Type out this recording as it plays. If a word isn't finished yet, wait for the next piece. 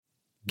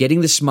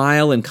Getting the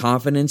smile and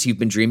confidence you've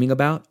been dreaming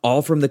about,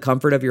 all from the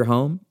comfort of your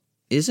home,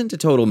 isn't a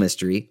total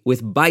mystery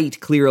with Byte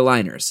clear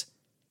aligners.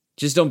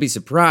 Just don't be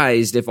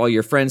surprised if all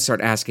your friends start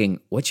asking,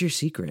 "What's your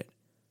secret?"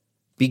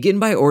 Begin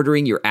by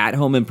ordering your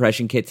at-home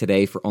impression kit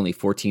today for only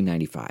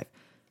 $14.95.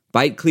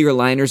 Byte clear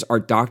aligners are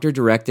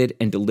doctor-directed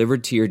and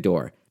delivered to your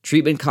door.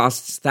 Treatment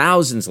costs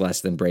thousands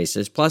less than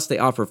braces, plus they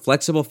offer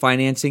flexible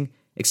financing,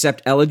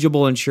 accept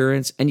eligible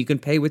insurance, and you can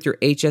pay with your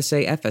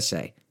HSA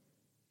FSA.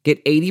 Get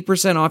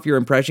 80% off your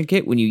impression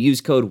kit when you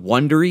use code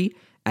WONDERY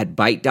at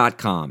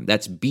Byte.com.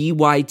 That's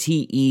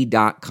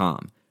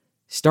BYTE.com.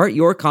 Start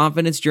your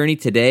confidence journey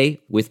today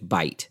with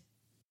Byte.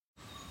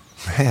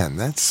 Man,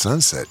 that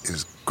sunset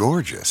is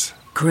gorgeous.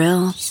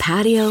 Grill,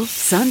 patio,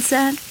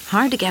 sunset.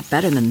 Hard to get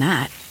better than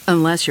that.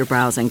 Unless you're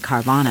browsing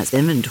Carvana's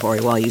inventory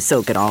while you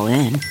soak it all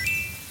in.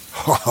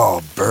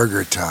 Oh,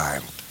 burger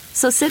time.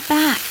 So sit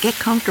back, get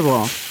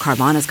comfortable.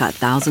 Carvana's got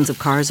thousands of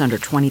cars under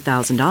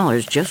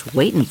 $20,000 just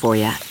waiting for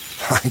you.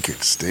 I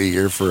could stay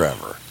here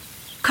forever.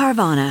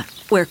 Carvana,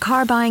 where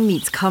car buying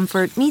meets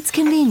comfort meets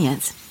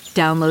convenience.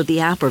 Download the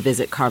app or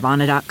visit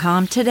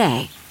Carvana.com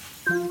today.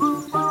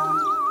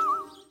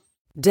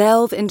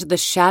 Delve into the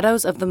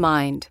shadows of the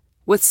mind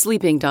with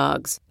Sleeping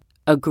Dogs,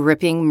 a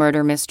gripping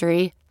murder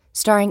mystery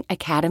starring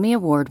Academy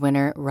Award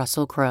winner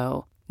Russell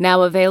Crowe.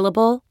 Now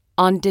available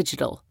on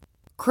digital.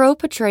 Crowe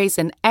portrays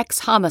an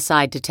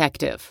ex-homicide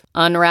detective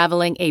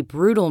unraveling a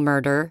brutal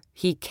murder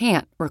he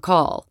can't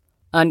recall.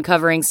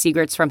 Uncovering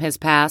secrets from his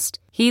past,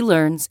 he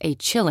learns a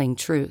chilling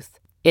truth.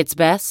 It's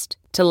best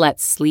to let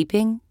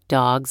sleeping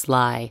dogs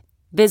lie.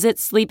 Visit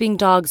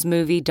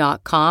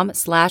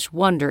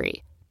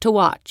sleepingdogsmovie.com/Wondery to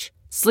watch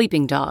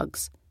Sleeping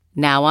Dogs,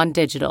 now on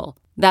digital.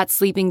 That's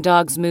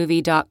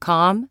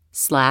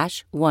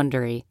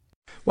sleepingdogsmovie.com/Wondery.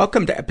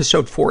 Welcome to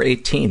episode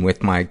 418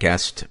 with my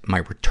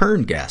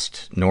return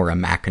guest, Nora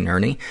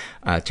McInerney.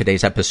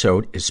 Today's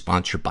episode is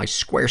sponsored by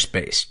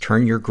Squarespace.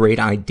 Turn your great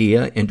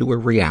idea into a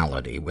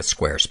reality with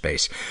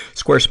Squarespace.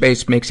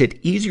 Squarespace makes it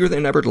easier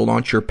than ever to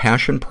launch your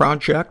passion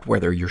project,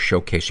 whether you're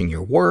showcasing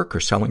your work or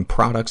selling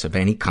products of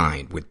any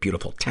kind. With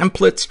beautiful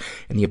templates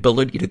and the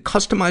ability to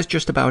customize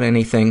just about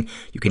anything,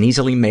 you can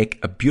easily make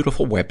a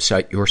beautiful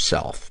website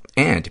yourself.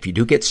 And if you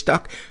do get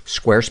stuck,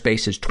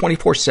 Squarespace's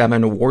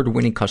 24/7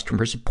 award-winning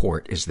customer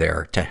support is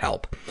there to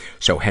help.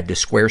 So head to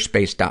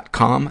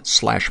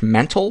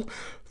squarespace.com/mental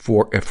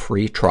for a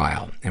free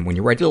trial. And when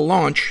you're ready to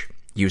launch,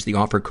 use the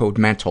offer code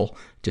MENTAL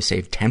to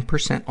save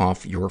 10%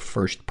 off your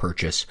first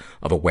purchase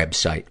of a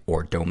website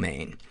or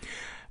domain.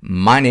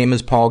 My name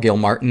is Paul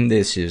Gilmartin.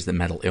 This is the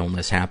Mental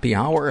Illness Happy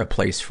Hour, a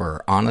place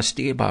for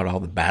honesty about all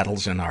the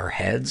battles in our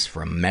heads,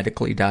 from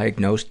medically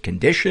diagnosed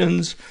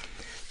conditions,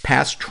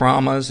 past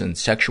traumas and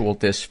sexual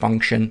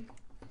dysfunction,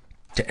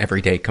 to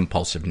everyday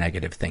compulsive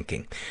negative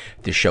thinking.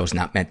 This show's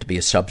not meant to be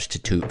a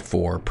substitute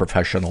for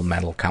professional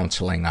mental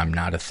counseling. I'm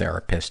not a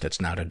therapist. It's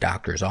not a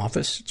doctor's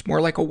office. It's more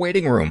like a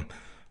waiting room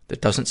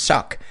that doesn't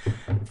suck.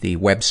 The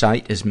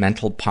website is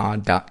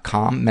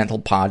mentalpod.com.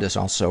 Mentalpod is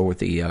also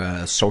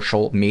the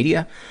social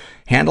media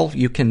handle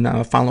you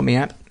can follow me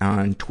at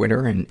on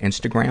Twitter and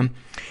Instagram.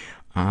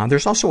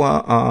 There's also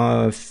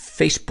a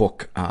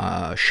Facebook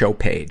show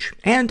page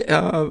and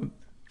a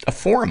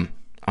forum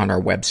on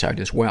our website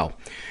as well.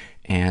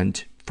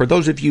 And for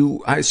those of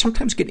you, I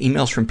sometimes get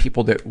emails from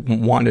people that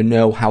want to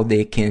know how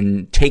they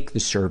can take the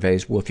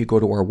surveys. Well, if you go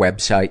to our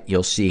website,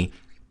 you'll see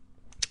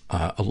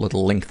a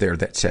little link there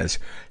that says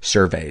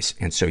surveys.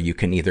 And so you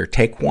can either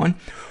take one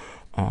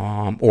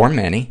or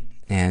many,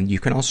 and you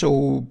can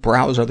also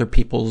browse other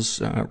people's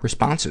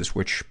responses,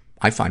 which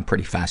I find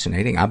pretty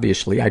fascinating.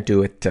 Obviously, I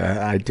do it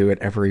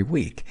every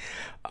week.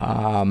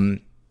 A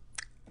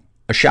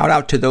shout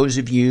out to those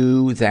of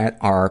you that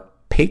are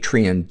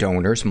Patreon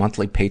donors,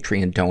 monthly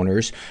Patreon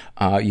donors.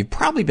 You've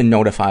probably been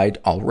notified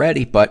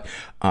already, but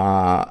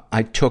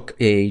I took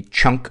a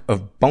chunk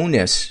of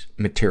bonus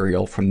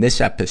material from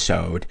this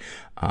episode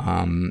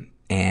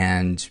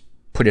and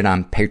put it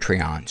on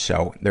Patreon.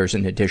 So there's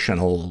an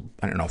additional,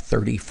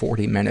 30,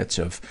 40 minutes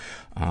of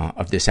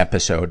this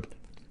episode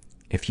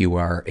if you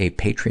are a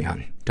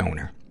Patreon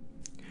donor.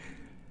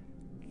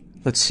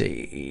 Let's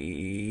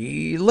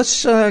see.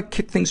 Let's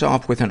kick things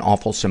off with an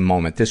awfulsome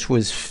moment. This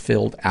was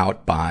filled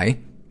out by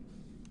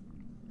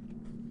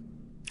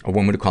a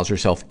woman who calls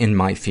herself In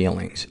My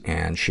Feelings.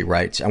 And she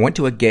writes, I went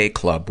to a gay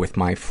club with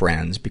my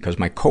friends because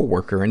my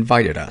coworker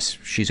invited us.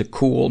 She's a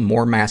cool,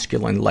 more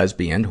masculine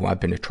lesbian who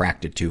I've been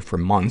attracted to for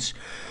months,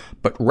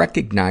 but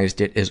recognized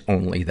it as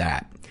only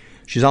that.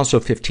 She's also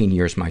 15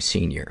 years my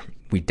senior.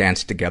 We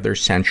danced together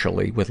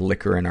sensually with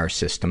liquor in our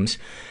systems.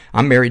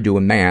 I'm married to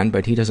a man,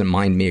 but he doesn't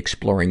mind me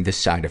exploring this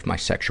side of my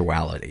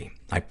sexuality.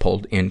 I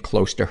pulled in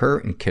close to her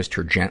and kissed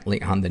her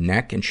gently on the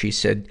neck, and she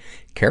said,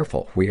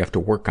 careful, we have to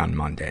work on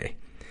Monday.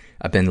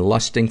 I've been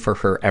lusting for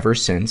her ever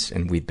since,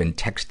 and we've been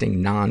texting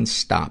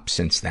nonstop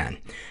since then.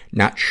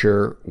 Not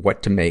sure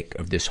what to make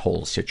of this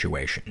whole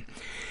situation.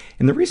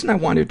 And the reason I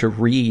wanted to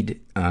read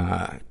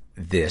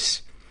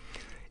this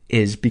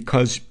is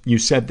because you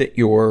said that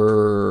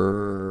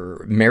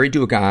you're married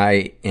to a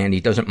guy and he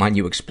doesn't mind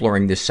you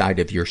exploring this side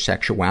of your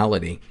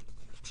sexuality.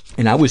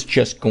 And I was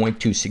just going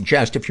to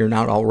suggest, if you're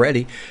not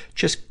already,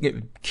 just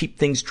keep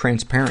things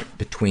transparent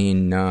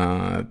between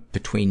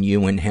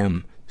you and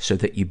him so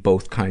that you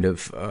both kind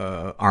of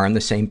are on the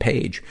same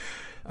page.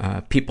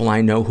 People I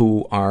know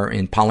who are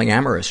in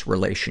polyamorous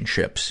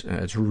relationships,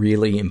 it's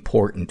really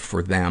important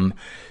for them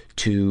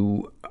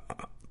to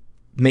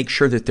make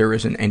sure that there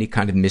isn't any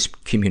kind of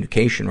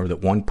miscommunication, or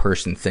that one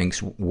person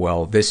thinks,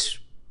 well, this,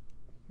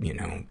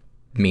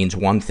 means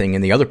one thing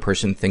and the other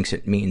person thinks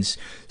it means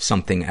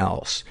something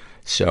else.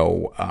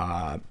 So,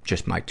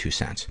 just my 2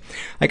 cents.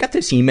 I got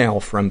this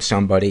email from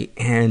somebody,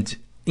 and,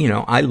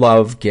 I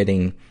love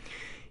getting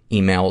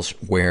emails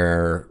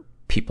where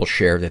people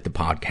share that the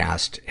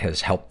podcast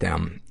has helped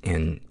them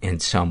in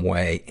some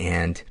way.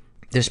 And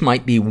this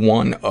might be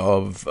one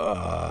of,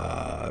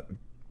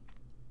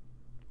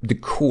 the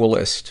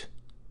coolest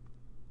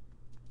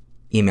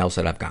emails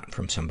that I've gotten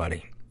from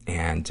somebody.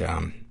 And,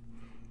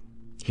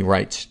 he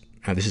writes,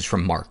 this is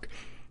from Mark.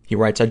 He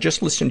writes, I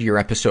just listened to your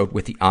episode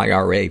with the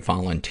IRA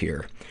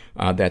volunteer.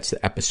 That's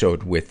the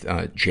episode with,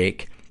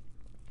 Jake,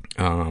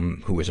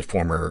 who is a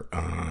former,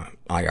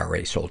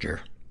 IRA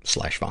soldier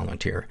 /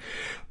 volunteer.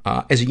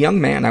 As a young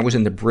man, I was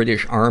in the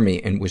British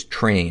Army and was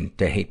trained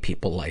to hate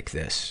people like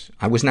this.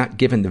 I was not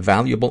given the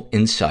valuable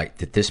insight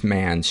that this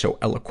man so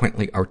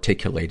eloquently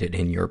articulated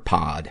in your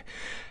pod.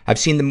 I've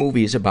seen the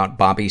movies about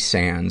Bobby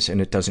Sands, and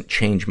it doesn't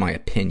change my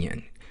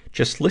opinion.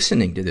 Just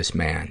listening to this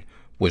man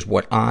was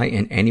what I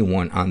and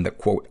anyone on the,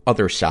 quote,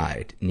 other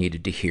side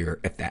needed to hear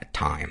at that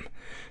time.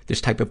 This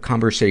type of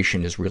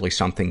conversation is really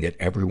something that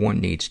everyone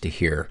needs to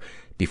hear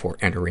before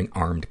entering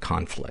armed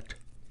conflict.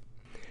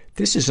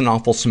 This is an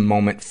awfulsome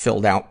moment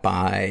filled out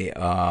by,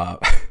 I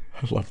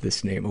love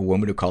this name, a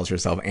woman who calls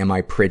herself Am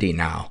I Pretty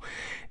Now?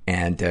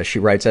 And she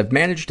writes, I've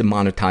managed to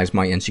monetize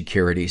my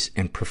insecurities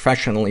and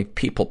professionally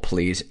people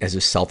please as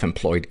a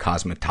self-employed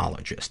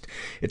cosmetologist.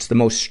 It's the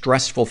most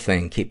stressful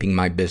thing keeping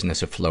my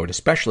business afloat,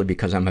 especially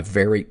because I'm a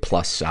very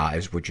plus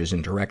size, which is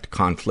in direct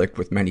conflict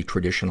with many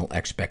traditional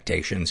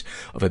expectations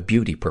of a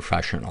beauty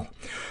professional.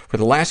 For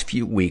the last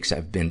few weeks,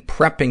 I've been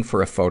prepping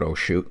for a photo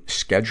shoot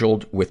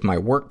scheduled with my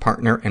work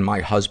partner and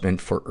my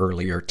husband for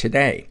earlier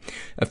today.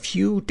 A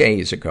few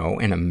days ago,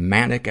 in a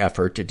manic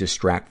effort to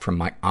distract from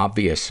my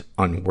obvious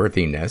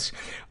unworthiness,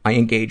 I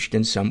engaged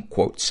in some,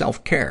 quote,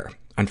 self-care.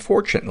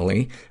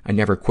 Unfortunately, I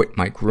never quit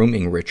my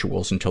grooming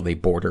rituals until they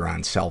border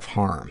on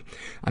self-harm.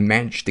 I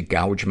managed to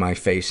gouge my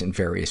face in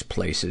various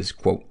places,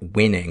 quote,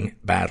 winning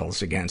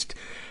battles against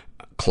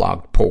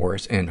clogged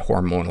pores and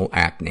hormonal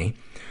acne.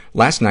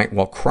 Last night,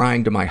 while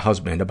crying to my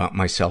husband about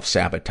my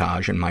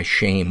self-sabotage and my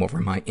shame over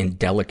my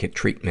indelicate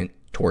treatment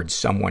towards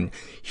someone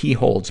he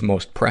holds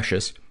most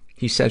precious,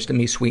 he says to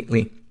me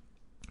sweetly,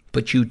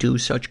 but you do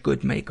such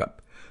good makeup.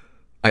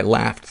 I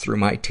laughed through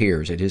my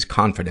tears at his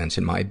confidence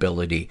in my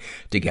ability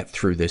to get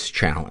through this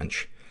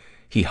challenge.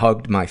 He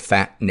hugged my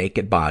fat,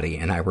 naked body,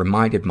 and I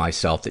reminded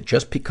myself that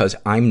just because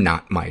I'm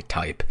not my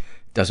type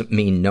doesn't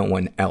mean no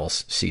one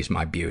else sees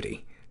my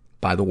beauty.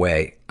 By the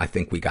way, I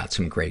think we got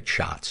some great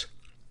shots.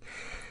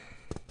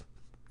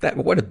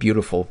 What a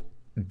beautiful,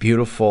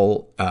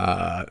 beautiful,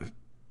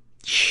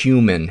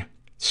 human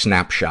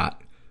snapshot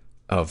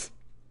of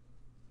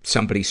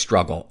somebody's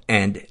struggle.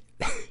 And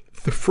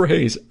the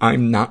phrase,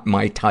 I'm not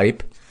my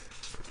type,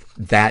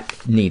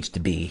 that needs to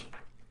be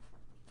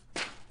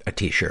a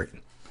t-shirt.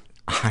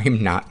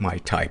 I'm not my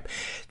type.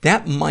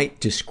 That might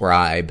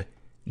describe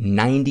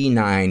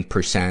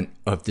 99%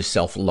 of the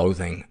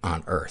self-loathing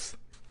on earth.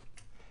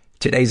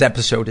 Today's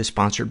episode is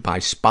sponsored by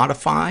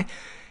Spotify.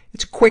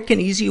 It's a quick and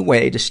easy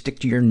way to stick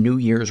to your New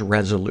Year's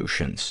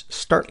resolutions.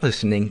 Start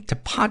listening to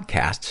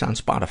podcasts on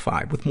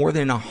Spotify with more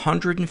than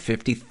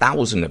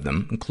 150,000 of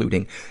them,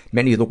 including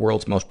many of the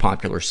world's most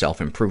popular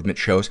self-improvement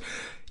shows.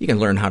 You can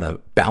learn how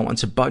to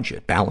balance a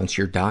budget, balance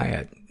your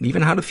diet,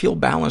 even how to feel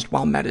balanced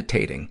while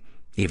meditating,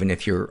 even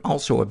if you're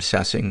also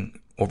obsessing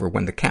over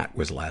when the cat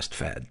was last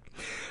fed.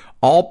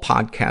 All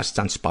podcasts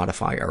on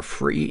Spotify are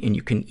free, and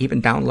you can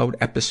even download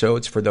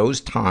episodes for those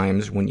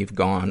times when you've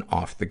gone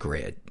off the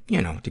grid,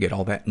 to get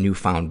all that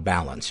newfound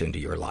balance into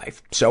your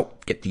life. So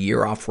get the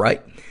year off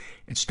right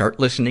and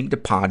start listening to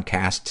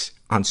podcasts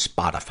on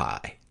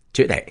Spotify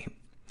today.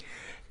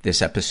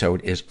 This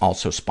episode is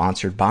also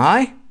sponsored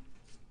by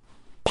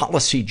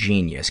Policy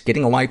Genius.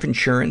 Getting a life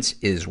insurance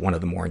is one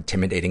of the more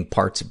intimidating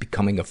parts of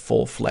becoming a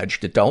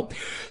full-fledged adult.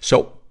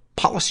 So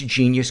Policy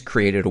Genius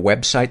created a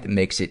website that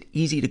makes it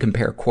easy to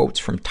compare quotes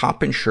from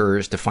top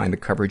insurers to find the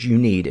coverage you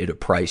need at a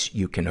price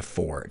you can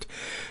afford.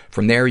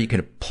 From there, you can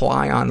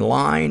apply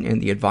online,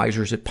 and the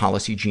advisors at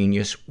Policy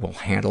Genius will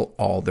handle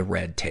all the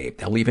red tape.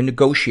 They'll even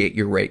negotiate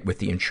your rate with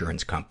the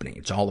insurance company.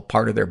 It's all a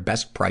part of their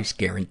best price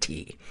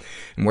guarantee.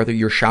 And whether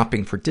you're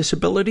shopping for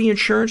disability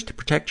insurance to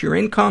protect your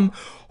income,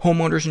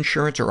 homeowners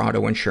insurance, or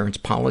auto insurance,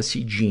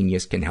 Policy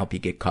Genius can help you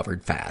get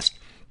covered fast.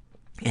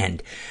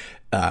 And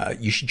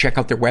you should check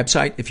out their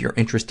website if you're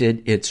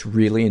interested. It's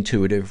really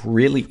intuitive,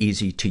 really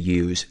easy to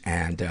use,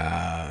 and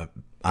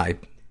I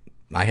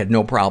I had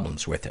no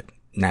problems with it.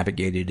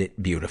 Navigated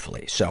it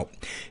beautifully. So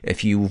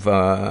if you've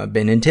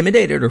been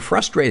intimidated or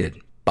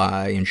frustrated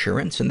by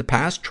insurance in the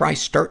past, try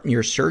starting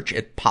your search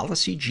at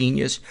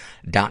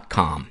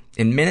PolicyGenius.com.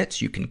 In minutes,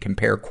 you can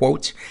compare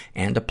quotes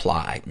and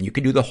apply. You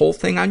can do the whole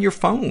thing on your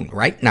phone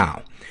right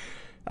now.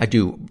 I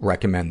do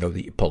recommend, though,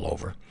 that you pull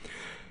over.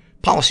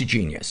 Policy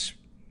Genius,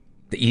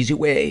 the easy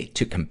way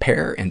to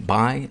compare and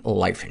buy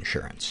life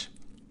insurance.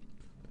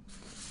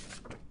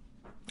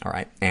 All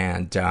right,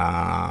 and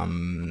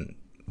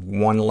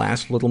one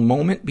last little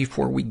moment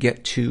before we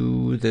get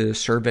to the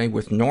survey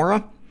with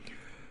Nora.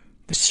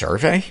 The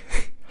survey?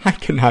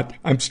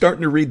 I'm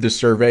starting to read the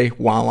survey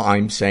while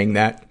I'm saying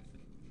that.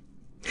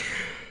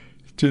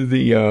 To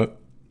the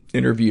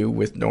interview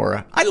with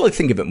Nora. I like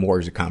think of it more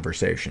as a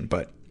conversation,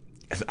 but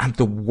I'm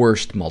the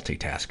worst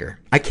multitasker.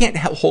 I can't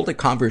hold a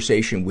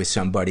conversation with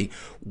somebody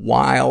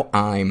while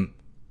I'm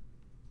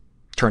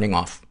turning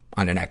off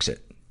on an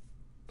exit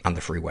on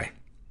the freeway.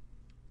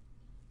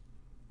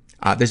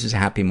 This is a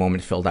happy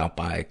moment filled out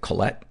by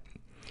Colette.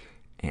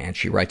 And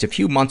she writes, a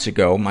few months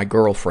ago, my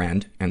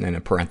girlfriend, and then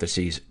in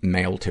parentheses,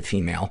 male to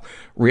female,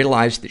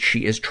 realized that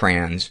she is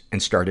trans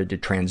and started to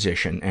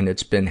transition, and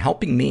it's been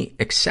helping me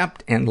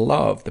accept and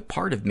love the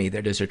part of me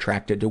that is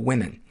attracted to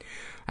women.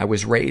 I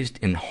was raised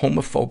in a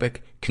homophobic,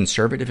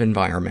 conservative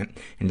environment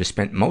and have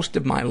spent most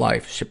of my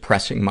life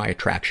suppressing my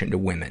attraction to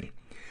women.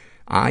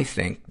 I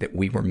think that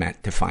we were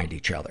meant to find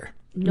each other.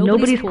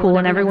 Nobody's cool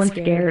and everyone's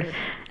scared.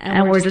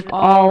 And we're just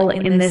all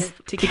in this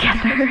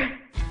together.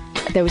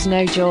 There was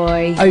no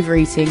joy.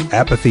 Overeating.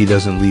 Apathy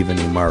doesn't leave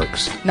any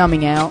marks.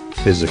 Numbing out.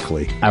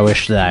 Physically. I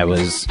wish that I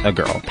was a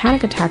girl.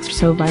 Panic attacks are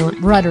so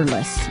violent.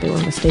 Rudderless. They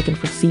were mistaken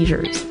for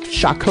seizures.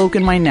 Shot coke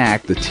in my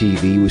neck. The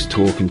TV was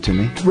talking to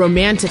me.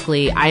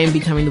 Romantically, I am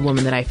becoming the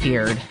woman that I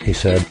feared. He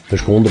said,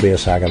 there's going to be a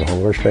second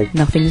hunger strike.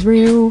 Nothing's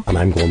real. And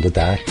I'm going to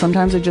die.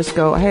 Sometimes I just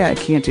go, hey, I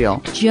can't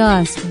deal.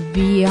 Just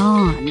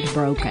beyond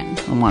broken.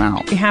 I want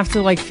out. You have to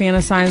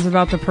fantasize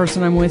about the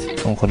person I'm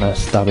with. I'm gonna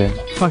stab him.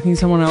 Fucking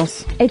someone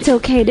else. It's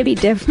okay to be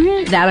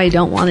different. That I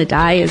don't want to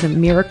die is a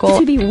miracle.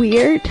 To be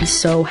weird. I'm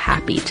so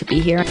happy to be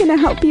here. I'm gonna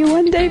help you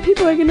one day.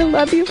 People are gonna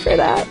love you for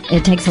that.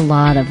 It takes a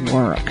lot of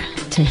work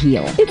to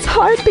heal. It's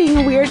hard being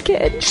a weird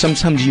kid.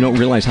 Sometimes you don't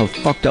realize how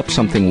fucked up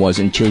something was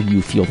until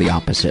you feel the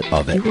opposite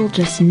of it. You will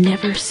just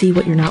never see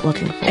what you're not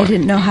looking for. I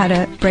didn't know how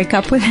to break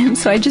up with him,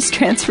 so I just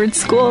transferred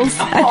schools.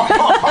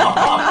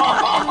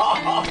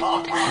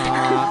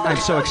 I'm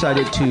so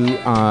excited to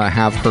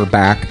have her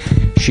back.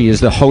 She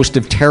is the host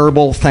of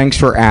Terrible. Thanks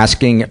for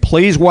asking.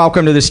 Please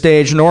welcome to the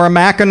stage Nora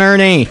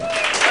McInerney.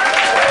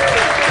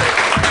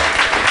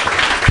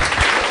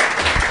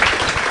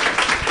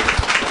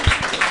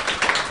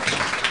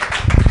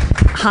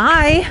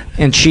 Hi.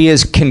 And she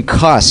is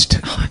concussed.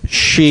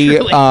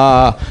 You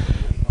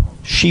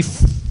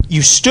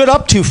stood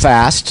up too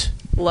fast.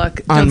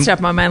 Look, don't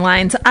step on my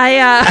lines.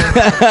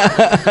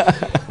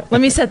 Let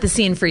me set the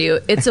scene for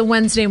you. It's a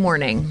Wednesday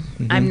morning.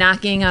 Mm-hmm. I'm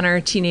knocking on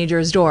our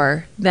teenager's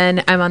door.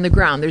 Then I'm on the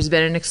ground. There's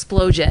been an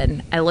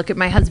explosion. I look at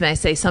my husband. I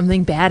say,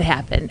 something bad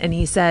happened. And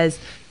he says,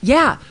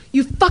 yeah,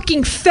 you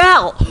fucking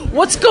fell.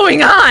 What's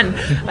going on?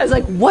 I was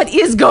like, what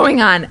is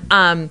going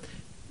on?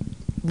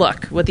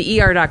 Look, what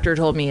the ER doctor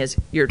told me is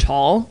you're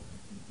tall,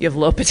 you have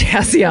low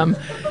potassium,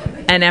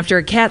 and after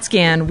a CAT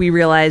scan, we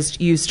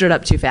realized you stood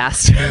up too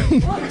fast.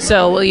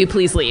 So will you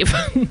please leave?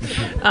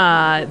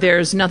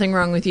 There's nothing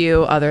wrong with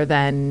you other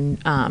than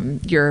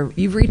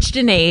you've reached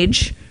an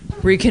age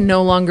where you can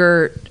no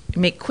longer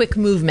make quick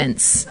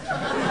movements.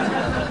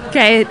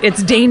 Okay,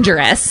 it's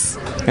dangerous.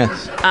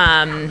 Yes.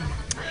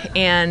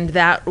 And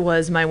that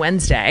was my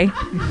Wednesday,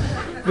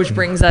 which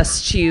brings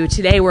us to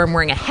today where I'm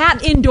wearing a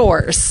hat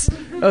indoors.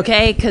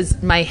 Okay,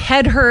 because my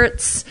head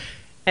hurts,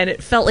 and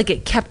it felt like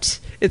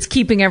it's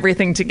keeping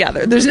everything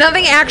together. There's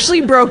nothing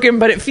actually broken,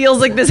 but it feels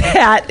like this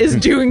hat is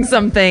doing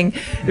something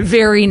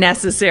very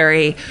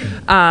necessary.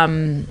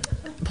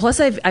 Plus,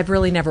 I've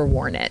really never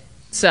worn it.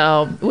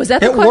 So, was that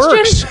the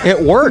question?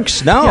 It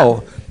works.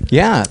 No.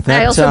 Yeah.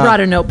 I also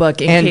brought a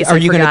notebook in case I forgot. And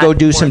are you going to go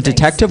do some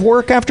detective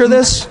work after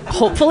this?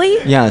 Hopefully.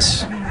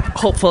 Yes.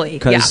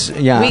 Hopefully.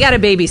 Yeah. We got a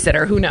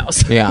babysitter. Who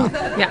knows? Yeah.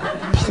 Yeah.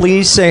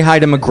 Please say hi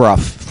to McGruff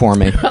for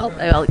me.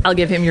 I'll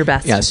give him your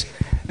best. Yes.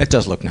 It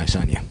does look nice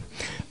on you.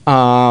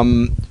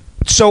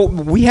 So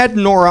we had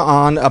Nora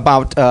on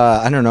about,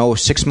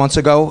 6 months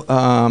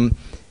ago.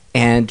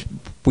 And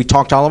we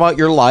talked all about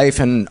your life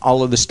and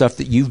all of the stuff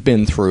that you've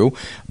been through.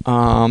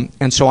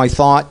 And so I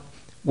thought,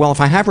 well,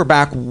 if I have her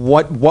back,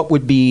 what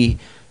would be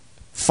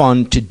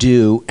fun to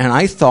do? And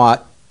I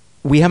thought,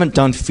 we haven't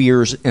done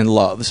fears and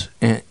loves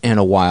in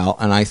a while.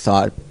 And I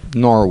thought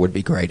Nora would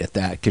be great at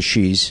that because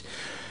she's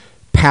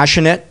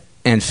passionate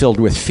and filled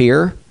with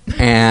fear.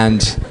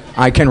 And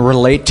I can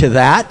relate to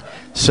that.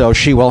 So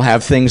she will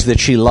have things that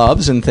she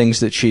loves and things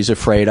that she's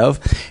afraid of.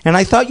 And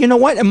I thought, you know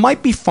what? It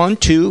might be fun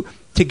to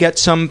get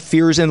some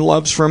fears and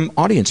loves from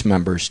audience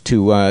members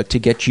to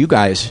get you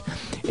guys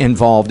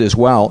involved as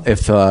well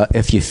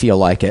if you feel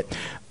like it.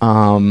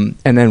 And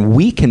then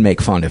we can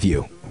make fun of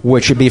you,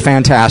 which would be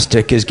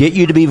fantastic, is get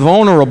you to be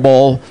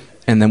vulnerable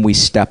and then we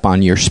step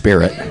on your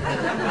spirit.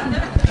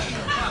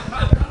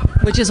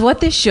 Which is what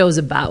this show's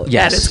about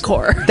at its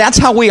core. That's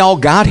how we all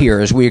got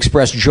here, is we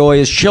expressed joy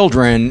as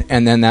children,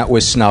 and then that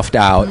was snuffed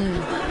out.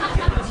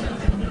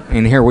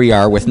 And here we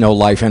are with no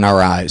life in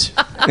our eyes.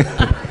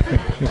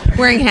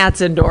 Wearing hats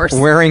indoors.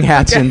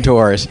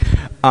 Indoors.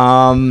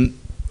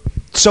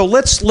 So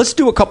let's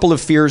do a couple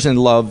of fears and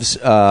loves.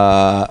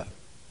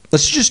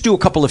 Let's just do a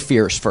couple of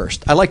fears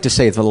first. I like to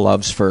save the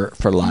loves for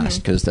last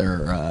because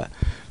they're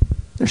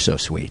so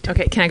sweet.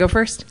 Okay, can I go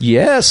first?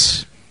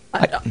 Yes.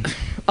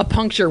 A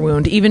puncture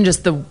wound, even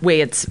just the way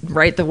it's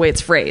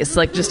phrased,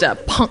 like just a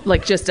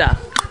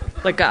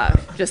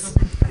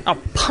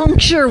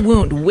puncture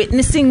wound.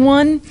 Witnessing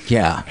one,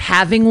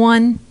 having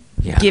one,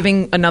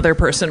 giving another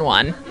person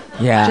one.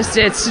 Yeah,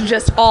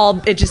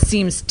 it just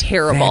seems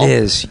terrible. It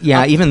is.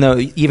 Yeah, even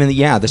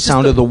the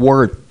sound of the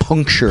word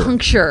puncture.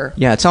 Puncture.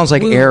 Yeah, it sounds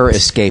like wounds. air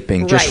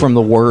escaping just from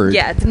the word.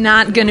 Yeah, it's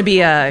not going to be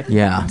it's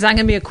not going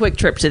to be a quick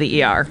trip to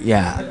the ER.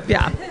 Yeah.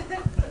 Yeah.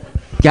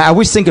 Yeah, I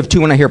always think of,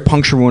 too, when I hear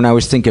puncture wound, I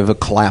always think of a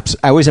collapse.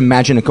 I always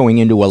imagine it going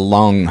into a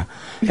lung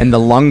and the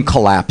lung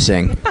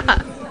collapsing.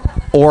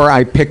 Or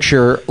I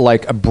picture,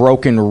 like, a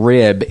broken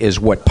rib is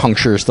what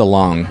punctures the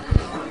lung.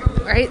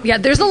 Right? Yeah,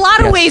 there's a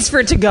lot of ways for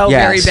it to go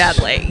very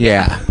badly.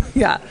 Yeah.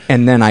 Yeah.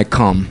 And then I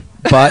come.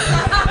 But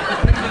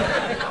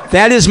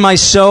that is my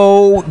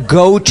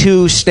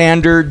go-to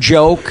standard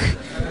joke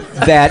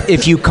that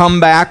if you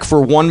come back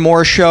for one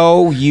more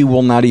show, you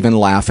will not even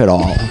laugh at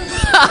all.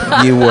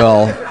 You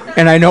will...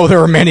 And I know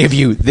there are many of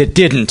you that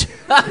didn't,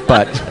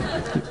 but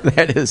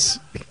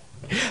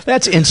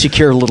that's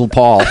insecure little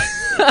Paul,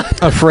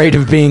 afraid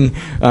of being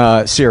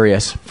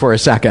serious for a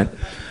second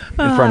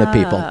in front of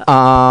people.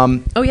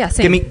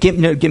 Same.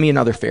 Give me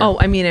another fear. Oh,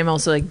 I mean, I'm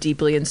also like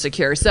deeply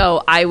insecure.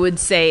 So I would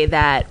say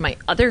that my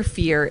other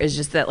fear is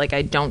just that like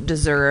I don't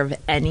deserve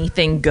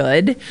anything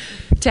good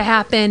to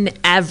happen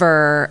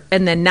ever.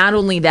 And then not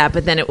only that,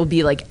 but then it will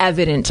be like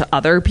evident to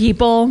other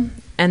people.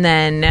 And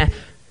then...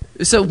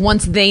 So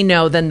once they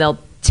know, then they'll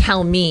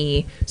tell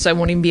me, so I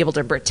won't even be able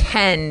to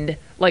pretend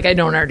like I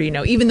don't already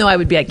know, even though I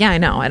would be like, yeah, I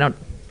know. I don't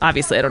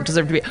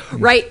deserve to be,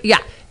 right? Yeah,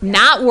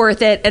 not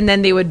worth it. And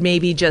then they would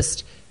maybe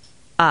just,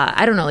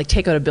 I don't know, like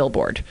take out a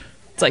billboard.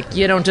 It's like,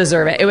 you don't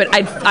deserve it.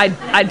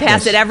 I'd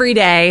pass it every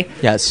day.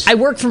 Yes. I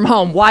work from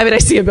home. Why would I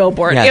see a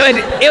billboard?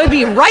 Yes. It would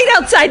be right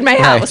outside my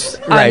house.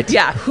 Right.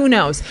 Yeah, who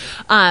knows?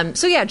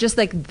 So yeah, just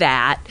like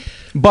that.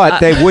 But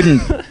they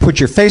wouldn't put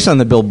your face on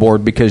the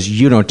billboard because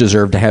you don't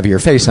deserve to have your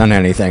face on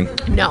anything.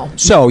 No.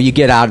 So you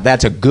get out.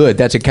 That's a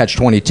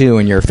catch-22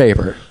 in your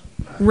favor.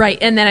 Right.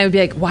 And then I would be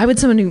like, why would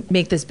someone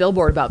make this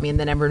billboard about me? And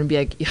then everyone would be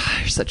like,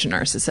 you're such a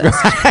narcissist.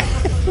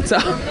 So,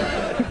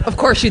 of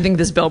course you think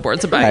this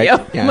billboard's about you.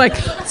 Yeah. Like,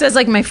 it says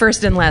like my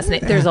first and last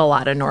name. There's a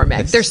lot of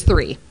Normac. There's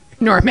 3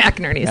 Normac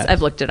Nernies. Yes.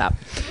 I've looked it up.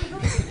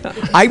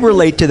 I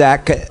relate to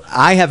that.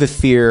 I have a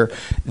fear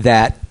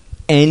that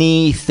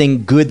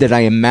anything good that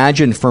I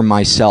imagine for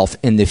myself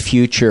in the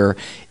future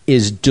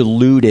is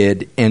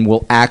diluted and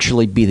will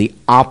actually be the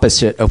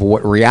opposite of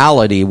what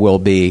reality will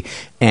be,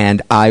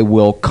 and I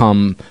will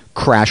come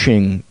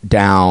crashing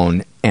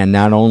down and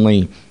not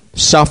only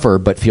suffer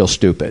but feel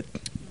stupid.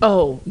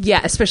 Oh, yeah,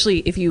 especially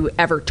if you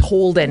ever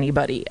told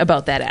anybody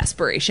about that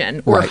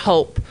aspiration or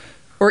hope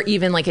or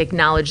even like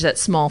acknowledge that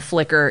small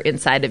flicker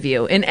inside of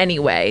you in any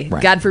way.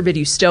 Right. God forbid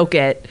you stoke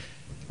it,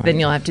 then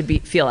you'll have to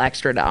feel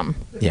extra dumb.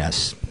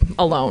 Yes.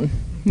 Alone,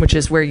 which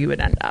is where you would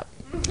end up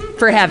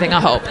for having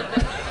a hope.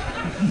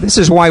 This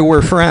is why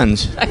we're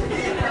friends.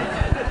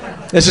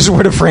 This is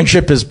what a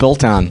friendship is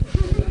built on.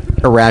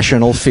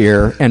 Irrational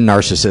fear and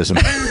narcissism.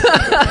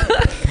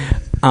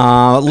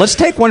 Let's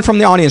take one from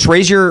the audience.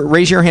 Raise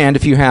your hand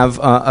if you have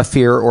a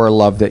fear or a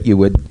love that you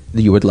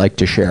would like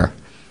to share.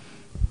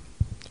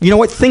 You know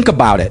what? Think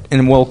about it,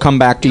 and we'll come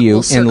back to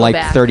you in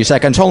like 30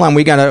 seconds. Hold on,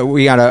 we got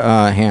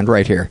a hand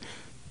right here.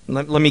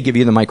 Let me give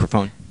you the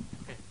microphone.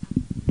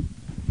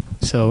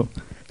 So,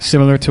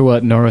 similar to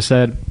what Nora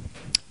said,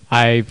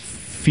 I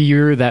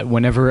fear that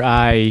whenever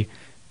I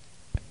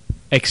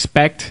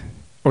expect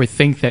or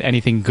think that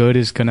anything good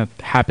is going to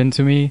happen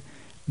to me,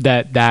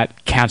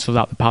 that cancels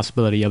out the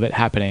possibility of it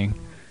happening.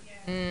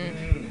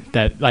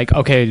 That, like,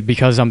 okay,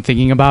 because I'm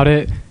thinking about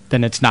it,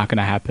 then it's not going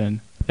to happen.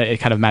 It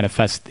kind of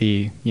manifests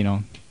the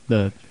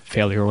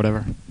failure or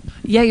whatever.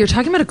 Yeah, you're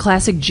talking about a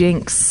classic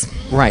jinx.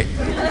 Right.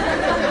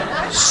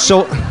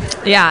 So...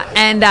 Yeah,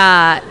 and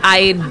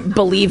I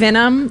believe in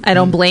them. I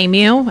don't blame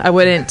you. I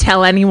wouldn't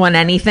tell anyone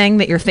anything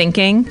that you're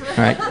thinking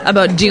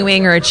about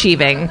doing or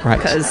achieving. Right.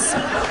 Because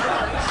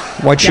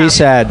what she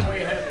said.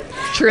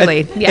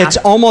 Truly, It's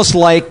almost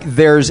like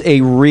there's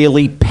a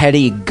really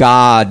petty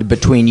God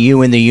between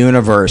you and the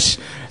universe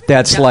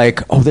that's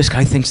like, oh, this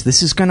guy thinks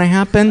this is going to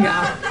happen?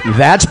 Yeah.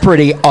 That's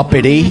pretty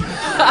uppity.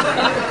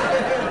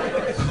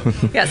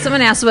 Yeah,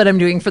 someone asked what I'm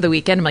doing for the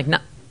weekend. I'm like, no,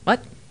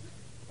 what?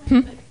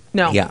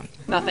 No. Yeah.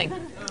 Nothing.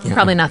 Yeah.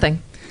 Probably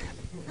nothing.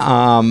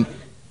 Can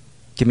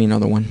Give me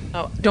another one.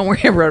 Oh, don't worry,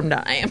 I wrote them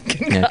down. I am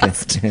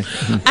concussed. Okay.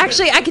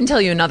 Actually, I can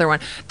tell you another one.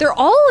 They're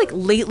all like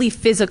lately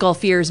physical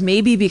fears,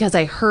 maybe because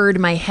I heard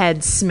my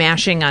head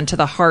smashing onto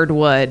the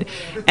hardwood,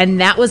 and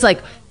that was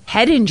like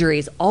head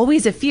injuries,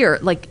 always a fear.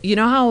 Like, you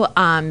know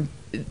how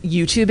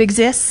YouTube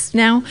exists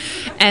now?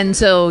 And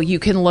so you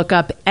can look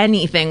up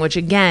anything, which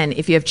again,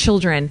 if you have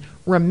children,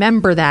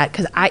 remember that,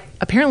 because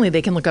apparently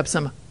they can look up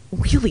some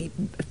really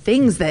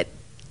things that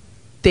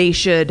they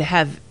should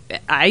have.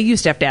 I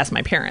used to have to ask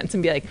my parents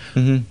and be like,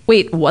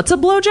 wait, what's a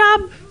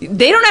blowjob?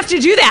 They don't have to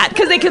do that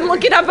because they can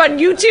look it up on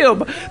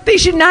YouTube. They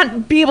should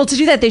not be able to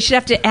do that. They should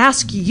have to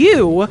ask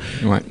you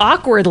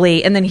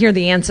awkwardly and then hear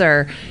the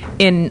answer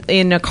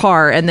in a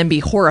car and then be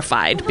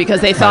horrified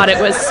because they thought it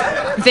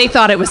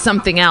was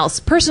something else.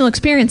 Personal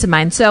experience of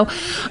mine. So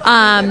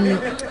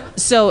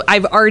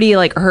I've already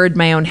like heard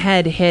my own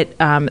head hit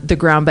the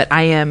ground, but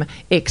I am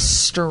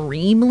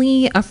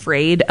extremely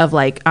afraid of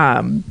like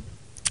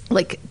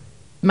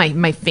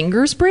my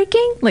fingers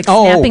breaking, like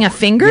snapping a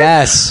finger.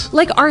 Yes.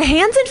 Like our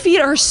hands and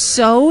feet are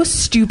so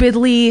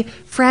stupidly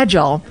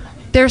fragile.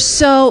 They're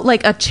so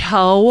like a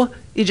toe.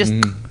 You just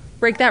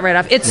break that right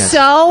off. It's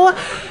so,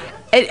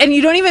 and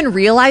you don't even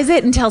realize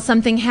it until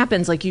something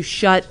happens. Like you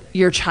shut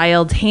your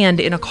child's hand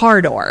in a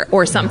car door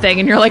or something,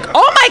 and you're like,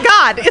 oh my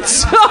God, it's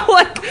so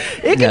like,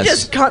 it can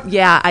just come.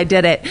 Yeah, I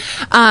did it.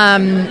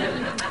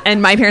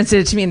 And my parents did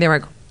it to me and they were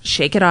like,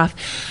 shake it off.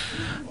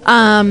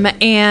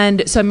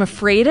 And so I'm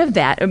afraid of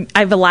that. I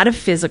have a lot of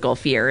physical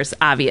fears,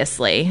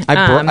 obviously.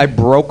 I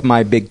broke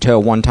my big toe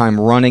one time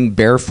running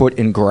barefoot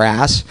in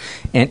grass,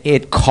 and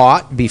it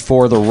caught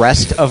before the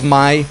rest of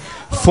my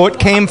foot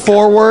came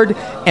forward,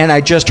 and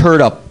I just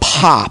heard a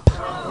pop.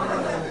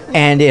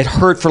 And it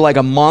hurt for like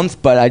a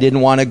month, but I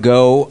didn't want to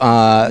go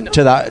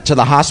to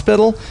the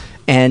hospital.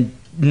 And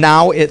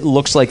now it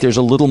looks like there's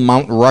a little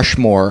Mount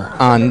Rushmore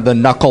on the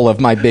knuckle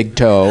of my big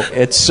toe.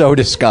 It's so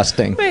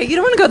disgusting. Wait, you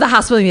don't want to go to the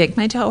hospital and be like,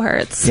 my toe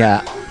hurts.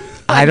 Yeah.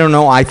 I don't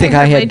know. I think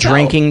I had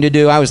drinking to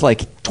do. I was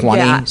like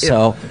 20.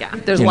 So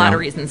there's a lot of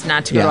reasons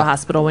not to go to a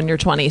hospital when you're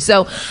 20.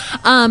 So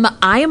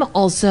I am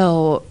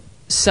also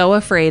so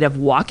afraid of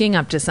walking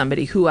up to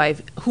somebody who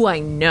I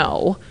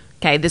know.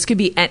 Okay, this could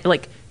be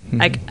like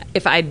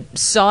if I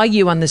saw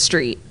you on the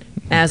street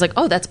and I was like,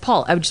 oh, that's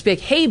Paul, I would just be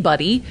like, hey,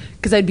 buddy,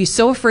 because I'd be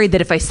so afraid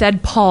that if I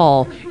said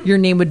Paul, your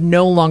name would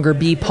no longer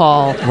be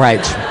Paul. Right.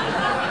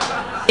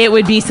 It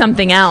would be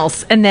something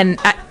else. And then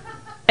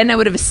I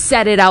would have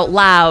said it out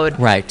loud,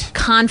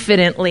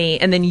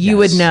 confidently, and then you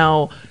would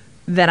know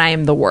that I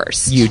am the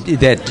worst.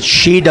 That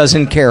she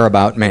doesn't care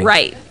about me.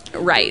 Right.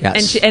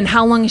 Yes. And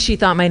how long has she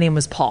thought my name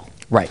was Paul?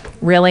 Right.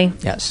 Really?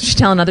 Yes. She's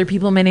telling other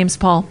people my name's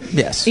Paul?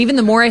 Yes. Even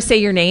the more I say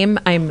your name,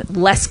 I'm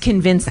less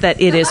convinced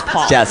that it is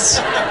Paul.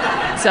 Yes.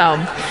 So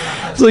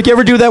like, you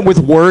ever do that with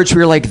words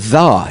where you're like,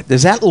 the?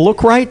 Does that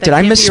look right? Did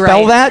I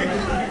misspell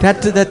that?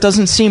 That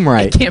doesn't seem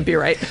right. It can't be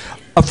right.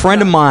 A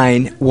friend of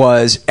mine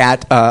was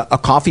at a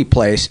coffee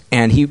place,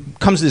 and he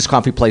comes to this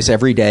coffee place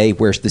every day,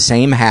 wears the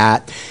same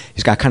hat.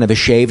 He's got kind of a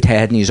shaved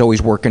head, and he's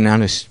always working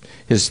on his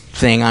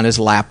thing on his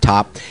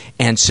laptop.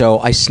 And so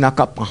I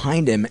snuck up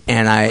behind him,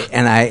 and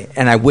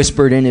I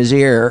whispered in his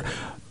ear,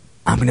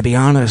 I'm going to be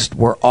honest,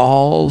 we're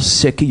all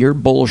sick of your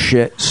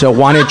bullshit, so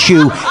why don't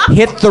you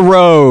hit the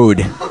road?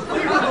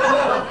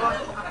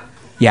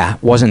 Yeah,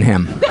 wasn't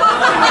him.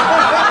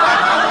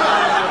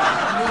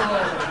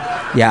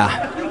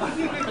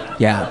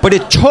 Yeah, but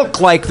it took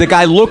like the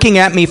guy looking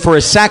at me for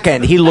a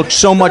second. He looked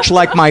so much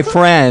like my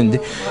friend.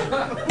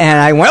 And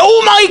I went,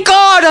 oh my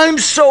God, I'm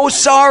so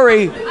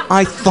sorry.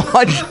 I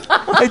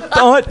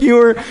thought you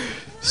were.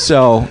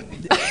 So,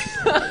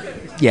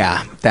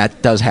 yeah,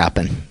 that does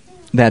happen.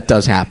 That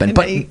does happen.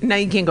 But now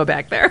you can't go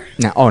back there.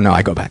 No,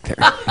 I go back there.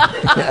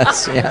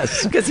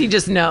 Yes. Because he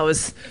just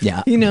knows.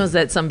 Yeah. He knows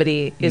that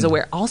somebody is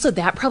aware. Also,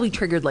 that probably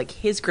triggered like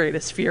his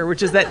greatest fear,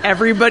 which is that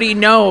everybody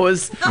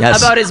knows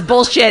about his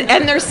bullshit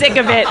and they're sick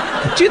of it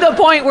to the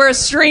point where a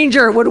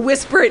stranger would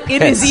whisper it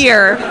in his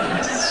ear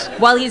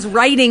while he's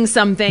writing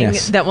something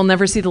that will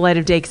never see the light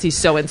of day because he's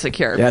so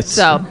insecure. Yes.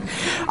 So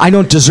I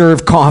don't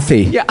deserve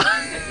coffee. Yeah.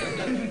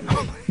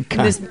 Oh my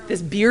God.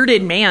 This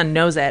bearded man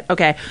knows it.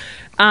 Okay.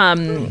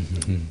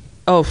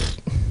 Oh,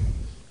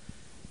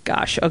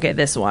 gosh. Okay,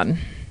 this one.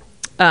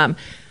 I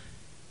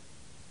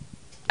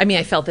mean,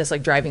 I felt this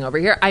like driving over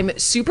here. I'm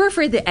super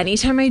afraid that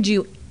anytime I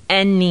do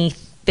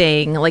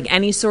anything, like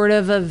any sort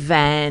of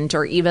event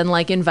or even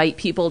like invite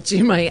people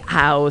to my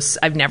house,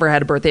 I've never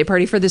had a birthday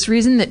party for this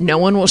reason, that no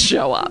one will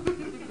show up.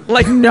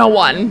 Like no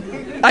one.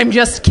 I'm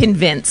just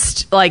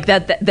convinced like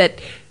that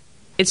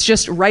it's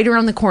just right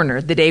around the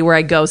corner, the day where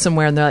I go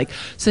somewhere and they're like,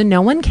 so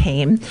no one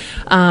came.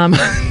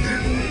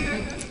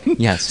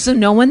 Yes. So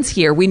no one's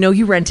here. We know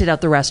you rented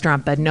out the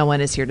restaurant, but no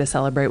one is here to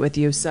celebrate with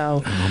you.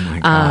 So, oh my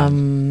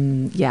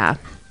God. Yeah.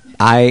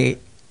 I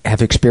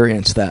have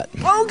experienced that.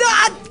 Oh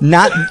God.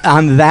 Not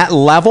on that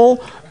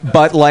level,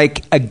 but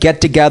like a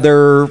get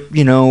together,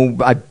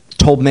 I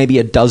told maybe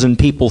a dozen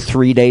people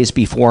 3 days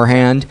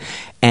beforehand –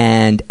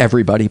 and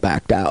everybody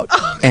backed out.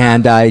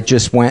 And I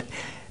just went,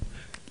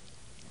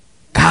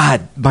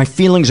 God, my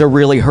feelings are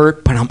really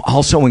hurt, but I'm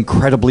also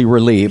incredibly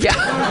relieved.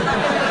 Yeah.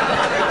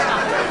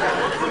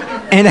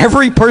 And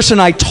every person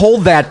I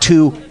told that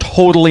to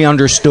totally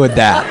understood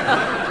that.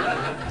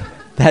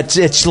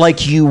 It's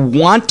like you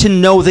want to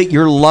know that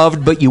you're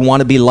loved, but you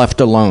want to be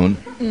left alone.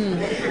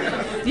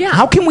 Yeah.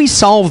 How can we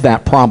solve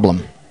that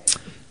problem?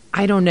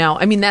 I don't know.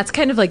 I mean, that's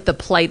kind of like the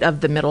plight of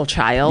the middle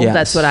child. Yes.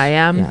 That's what I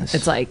am. Yes.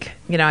 It's like,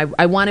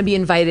 I want to be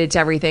invited to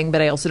everything, but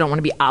I also don't want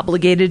to be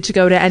obligated to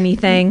go to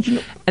anything.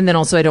 And then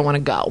also I don't want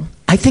to go.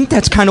 I think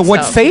that's kind of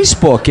what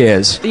Facebook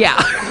is. Yeah.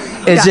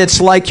 It's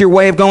like your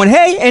way of going,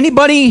 hey,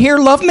 anybody here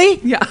love me?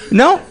 Yeah.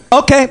 No?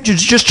 Okay,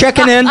 just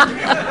checking in.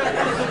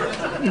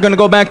 I'm going to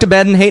go back to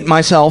bed and hate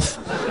myself.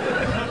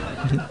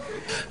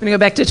 I'm going to go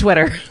back to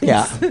Twitter.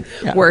 Yeah.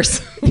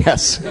 Worse.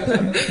 Yes.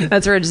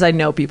 That's where I just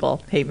know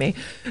people hate me.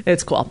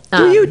 It's cool.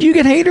 Do you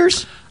get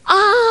haters?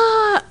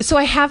 So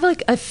I have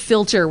like a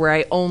filter where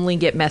I only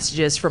get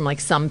messages from like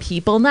some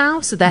people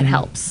now, so that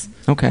helps.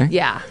 Okay.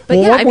 Yeah. But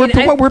well,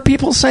 what were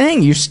people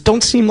saying? You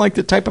don't seem like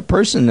the type of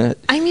person that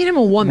I'm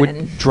a woman.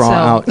 Would draw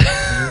out.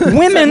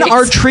 Women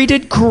are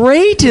treated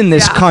great in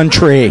this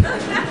country.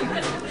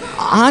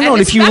 I don't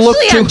know if you look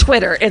especially on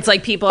Twitter, it's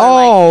like people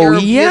are like, "You're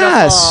beautiful.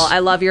 I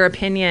love your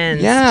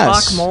opinions.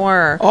 Yes. Talk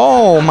more."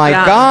 Oh my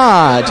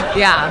God!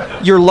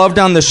 Yeah, you're loved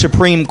on the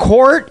Supreme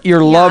Court.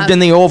 You're loved in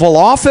the Oval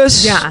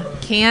Office. Yeah,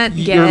 can't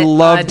get you're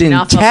loved in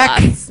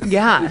tech.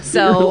 Yeah,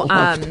 so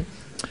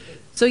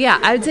so yeah,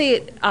 I would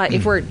say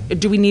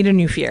do we need a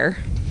new fear?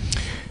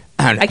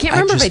 I can't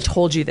remember if I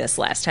told you this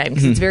last time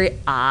because it's very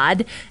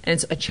odd and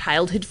it's a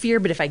childhood fear.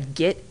 But if I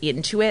get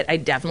into it, I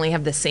definitely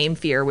have the same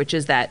fear, which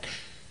is that.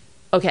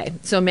 Okay,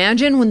 so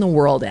imagine when the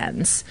world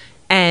ends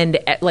and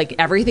like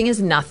everything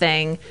is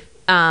nothing,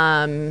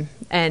 and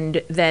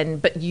then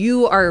but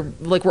you are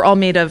like we're all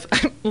made of.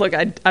 Look,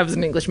 I was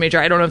an English major.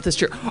 I don't know if this is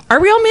true. Are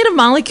we all made of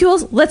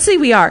molecules? Let's say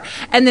we are.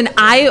 And then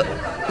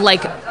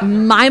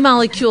my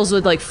molecules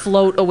would like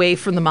float away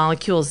from the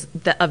molecules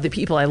of the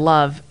people I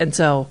love, and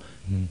so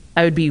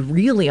I would be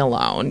really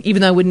alone,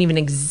 even though I wouldn't even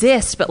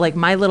exist. But like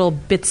my little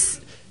bits.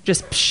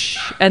 Just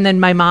psh, and then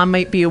my mom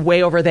might be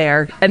way over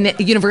there, and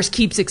the universe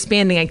keeps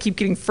expanding. I keep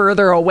getting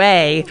further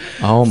away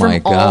from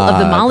all of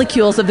the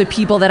molecules of the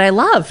people that I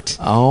loved.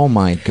 Oh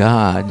my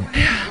God!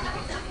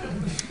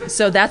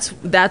 So that's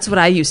what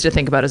I used to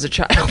think about as a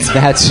child.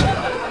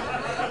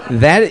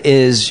 That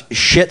is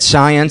shit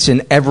science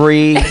in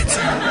every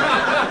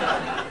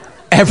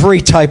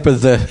type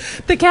of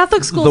the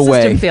Catholic school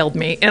system failed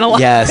me in a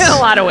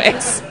lot of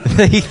ways.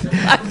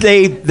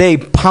 They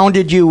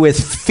pounded you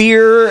with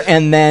fear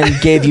and then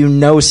gave you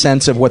no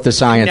sense of what the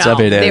science of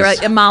it is. They were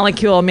like a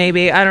molecule,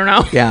 maybe. I don't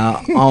know.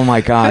 Yeah. Oh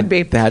my God. Could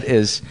be. That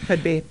is.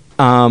 Could be.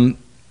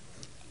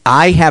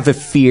 I have a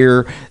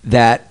fear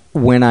that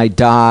when I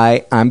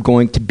die, I'm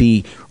going to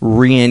be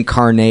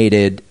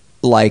reincarnated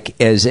like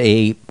as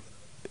a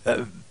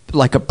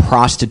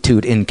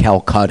prostitute in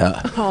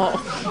Calcutta.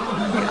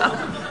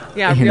 Oh.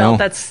 Yeah. You know?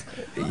 That's.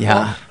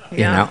 Yeah. Well,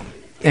 you know.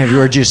 And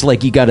you're just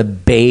like, you got to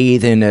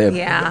bathe in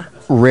a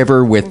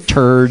river with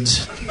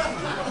turds.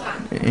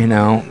 You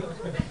know.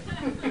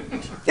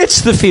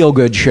 It's the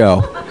feel-good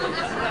show.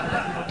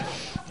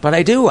 But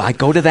I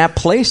go to that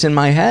place in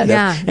my head.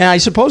 Yeah. And I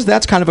suppose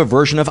that's kind of a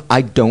version of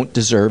I don't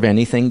deserve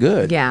anything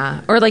good.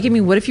 Yeah. Or like, I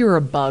mean, what if you were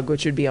a bug,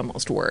 which would be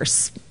almost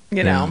worse?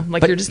 You know,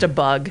 like you're just a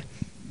bug.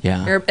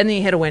 Yeah. And then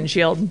you hit a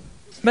windshield.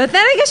 But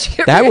then I guess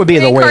you that would be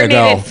the way to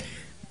go.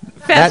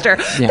 Faster.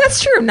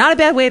 That's true. Not a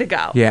bad way to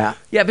go. Yeah.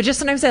 Yeah, but just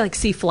sometimes I like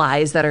see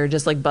flies that are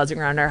just like buzzing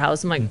around our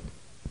house. I'm like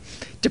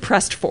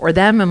depressed for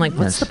them. I'm like,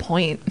 what's the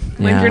point?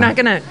 Like you're not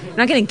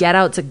gonna get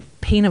out. It's a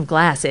pane of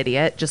glass,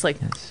 idiot. Just like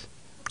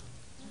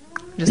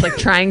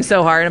trying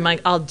so hard. I'm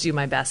like, I'll do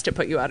my best to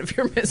put you out of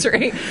your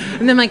misery.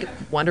 And then I'm like,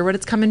 wonder what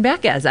it's coming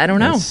back as. I don't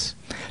know.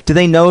 Do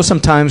they know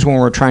sometimes when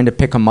we're trying to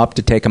pick them up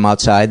to take them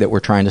outside that we're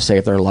trying to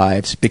save their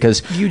lives?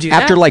 Because you do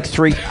after that? like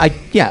three,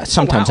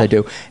 sometimes I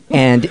do.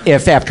 And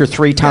if after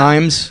 3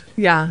 times,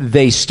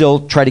 they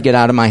still try to get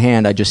out of my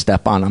hand, I just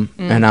step on them.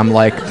 And I'm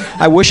like,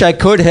 I wish I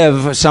could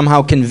have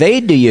somehow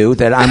conveyed to you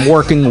that I'm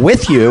working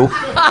with you.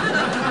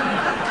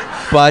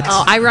 But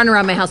I run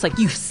around my house like,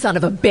 you son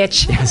of a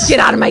bitch, get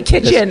out of my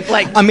kitchen. Yes.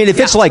 Like, I mean, if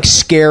it's like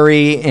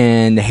scary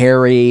and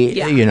hairy,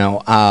 you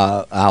know,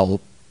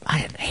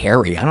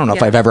 hairy. I don't know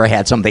if I've ever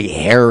had something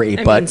hairy,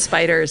 I but mean,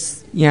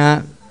 spiders.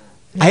 Yeah.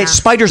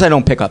 Spiders I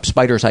don't pick up.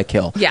 Spiders I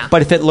kill. Yeah.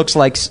 But if it looks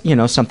like, you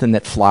know, something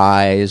that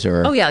flies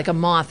or like a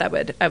moth, I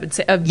would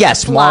say.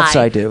 Yes, fly. moths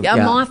I do. Yeah,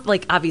 yeah. A moth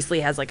like obviously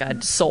has like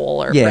a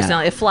soul or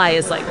personality. A fly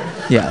is like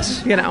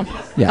you know.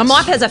 Yes. A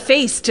moth has a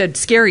face to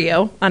scare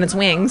you on its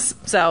wings.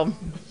 So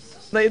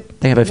they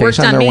have a face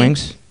on their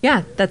wings?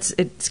 Yeah,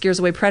 it scares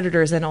away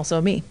predators and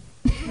also me.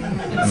 Oh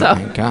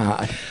my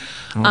God.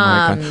 Oh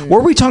my God.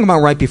 What were we talking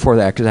about right before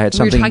that? Because I had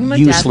something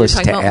useless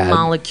to add.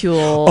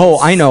 Molecules. Oh,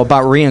 I know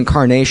about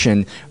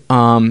reincarnation.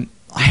 I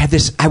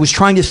was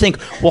trying to think,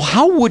 well,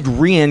 how would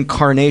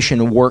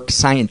reincarnation work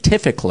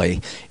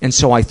scientifically? And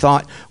so I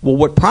thought, well,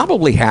 what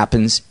probably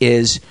happens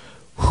is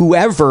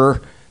when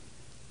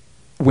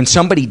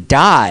somebody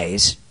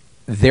dies,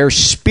 their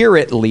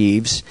spirit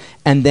leaves,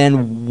 and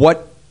then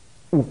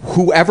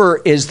whoever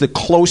is the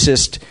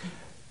closest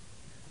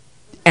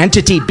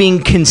entity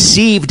being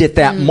conceived at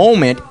that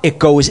moment, it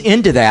goes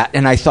into that.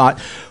 And I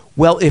thought,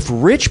 well, if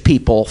rich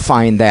people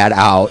find that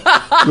out,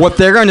 what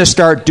they're going to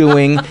start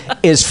doing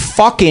is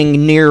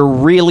fucking near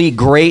really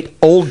great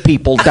old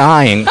people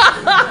dying.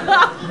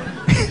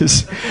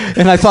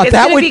 And I thought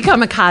that would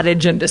become a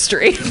cottage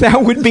industry.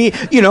 That would be,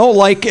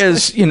 like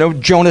as,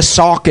 Jonas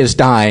Salk is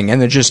dying,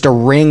 and there's just a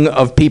ring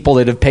of people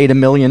that have paid $1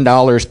 million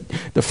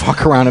to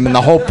fuck around him in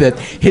the hope that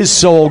his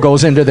soul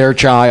goes into their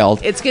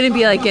child. It's going to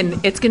be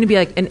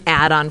like an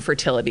add-on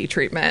fertility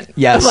treatment.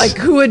 Yes. Like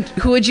who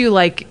would you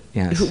like?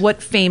 Yes.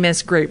 What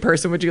famous great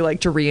person would you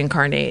like to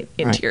reincarnate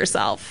into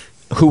yourself?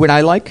 Who would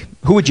I like?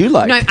 Who would you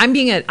like? No, I'm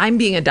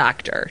being a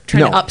doctor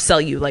trying to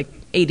upsell you like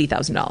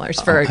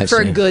 $80,000 for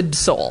a good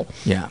soul.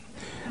 Yeah.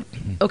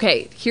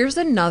 Okay, here's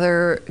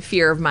another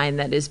fear of mine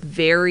that is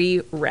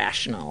very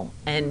rational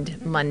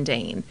and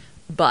mundane.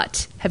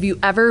 But have you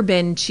ever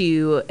been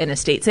to an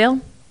estate sale?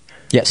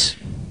 Yes.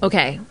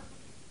 Okay.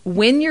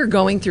 When you're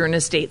going through an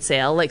estate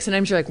sale, like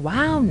sometimes you're like,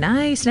 wow,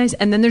 nice.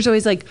 And then there's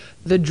always like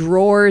the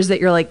drawers that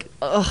you're like,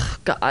 oh,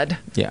 God.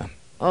 Yeah.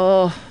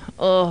 Oh,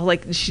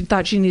 like she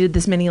thought she needed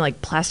this many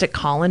like plastic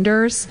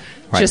colanders.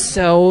 Right.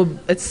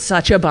 It's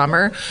such a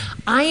bummer.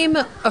 I'm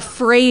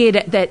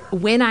afraid that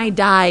when I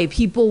die,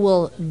 people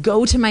will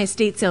go to my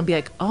estate sale and be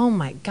like, oh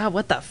my God,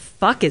 what the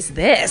fuck is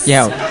this?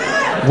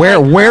 Yeah.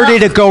 Where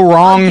did it go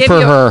wrong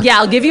for her? Yeah,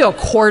 I'll give you a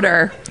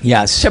quarter.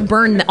 Yes. To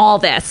burn all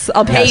this.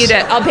 I'll pay you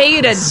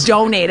to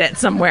donate it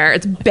somewhere.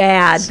 It's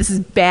bad. This is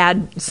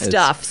bad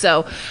stuff.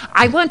 So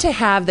I want to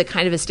have the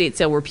kind of estate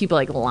sale where people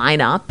like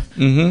line up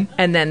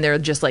and then they're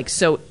just like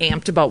so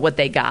amped about what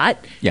they got.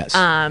 Yes.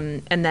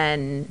 And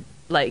then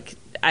like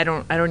I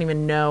don't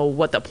even know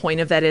what the point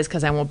of that is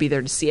because I won't be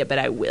there to see it, but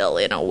I will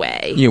in a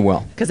way. You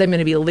will. Because I'm going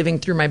to be living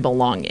through my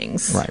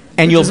belongings. Right.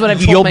 And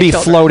you'll be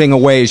floating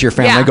away as your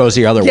family goes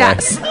the other way.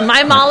 Yes.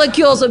 My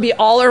molecules will be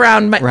all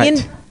around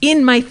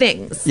in my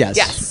things. Yes.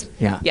 Yes.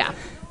 Yeah.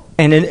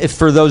 And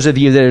for those of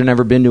you that have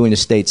never been to an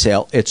estate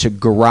sale, it's a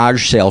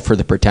garage sale for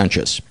the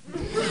pretentious.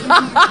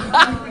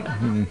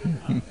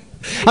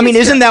 I mean,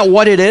 isn't that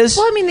what it is?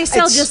 Well, I mean, they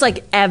sell just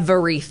like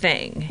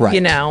everything, right.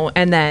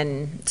 And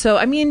then, so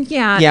I mean,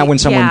 yeah. Yeah, when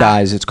someone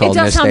dies, it's called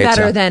an estate sale. It does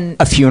sound better than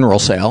a funeral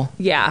sale.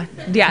 Yeah,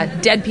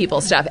 dead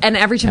people stuff. And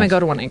every time I go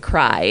to one, I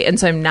cry, and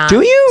so I'm not.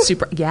 Do you?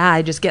 Super. Yeah,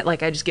 I just get.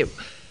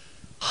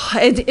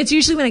 It's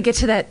usually when I get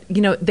to that,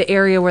 the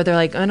area where they're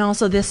like, and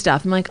also this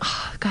stuff. I'm like,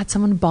 oh God,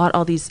 someone bought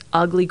all these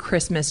ugly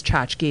Christmas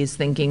tchotchkes,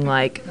 thinking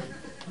like,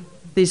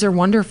 these are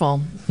wonderful.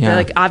 Yeah. They're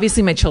like,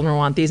 obviously my children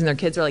want these, and their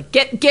kids are like,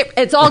 get,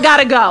 it's all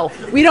gotta go.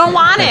 We don't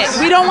want it.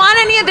 We don't want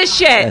any of this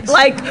shit.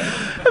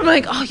 I'm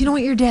like, oh, you know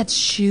what, your dad's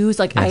shoes?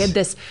 Like, I had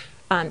this,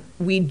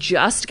 we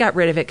just got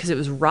rid of it because it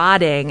was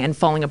rotting and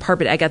falling apart,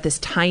 but I got this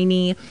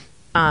tiny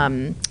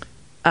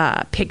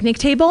picnic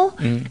table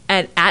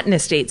at an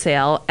estate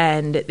sale,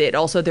 and it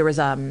also, there was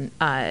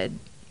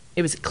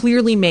it was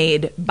clearly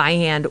made by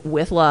hand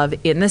with love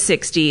in the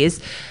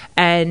 60s.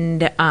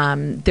 And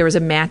there was a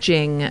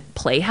matching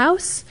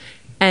playhouse,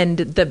 and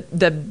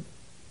the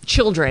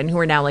children who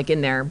are now like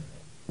in their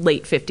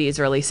late 50s,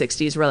 early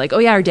 60s were like, oh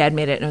yeah, our dad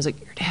made it. And I was like,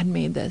 your dad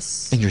made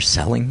this. And you're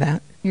selling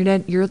that?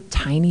 Your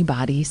tiny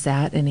body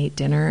sat and ate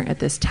dinner at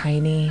this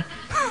tiny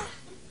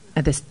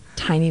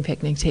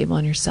picnic table,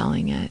 and you're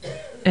selling it.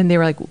 And they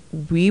were like,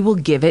 we will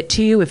give it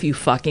to you if you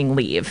fucking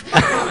leave.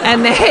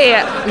 And they,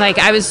 like,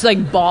 I was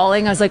like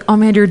bawling. I was like, oh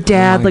man, your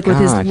dad, with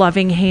his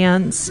loving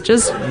hands,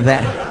 just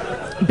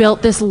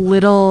built this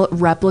little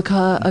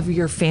replica of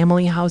your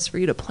family house for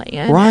you to play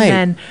in.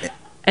 Right.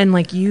 And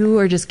like, you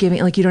are just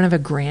giving, like, you don't have a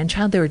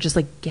grandchild. They were just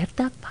like, get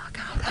the fuck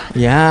out of it.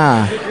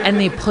 Yeah. And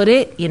they put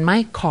it in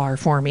my car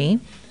for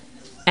me,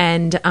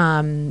 and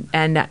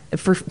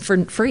for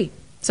free.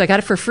 So I got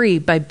it for free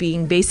by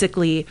being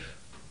basically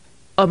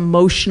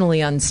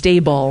emotionally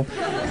unstable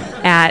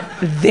at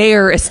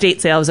their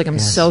estate sale. I was like, I'm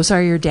so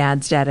sorry your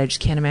dad's dead. I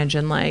just can't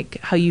imagine like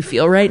how you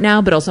feel right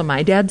now, but also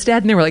my dad's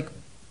dead. And they were like,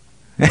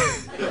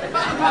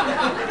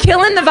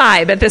 killing the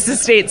vibe at this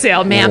estate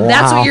sale, ma'am. Wow.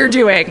 That's what you're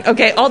doing.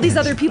 Okay, all these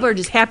other people are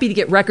just happy to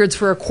get records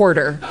for a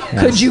quarter.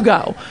 Yes. Could you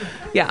go?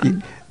 Yeah.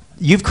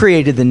 You've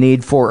created the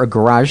need for a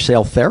garage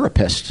sale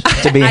therapist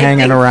to be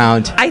hanging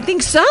around. I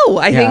think so.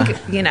 I think,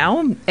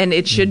 and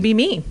it should be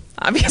me,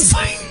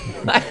 obviously.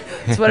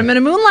 That's what I'm going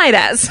to moonlight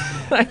as.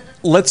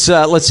 Let's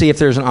see if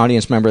there's an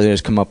audience member that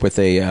has come up with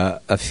a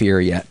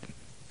fear yet.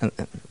 And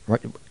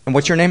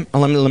what's your name?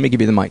 Let me give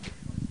you the mic.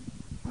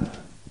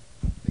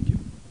 Thank you.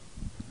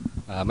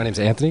 My name's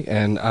Anthony,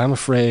 and I'm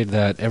afraid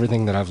that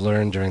everything that I've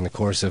learned during the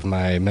course of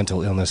my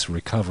mental illness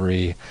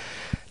recovery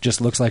just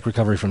looks like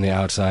recovery from the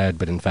outside,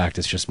 but in fact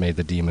it's just made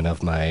the demon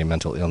of my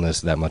mental illness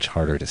that much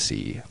harder to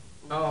see.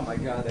 Oh my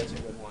God, that's a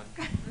good one.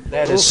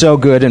 That is so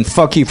good, and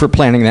fuck you for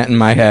planting that in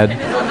my head.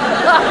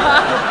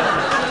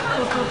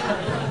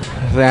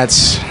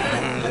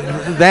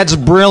 That's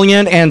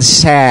brilliant and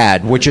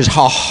sad, which is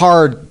a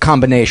hard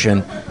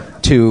combination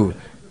to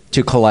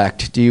to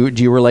collect. Do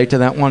you relate to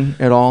that one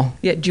at all?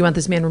 Yeah. Do you want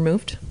this man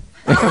removed?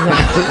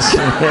 Does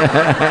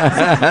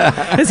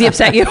he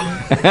upset you?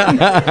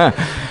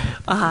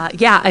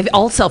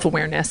 All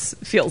self-awareness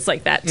feels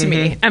like that to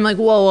me. I'm like,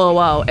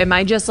 whoa. Am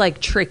I just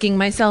like tricking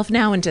myself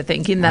now into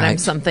thinking that I'm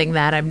something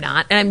that I'm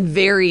not? And I'm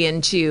very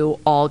into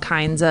all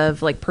kinds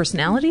of like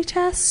personality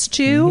tests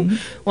too.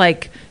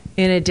 Like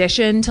in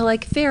addition to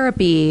like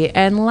therapy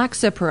and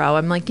Lexapro,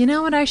 I'm like, you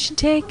know what? I should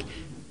take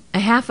a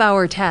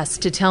half-hour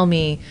test to tell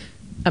me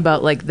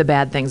about like the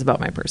bad things about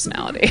my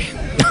personality,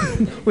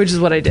 which is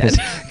what I did.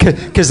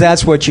 Because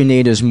that's what you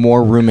need is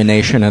more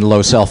rumination and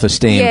low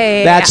self-esteem.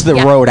 That's the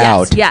road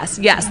out. Yes,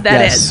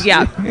 that is.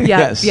 Yeah.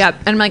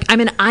 And I'm like,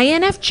 I'm an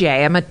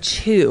INFJ. I'm a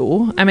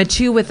 2. I'm a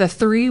 2 with a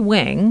 3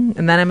 wing,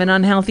 and then I'm an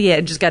unhealthy.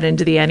 I just got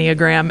into the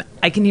Enneagram.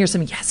 I can hear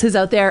some yeses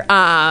out there.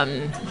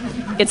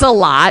 It's a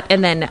lot.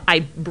 And then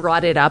I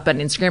brought it up on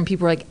Instagram.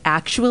 People were like,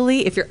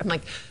 actually, I'm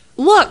like,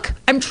 look,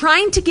 I'm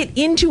trying to get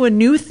into a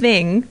new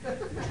thing.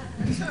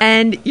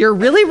 And you're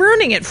really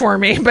ruining it for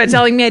me by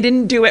telling me I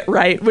didn't do it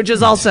right, which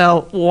is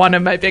also one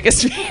of my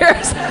biggest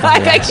fears.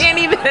 Like, I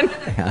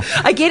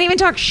can't even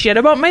talk shit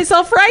about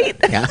myself right.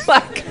 Yeah.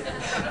 Like,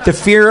 the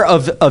fear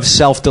of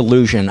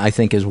self-delusion, I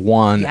think, is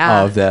one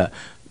of the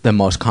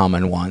most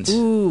common ones.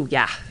 Ooh,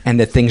 yeah.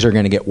 And that things are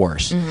going to get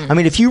worse. I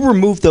mean, if you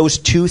remove those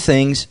two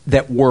things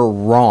that were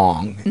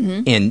wrong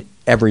in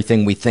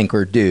everything we think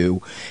or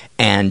do,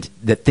 and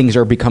that things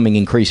are becoming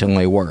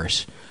increasingly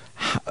worse,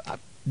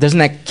 doesn't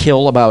that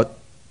kill about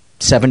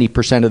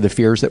 70% of the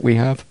fears that we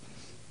have?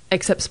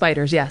 Except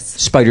spiders, yes.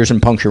 Spiders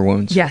and puncture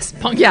wounds. Yes.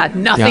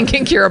 Nothing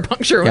can cure a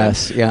puncture wound.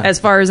 Yes, yeah. As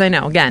far as I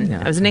know. Again,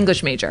 I was an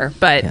English major,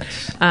 but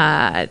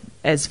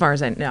as far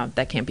as I know,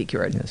 that can't be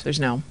cured. Yes. There's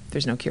no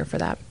cure for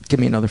that. Give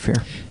me another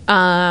fear.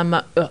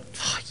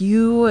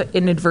 You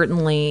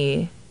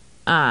inadvertently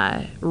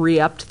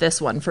re-upped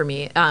this one for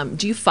me.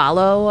 Do you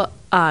follow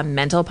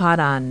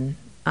MentalPod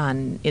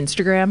on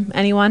Instagram?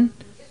 Anyone?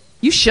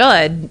 You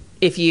should,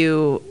 if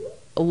you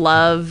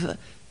love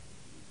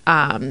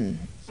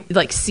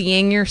like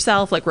seeing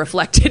yourself like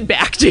reflected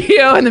back to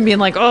you and then being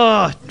like,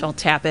 oh, I'll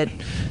tap it.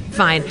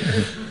 Fine.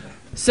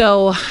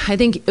 So I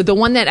think the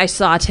one that I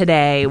saw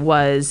today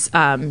was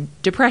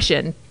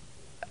depression.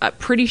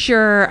 Pretty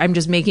sure I'm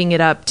just making it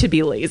up to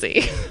be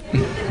lazy.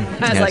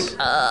 I was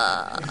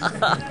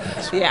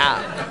like,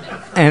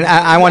 yeah. And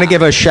I want to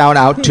give a shout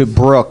out to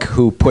Brooke,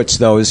 who puts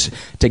those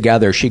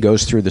together. She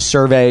goes through the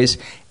surveys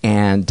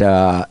and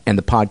the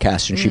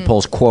podcast, and she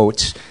pulls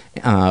quotes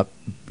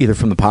either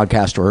from the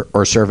podcast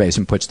or surveys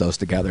and puts those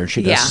together.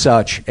 She does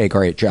such a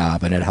great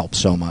job, and it helps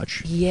so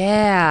much.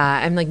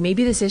 Yeah. I'm like,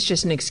 maybe this is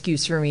just an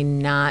excuse for me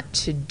not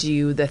to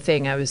do the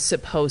thing I was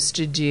supposed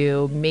to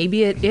do.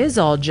 Maybe it is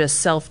all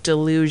just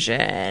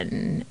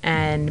self-delusion,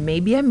 and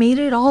maybe I made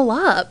it all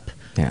up.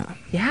 Yeah.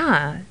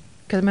 Yeah,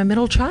 because I'm a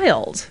middle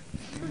child.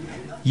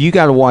 You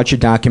got to watch a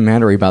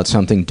documentary about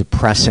something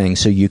depressing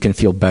so you can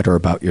feel better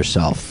about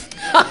yourself.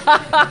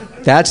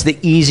 That's the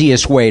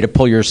easiest way to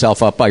pull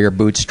yourself up by your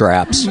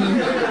bootstraps,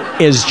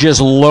 is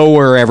just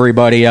lower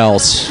everybody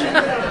else.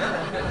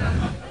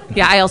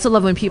 Yeah, I also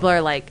love when people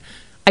are like,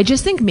 I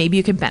just think maybe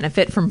you could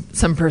benefit from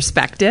some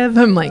perspective.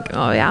 I'm like,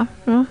 oh yeah?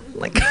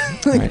 Like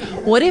right.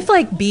 What if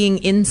like being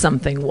in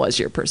something was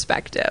your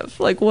perspective?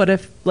 Like what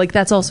if like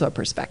that's also a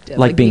perspective?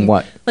 Like being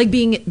what? Like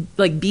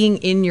being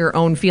in your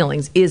own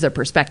feelings is a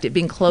perspective.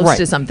 Being close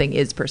to something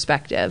is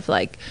perspective.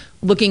 Like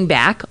looking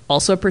back,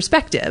 also a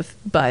perspective.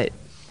 But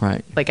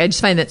like I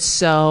just find that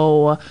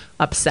so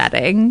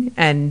upsetting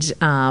and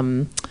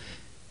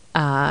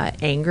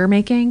anger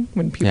making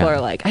when people are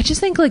like, I just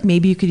think like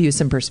maybe you could use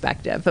some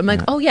perspective. I'm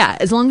like, oh yeah,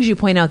 as long as you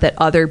point out that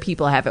other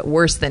people have it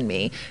worse than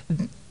me,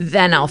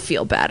 then I'll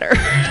feel better.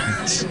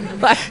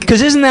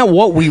 Because isn't that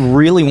what we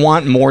really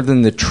want more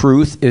than the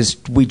truth? Is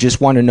we just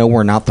want to know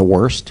we're not the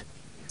worst.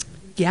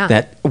 Yeah.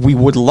 That we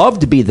would love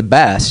to be the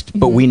best,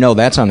 but we know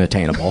that's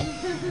unattainable.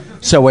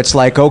 So it's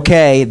like,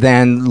 okay,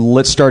 then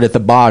let's start at the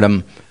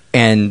bottom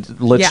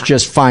and let's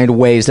just find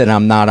ways that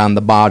I'm not on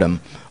the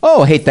bottom.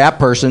 Oh, hate that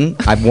person,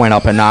 I went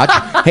up a notch.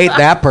 Hate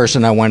that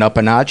person, I went up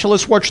a notch.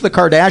 Let's watch the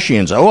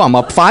Kardashians. Oh, I'm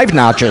up 5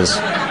 notches.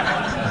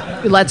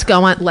 Let's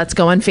go on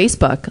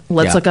Facebook.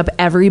 Let's look up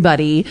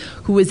everybody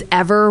who was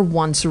ever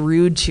once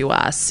rude to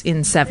us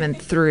in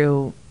 7th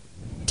through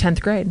 10th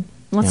grade.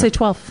 Let's say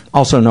 12th.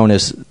 Also known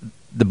as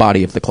the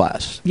body of the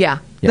class. Yeah.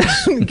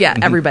 Yes. Yeah,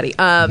 everybody.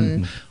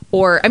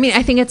 Or, I mean,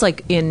 I think it's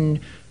like in,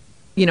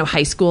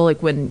 high school,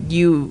 like when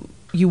you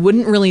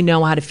wouldn't really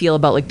know how to feel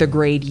about like the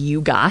grade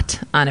you got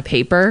on a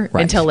paper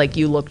until like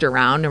you looked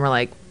around and were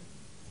like,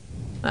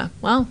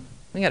 well,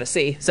 we got a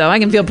C, so I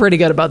can feel pretty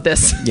good about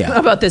this.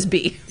 About this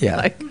B.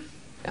 Yeah.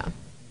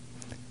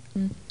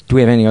 Do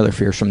we have any other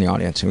fears from the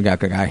audience? We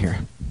got a guy here.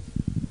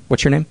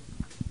 What's your name?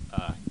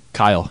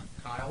 Kyle.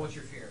 Kyle, what's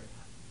your fear?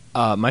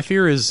 My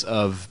fear is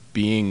of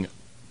being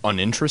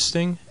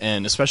uninteresting,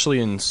 and especially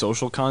in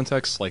social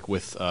contexts, like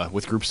with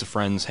groups of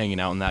friends hanging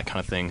out and that kind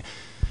of thing.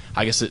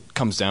 I guess it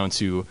comes down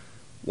to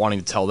wanting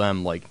to tell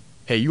them, like,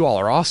 hey, you all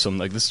are awesome.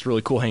 Like, this is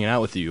really cool hanging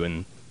out with you.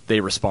 And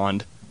they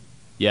respond,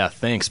 yeah,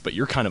 thanks, but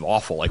you're kind of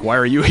awful. Like, why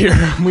are you here?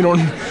 We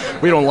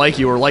don't like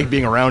you or like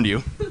being around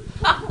you.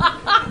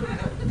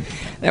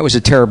 That was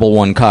a terrible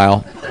one, Kyle.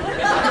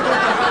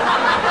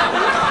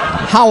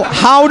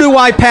 How do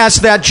I pass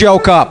that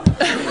joke up?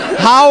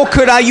 How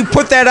could I? You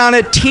put that on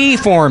a tee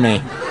for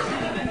me.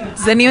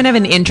 Does anyone have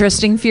an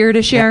interesting fear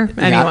to share?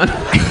 Yeah. Anyone?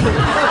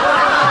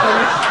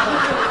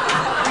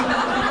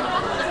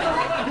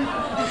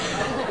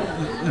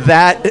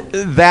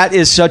 That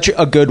is such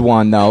a good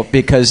one, though,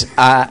 because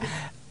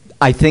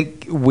I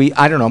think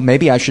I don't know,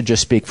 maybe I should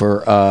just speak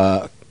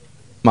for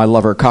my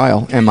lover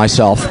Kyle and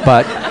myself,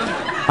 but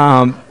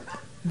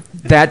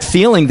that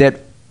feeling that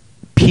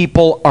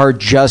people are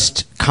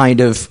just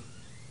kind of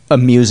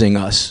amusing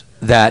us,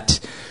 that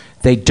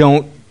they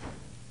don't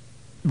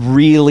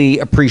really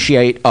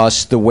appreciate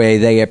us the way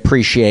they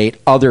appreciate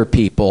other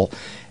people.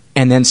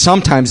 And then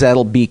sometimes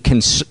that'll be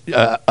confirmed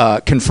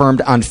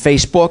on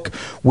Facebook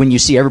when you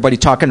see everybody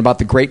talking about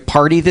the great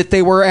party that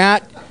they were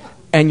at,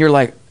 and you're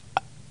like,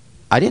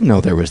 I didn't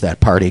know there was that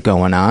party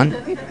going on,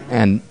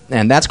 and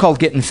that's called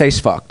getting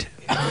face fucked.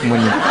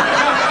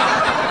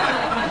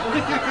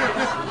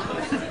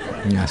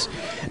 Yes,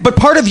 but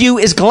part of you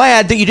is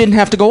glad that you didn't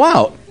have to go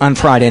out on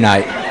Friday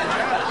night.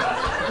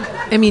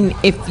 I mean,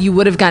 if you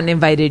would have gotten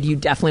invited, you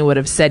definitely would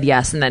have said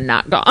yes and then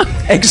not gone.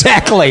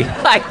 Exactly.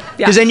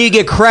 Because then you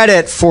get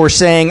credit for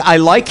saying, I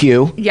like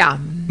you. Yeah.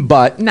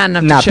 But not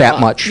enough not to show that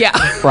up. much. Yeah.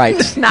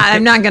 Right.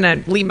 I'm not going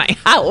to leave my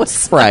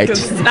house. Right.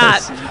 It's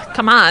not.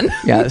 Come on.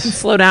 Yes.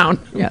 Slow down.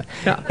 Yeah.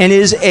 And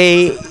is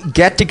a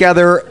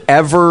get-together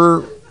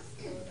ever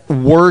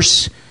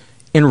worse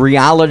in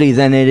reality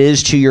than it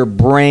is to your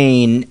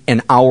brain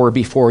an hour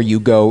before you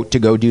go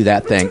do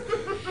that thing?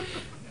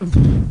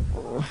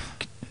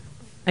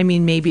 I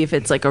mean, maybe if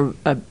it's like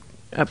a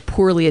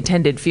poorly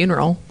attended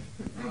funeral.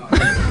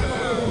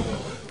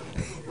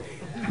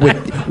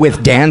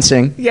 with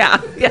dancing. Yeah,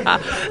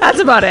 that's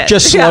about it.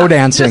 Just slow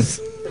dancing.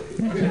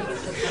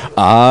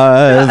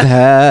 I've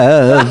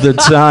had the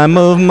time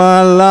of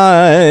my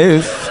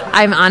life.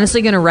 I'm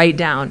honestly going to write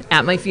down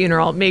at my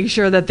funeral, make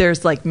sure that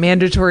there's like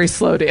mandatory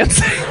slow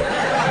dancing.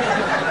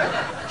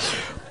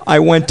 I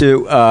went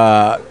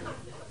to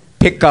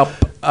pick up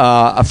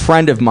a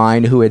friend of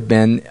mine who had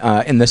been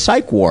in the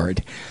psych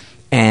ward,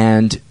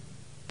 and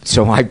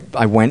so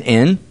I went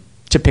in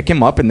to pick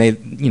him up, and they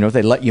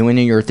let you in,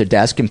 and you're at the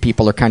desk, and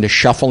people are kind of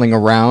shuffling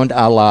around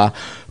a la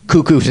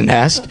Cuckoo's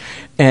Nest,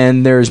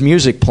 and there's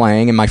music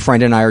playing, and my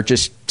friend and I are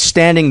just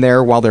standing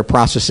there while they're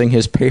processing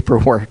his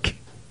paperwork,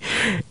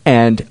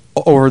 and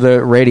over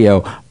the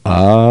radio,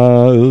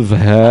 I've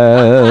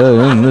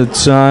had the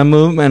time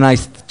of, and I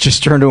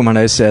just turned to him and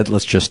I said,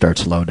 let's just start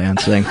slow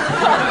dancing.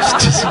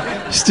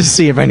 Just to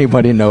see if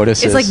anybody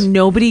notices. It's like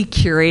nobody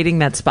curating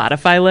that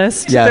Spotify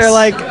list. Yes. They're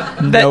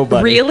like,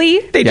 nobody.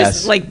 Really? They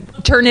just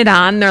like turn it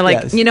on. They're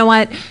like, You know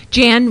what?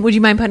 Jan, would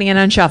you mind putting it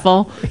on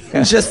shuffle?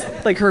 It's just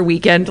like her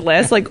weekend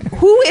list. Like,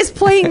 who is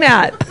playing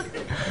that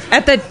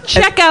at the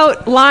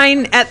checkout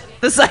line at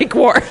the psych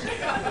ward?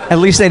 At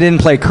least they didn't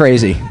play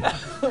Crazy.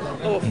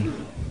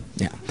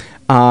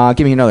 Yeah.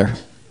 Give me another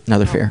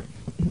fear.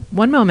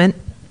 One moment.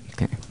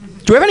 Okay.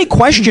 Do we have any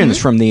questions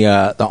from the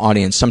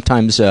audience?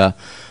 Sometimes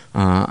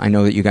I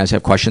know that you guys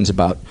have questions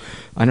about,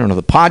 I don't know,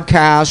 the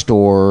podcast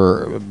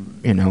or,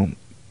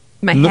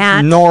 my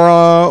hat.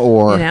 Nora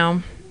or...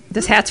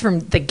 this hat's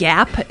from The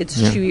Gap.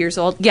 It's 2 years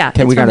old. Yeah,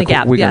 okay, it's from The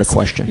Gap. We got a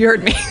question. You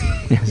heard me.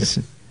 Yes.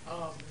 It's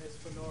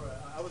for Nora.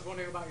 I was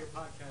wondering about your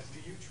podcast. Do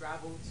you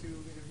travel to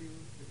interview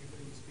the people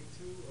that you speak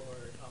to, or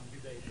do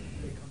they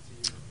come to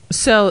you?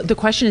 So the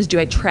question is, do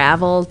I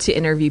travel to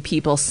interview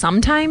people?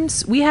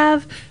 Sometimes we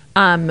have.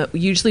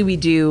 Usually we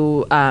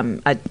do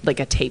a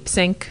tape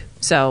sync.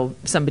 So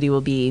somebody will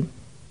be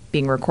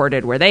being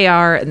recorded where they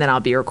are, and then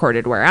I'll be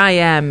recorded where I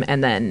am,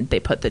 and then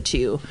they put the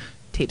two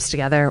tapes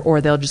together,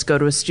 or they'll just go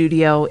to a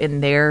studio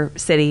in their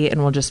city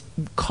and we'll just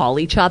call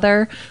each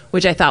other,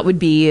 which I thought would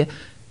be,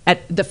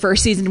 at the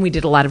first season we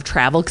did a lot of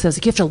travel because I was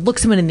like, you have to look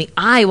someone in the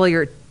eye while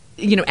you're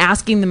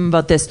asking them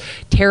about this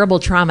terrible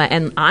trauma.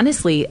 And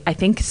honestly, I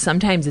think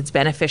sometimes it's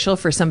beneficial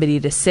for somebody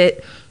to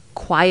sit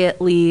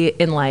quietly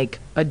in like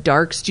a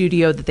dark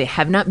studio that they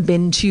have not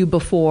been to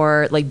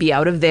before, like be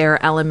out of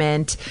their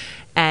element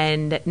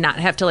and not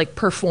have to like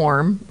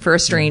perform for a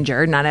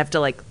stranger, not have to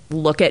like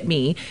look at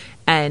me,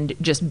 and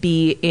just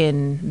be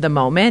in the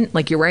moment.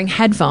 Like you're wearing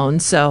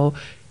headphones. So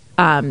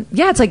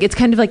it's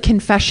kind of like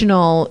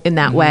confessional in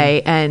that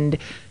way. And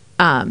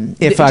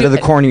if out of the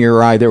corner of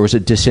your eye there was a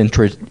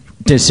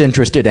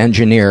disinterested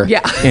engineer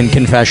in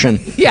confession.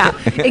 Yeah,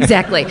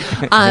 exactly.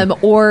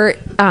 Or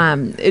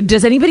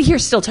does anybody here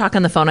still talk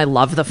on the phone? I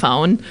love the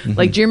phone. Mm-hmm.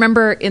 Like, do you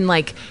remember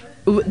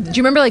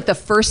the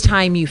first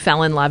time you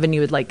fell in love and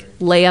you would like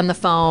lay on the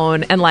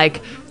phone and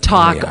like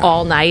talk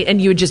all night,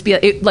 and you would just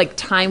be like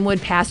time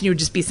would pass and you would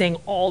just be saying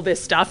all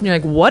this stuff and you're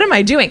like, what am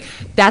I doing?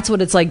 That's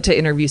what it's like to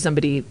interview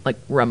somebody like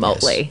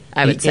remotely. Yes.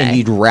 I would say. And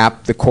you'd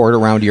wrap the cord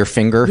around your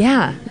finger.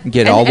 Yeah.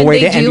 Get all the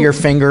way to end of your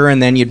finger,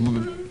 and then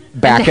you'd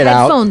back it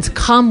out. Headphones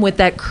come with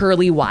that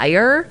curly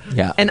wire.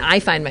 Yeah. And I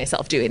find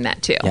myself doing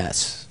that too.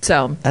 Yes.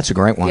 So that's a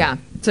great one. Yeah.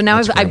 So now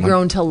That's a great I've one.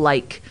 grown to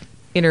like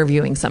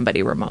interviewing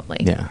somebody remotely.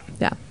 Yeah.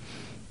 Yeah.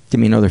 Give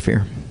me another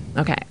fear.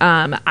 Okay.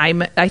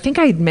 I think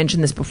I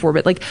mentioned this before,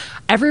 but like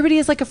everybody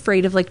is like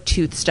afraid of like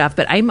tooth stuff,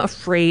 but I'm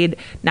afraid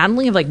not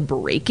only of like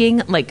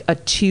breaking like a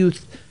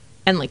tooth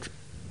and like,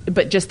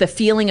 but just the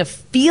feeling of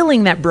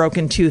feeling that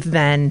broken tooth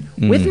then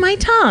with my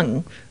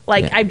tongue.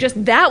 Like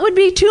that would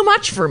be too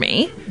much for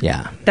me.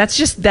 Yeah.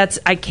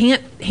 I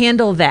can't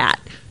handle that.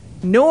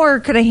 Nor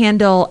could I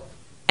handle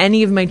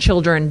any of my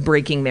children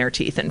breaking their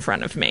teeth in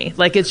front of me.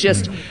 Like it's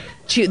just,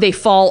 they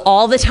fall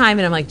all the time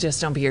and I'm like,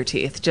 just don't be your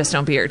teeth. Just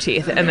don't be your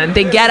teeth. And then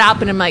they get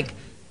up and I'm like,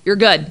 you're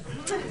good.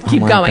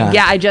 Keep going. God.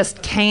 Yeah, I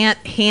just can't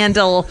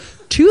handle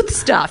tooth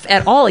stuff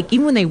at all. Like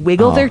even when they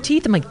wiggle their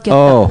teeth, I'm like, get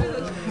them.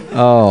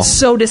 Oh.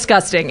 So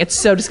disgusting. It's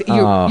so disgusting.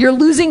 You're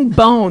losing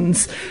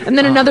bones. And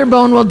then another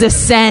bone will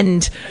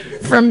descend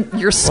from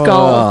your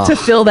skull to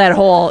fill that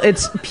hole.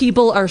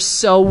 People are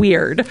so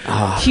weird.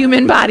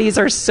 Human bodies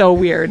are so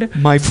weird.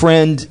 My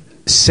friend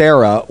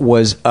Sarah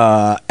was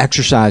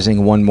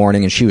exercising one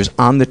morning, and she was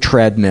on the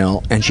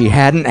treadmill, and she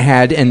hadn't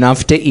had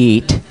enough to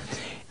eat,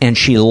 and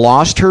she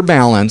lost her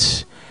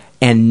balance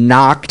and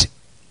knocked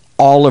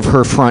all of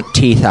her front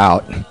teeth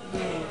out.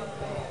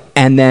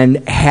 And then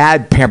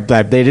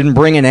they didn't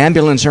bring an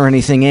ambulance or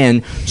anything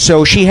in,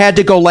 so she had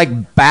to go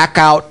like back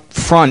out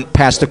front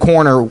past the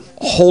corner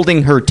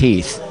holding her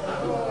teeth.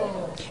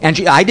 And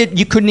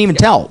you couldn't even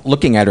tell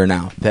looking at her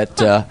now that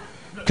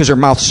because her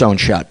mouth's sewn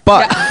shut.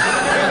 But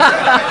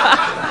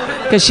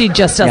because she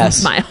just doesn't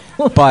smile.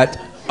 But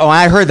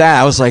I heard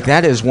that, I was like,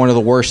 that is one of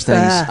the worst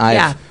things.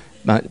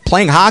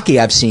 Playing hockey,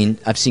 I've seen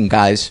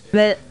guys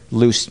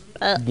loose.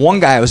 One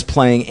guy I was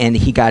playing, and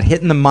he got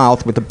hit in the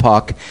mouth with a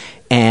puck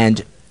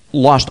and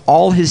lost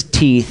all his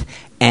teeth,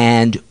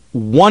 and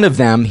one of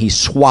them he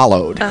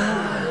swallowed.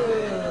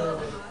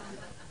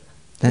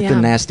 That's the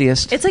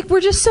nastiest. It's like we're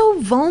just so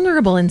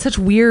vulnerable in such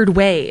weird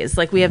ways.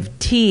 Like we have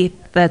teeth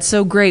that's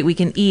so great we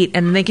can eat,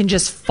 and they can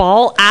just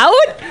fall out.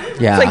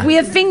 Yeah. It's like we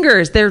have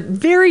fingers. They're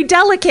very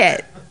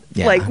delicate.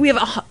 Yeah. Like we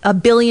have a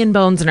billion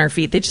bones in our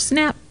feet. They just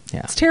snap.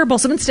 Yeah. It's terrible.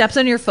 Someone steps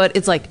on your foot,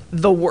 it's like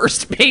the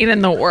worst pain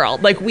in the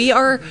world. Like we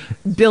are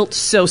built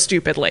so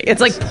stupidly. It's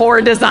like poor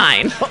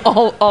design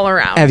all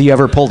around. Have you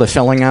ever pulled a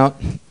filling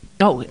out?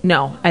 Oh,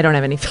 no. I don't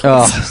have any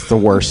fillings. Oh, it's the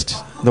worst.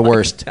 The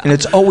worst. And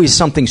it's always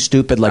something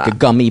stupid like a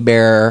gummy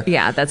bear.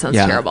 Yeah, that sounds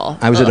terrible.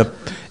 I was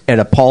at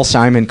a Paul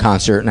Simon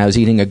concert, and I was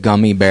eating a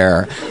gummy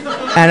bear.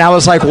 And I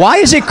was like, why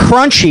is it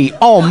crunchy?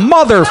 Oh,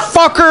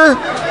 motherfucker.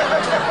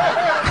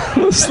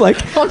 It's like,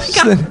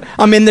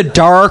 I'm in the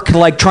dark,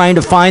 like trying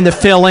to find the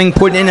filling,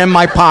 putting it in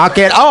my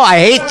pocket. Oh, I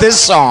hate this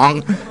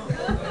song.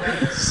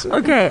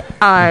 Okay,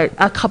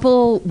 a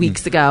couple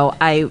weeks ago,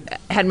 I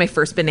had my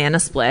first banana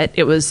split.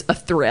 It was a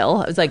thrill.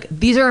 I was like,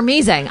 these are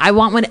amazing. I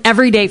want one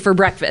every day for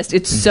breakfast.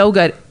 It's so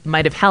good.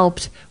 Might have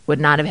helped. Would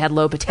not have had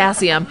low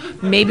potassium.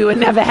 Maybe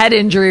wouldn't have a head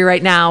injury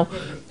right now.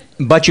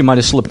 But you might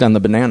have slipped on the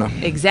banana.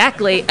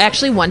 Exactly.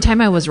 Actually, one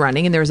time I was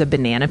running, and there was a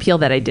banana peel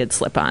that I did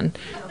slip on.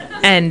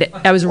 And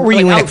I was Were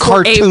you in a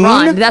cartoon?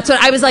 Run. That's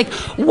what I was like.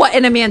 What?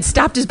 And a man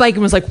stopped his bike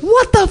and was like,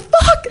 "What the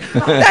fuck?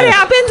 That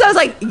happens?" I was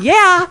like,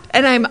 "Yeah."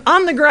 And I'm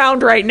on the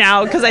ground right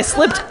now because I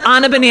slipped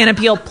on a banana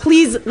peel.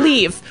 Please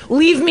leave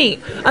me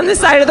on the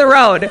side of the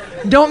road.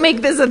 Don't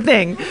make this a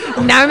thing.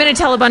 Now I'm going to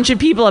tell a bunch of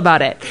people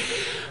about it.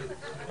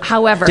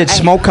 However, did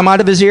smoke come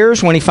out of his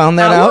ears when he found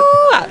that out?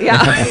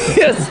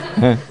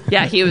 Yeah.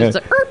 Yeah, he was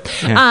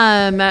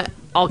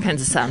all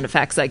kinds of sound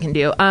effects I can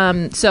do.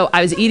 So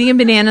I was eating a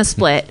banana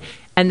split,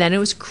 and then it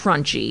was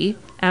crunchy.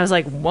 And I was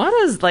like, what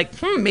is, like,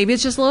 maybe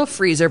it's just a little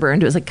freezer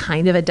burned. It was like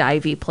kind of a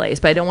divey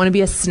place, but I don't want to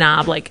be a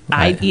snob. Like,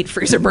 I eat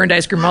freezer burned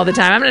ice cream all the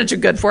time. I'm not too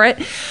good for it.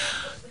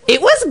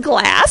 It was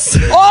glass.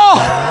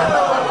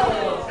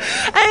 Oh!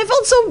 And I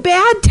felt so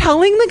bad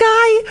telling the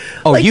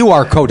guy. Oh, like, you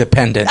are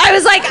codependent. I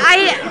was like,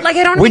 I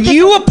don't. When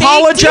you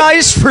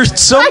apologize for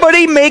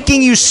somebody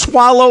making you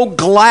swallow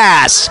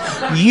glass,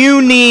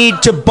 you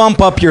need to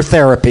bump up your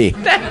therapy.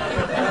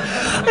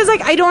 I was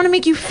like, I don't want to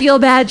make you feel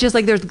bad. Just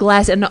like there's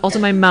glass, and also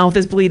my mouth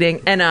is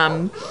bleeding, and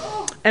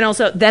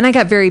also then I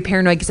got very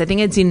paranoid because I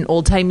think I'd seen an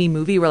old timey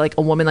movie where like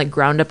a woman like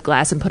ground up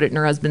glass and put it in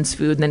her husband's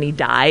food, and then he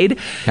died.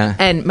 Yeah.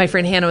 And my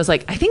friend Hannah was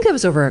like, I think that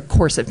was over a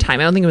course of time.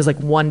 I don't think it was like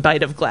one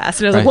bite of glass.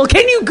 And I was like, well,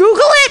 can you Google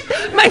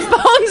it? My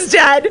phone's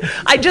dead.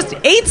 I just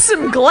ate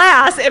some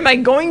glass. Am I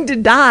going to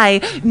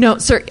die? No,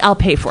 sir, I'll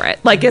pay for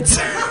it. Like it's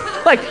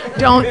like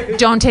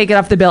don't take it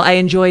off the bill. I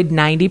enjoyed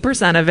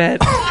 90% of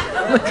it.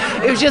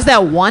 It was just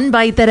that one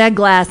bite that had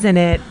glass in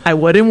it. I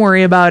wouldn't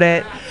worry about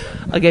it.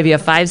 I'll give you a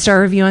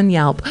 5-star review on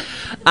Yelp.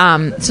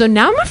 So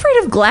now I'm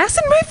afraid of glass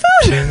in my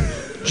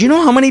food. Do you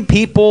know how many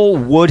people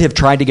would have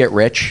tried to get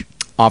rich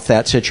off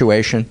that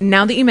situation?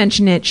 Now that you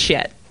mention it,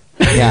 shit.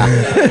 Yeah.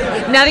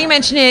 Now that you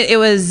mention it, it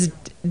was...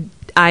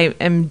 I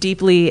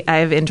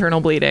have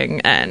internal bleeding,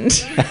 and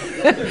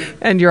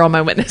and you're all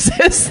my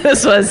witnesses.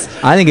 This was...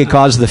 I think it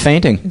caused the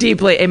fainting.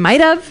 Deeply. It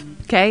might have.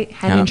 Okay.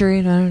 Head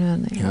injury.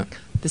 No. Yeah.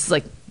 This is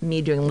like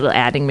me doing a little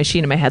adding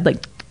machine in my head,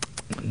 like,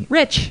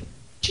 Rich,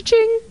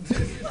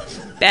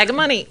 Cha-ching. Bag of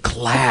money.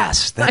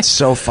 Glass. That's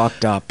so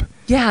fucked up.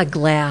 Yeah,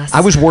 glass.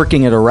 I was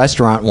working at a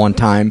restaurant one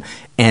time,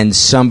 and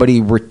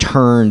somebody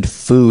returned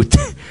food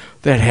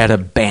that had a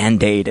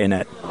Band-Aid in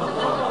it.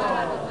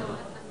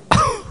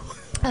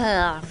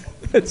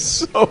 It's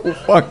so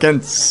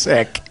fucking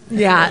sick.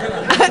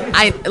 Yeah.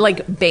 I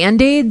like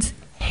Band-Aids,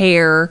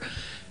 hair,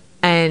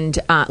 and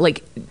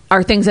like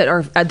are things that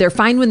are they're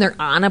fine when they're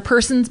on a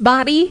person's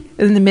body,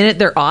 and the minute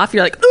they're off,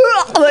 you're like,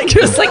 ugh! Like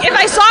just like if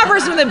I saw a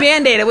person with a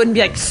Band-Aid, I wouldn't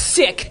be like,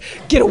 sick,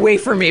 get away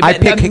from me. But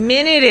the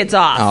minute it's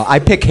off, I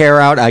pick hair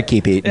out, I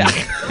keep eating. Yeah.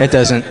 It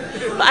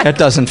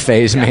doesn't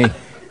faze me.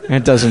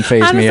 It doesn't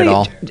faze me at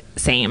all.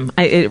 Same.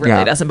 It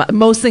really doesn't bother.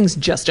 Most things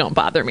just don't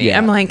bother me. Yeah.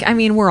 I'm like, I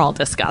mean, we're all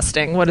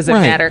disgusting. What does it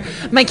matter?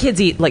 My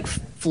kids eat like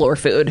floor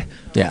food.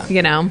 Yeah.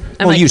 You know?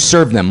 Well, you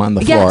serve them on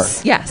the floor.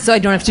 Yes. Yeah. So I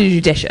don't have to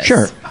do dishes.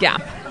 Sure. Yeah.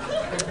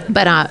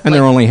 But and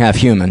they're only half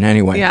human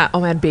anyway. Yeah.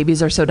 Oh man,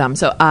 babies are so dumb.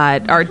 So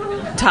our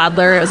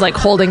toddler was like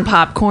holding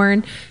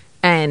popcorn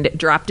and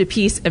dropped a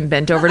piece and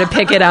bent over to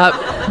pick it up,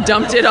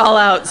 dumped it all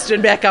out,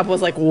 stood back up,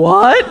 was like,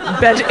 what?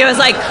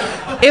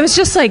 It was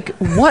just like,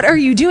 what are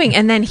you doing?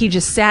 And then he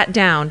just sat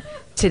down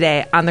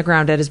today on the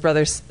ground at his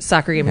brother's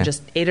soccer game and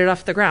just ate it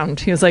off the ground.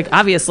 He was like,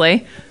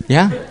 obviously.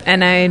 Yeah.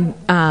 And I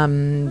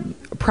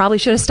probably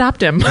should have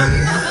stopped him.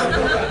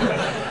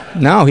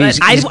 No,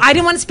 I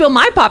didn't want to spill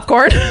my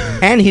popcorn.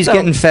 And he's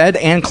getting fed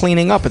and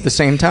cleaning up at the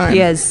same time.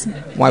 He is.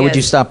 Why would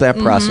you stop that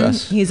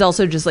process? He's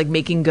also just like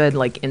making good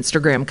like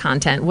Instagram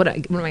content. What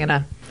am I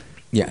gonna?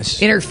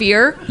 Yes.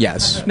 Interfere?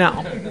 Yes.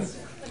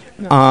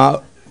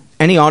 No.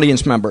 Any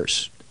audience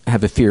members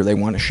have a fear they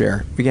want to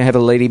share? We can have a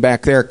lady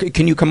back there.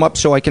 Can you come up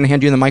so I can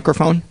hand you the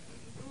microphone?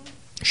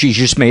 She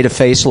just made a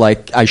face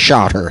like I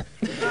shot her.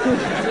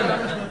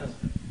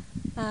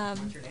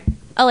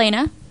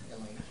 Elena.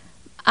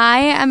 I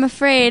am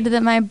afraid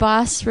that my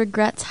boss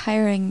regrets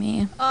hiring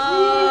me.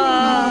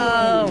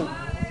 Oh.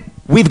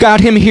 We've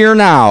got him here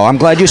now. I'm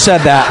glad you said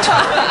that.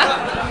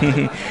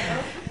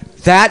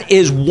 That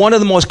is one of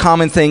the most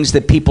common things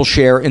that people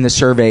share in the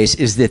surveys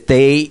is that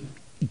they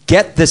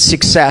get the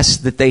success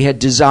that they had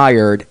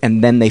desired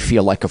and then they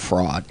feel like a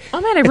fraud. Oh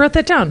man, I wrote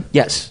that down.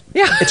 Yes.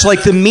 Yeah. It's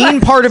like the mean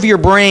part of your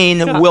brain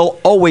will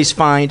always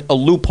find a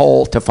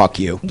loophole to fuck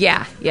you.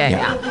 Yeah.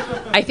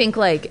 I think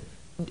like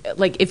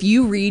if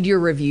you read your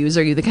reviews,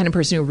 are you the kind of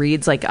person who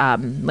reads like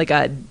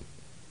a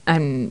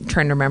I'm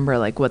trying to remember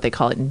like what they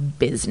call it in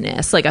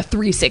business, like a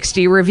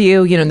 360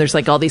 review, you know, and there's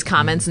like all these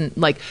comments and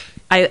like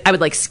I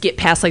would like skip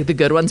past like the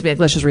good ones and be like,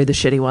 let's just read the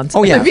shitty ones.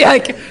 Oh yeah.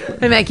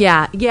 I'm like,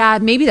 yeah,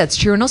 maybe that's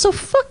true. And also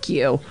fuck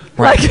you.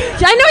 Right.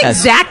 Like I know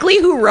exactly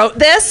who wrote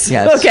this.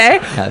 Yes. Okay.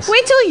 Yes.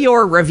 Wait till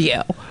your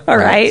review. All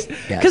right.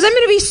 Yes. Because I'm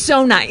going to be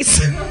so nice.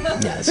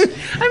 Yes.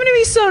 I'm going to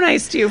be so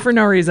nice to you for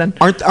no reason.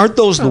 Aren't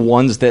those the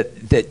ones that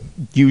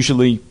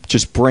usually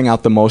just bring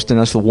out the most in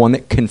us? The one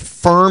that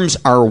confirms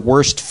our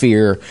worst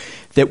fear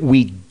that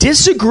we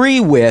disagree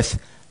with,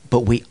 but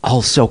we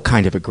also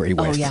kind of agree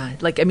with. Oh yeah.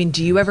 Like, I mean,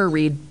 do you ever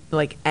read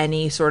like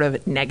any sort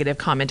of negative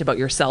comment about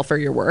yourself or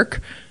your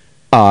work?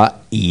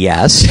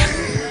 Yes.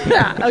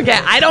 Yeah. Okay.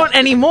 I don't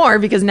anymore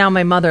because now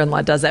my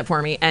mother-in-law does that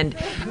for me, and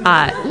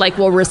like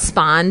will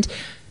respond,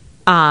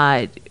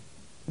 like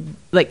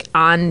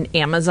on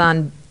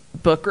Amazon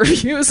book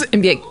reviews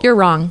and be like, "You're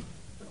wrong."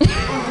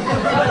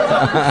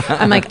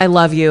 I'm like, I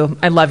love you,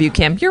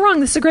 Kim. You're wrong.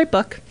 This is a great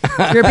book.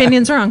 Your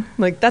opinion's wrong.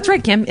 I'm like, that's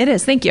right, Kim. It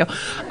is. Thank you.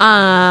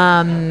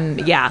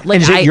 Yeah.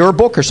 Like, is it your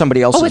book or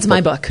somebody else's? Oh, it's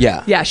my book.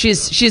 Yeah. Yeah.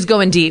 She's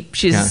going deep.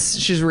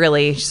 She's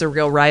a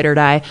real ride or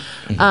die.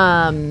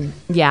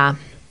 Yeah.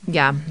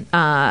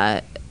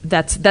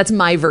 That's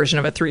my version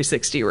of a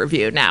 360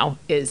 review now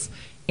is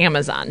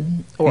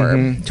Amazon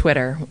or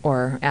Twitter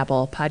or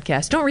Apple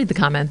Podcast. Don't read the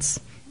comments.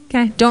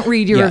 Okay. Don't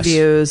read your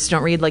reviews.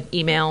 Don't read like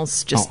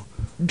emails. Just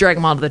drag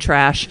them all to the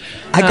trash.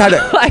 I got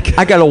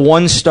a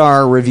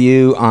 1-star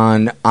review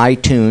on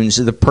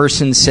iTunes. The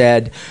person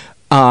said,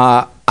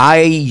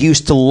 I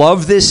used to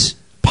love this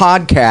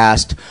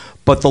podcast,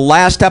 but the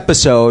last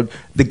episode,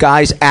 the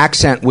guy's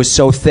accent was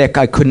so thick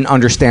I couldn't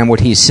understand what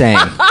he's saying.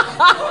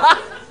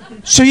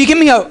 So you give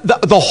me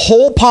the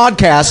whole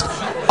podcast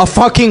a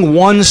fucking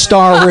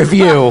 1-star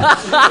review.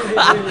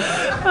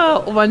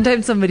 One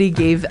time somebody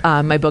gave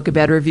my book a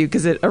bad review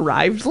because it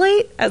arrived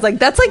late. I was like,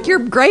 that's like your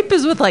gripe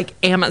is with like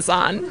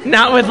Amazon,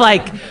 not with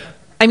like,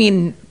 I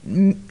mean,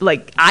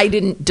 like I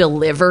didn't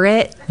deliver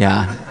it.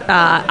 Yeah.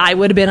 I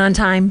would have been on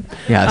time.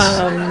 Yes.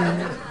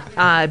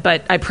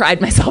 But I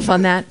pride myself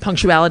on that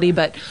punctuality.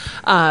 But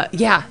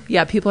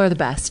yeah, people are the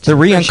best. The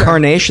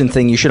reincarnation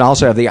thing, you should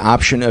also have the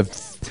option of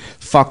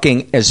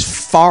fucking as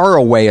far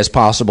away as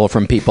possible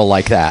from people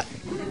like that.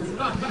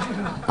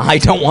 I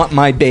don't want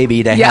my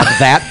baby to have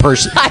that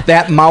person,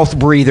 that mouth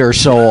breather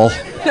soul.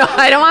 No,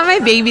 I don't want my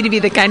baby to be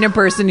the kind of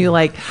person who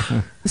like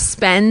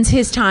spends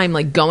his time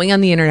like going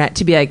on the internet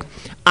to be like,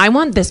 I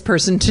want this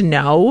person to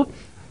know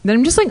that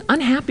I'm just like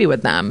unhappy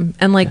with them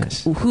and like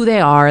who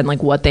they are and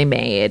like what they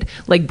made,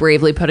 like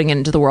bravely putting it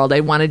into the world.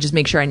 I want to just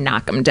make sure I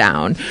knock them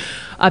down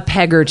a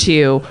peg or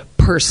two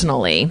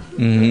personally.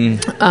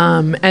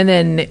 Mm-hmm. And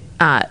then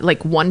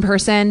like one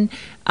person,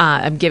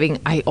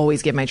 I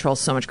always give my trolls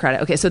so much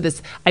credit. Okay, so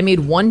I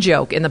made one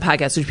joke in the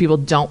podcast which people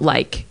don't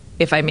like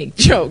if I make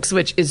jokes,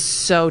 which is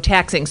so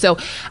taxing. So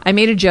I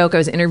made a joke. I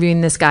was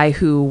interviewing this guy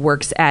who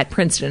works at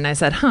Princeton, and I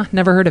said,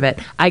 never heard of it.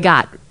 I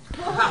got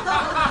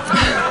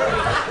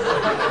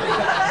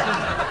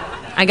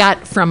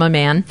from a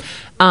man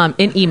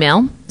an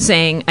email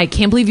saying, I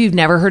can't believe you've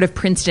never heard of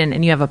Princeton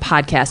and you have a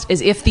podcast,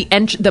 as if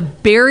the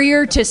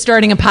barrier to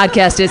starting a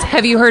podcast is,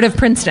 have you heard of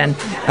Princeton?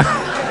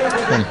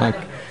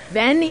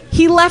 Then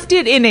he left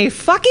it in a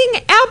fucking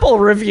Apple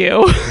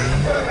review.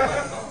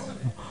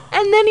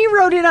 And then he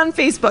wrote it on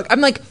Facebook.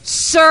 I'm like,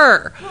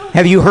 sir.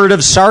 Have you heard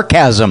of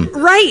sarcasm?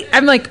 Right.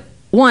 I'm like,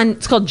 one,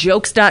 it's called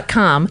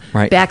jokes.com /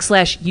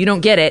 you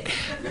don't get it.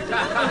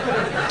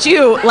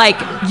 Two, like,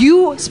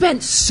 you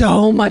spent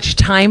so much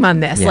time on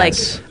this. Yes. Like,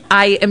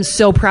 I am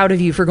so proud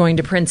of you for going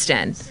to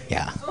Princeton.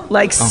 Yeah.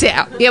 Like,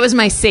 it was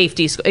my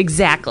safety school.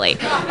 Exactly.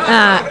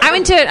 I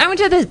went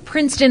to the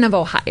Princeton of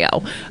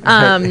Ohio.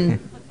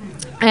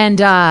 And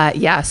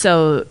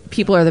so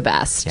people are the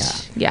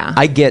best. Yeah.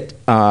 I get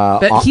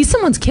but he's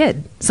someone's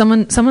kid.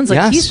 Someone's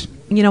like, yes.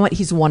 You know what?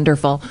 He's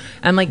wonderful.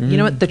 I'm like, you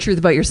know what the truth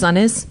about your son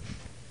is?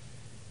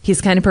 He's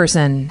the kind of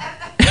person.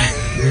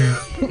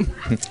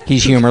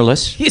 He's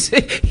humorless. He's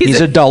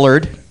a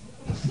dullard.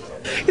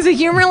 He's a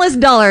humorless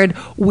dullard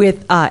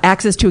with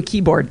access to a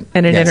keyboard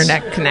and an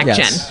internet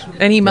connection. Yes.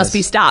 And he must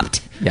be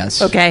stopped.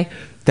 Yes. Okay?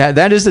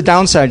 That is the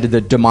downside to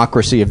the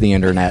democracy of the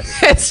internet.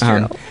 It's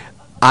true.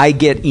 I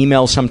get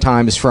emails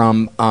sometimes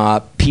from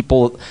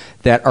people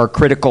that are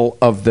critical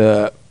of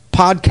the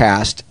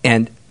podcast,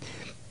 and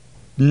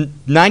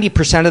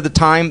 90% of the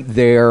time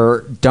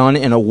they're done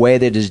in a way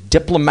that is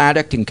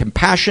diplomatic and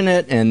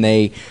compassionate, and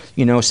they,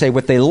 say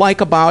what they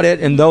like about it.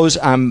 And those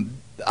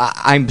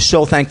I'm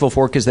so thankful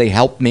for, because they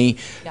help me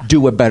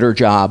do a better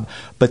job.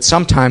 But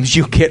sometimes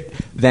you get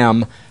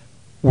them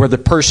where the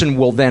person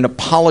will then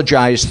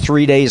apologize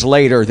 3 days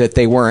later that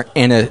they weren't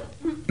in a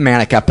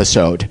manic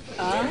episode.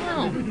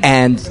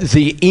 And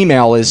the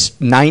email is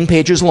 9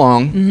 pages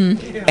long,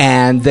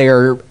 and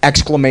their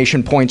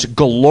exclamation points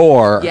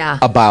galore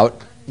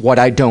about what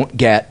I don't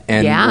get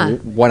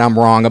and what I'm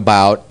wrong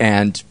about.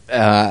 And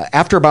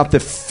after about the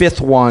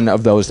 5th one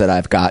of those that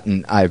I've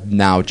gotten, I've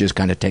now just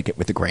kind of take it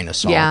with a grain of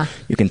salt. Yeah.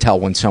 You can tell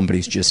when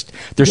somebody's just,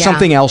 there's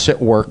something else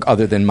at work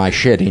other than my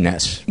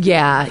shittiness.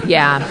 Yeah.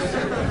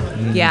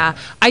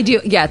 I do.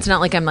 Yeah, it's not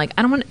like I'm like,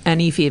 I don't want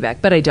any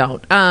feedback, but I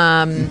don't.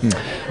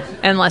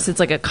 Unless it's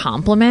like a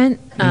compliment,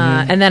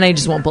 and then I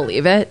just won't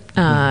believe it,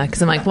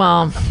 because I'm like,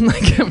 well,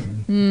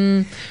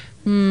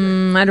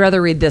 I'd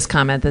rather read this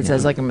comment that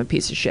says like I'm a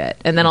piece of shit,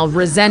 and then I'll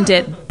resent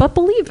it, but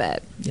believe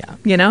it.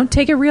 Yeah,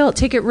 take it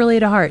really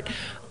to heart.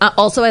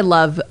 Also, I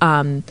love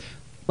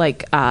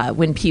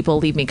when people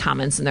leave me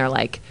comments and they're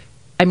like,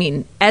 I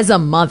mean, as a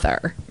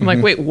mother, I'm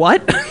like, wait,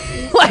 what?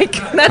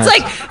 That's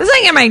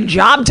like my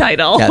job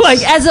title. Yes.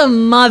 Like, as a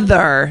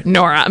mother,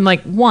 Nora, I'm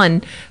like,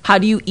 one, how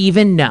do you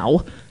even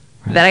know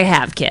that I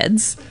have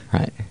kids?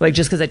 Right. Like,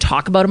 just because I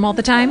talk about them all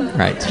the time?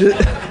 Right.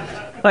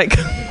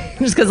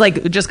 Just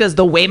because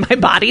the way my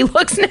body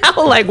looks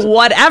now, like,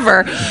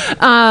 whatever.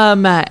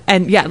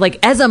 And yeah,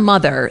 like, as a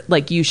mother,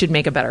 like, you should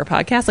make a better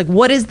podcast. Like,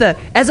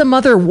 as a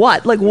mother,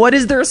 what? Like, what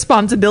is the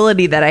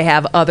responsibility that I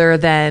have other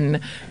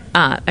than,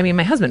 I mean,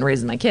 my husband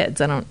raises my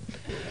kids. I don't,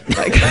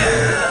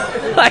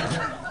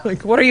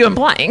 like, what are you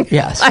implying?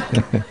 Yes.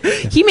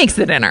 He makes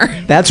the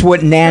dinner. That's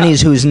what nannies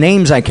whose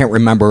names I can't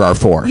remember are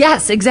for.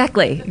 Yes,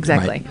 exactly.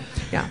 Right.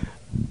 Yeah.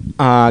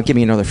 Give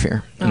me another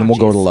fear, and then we'll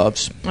go to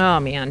loves. Oh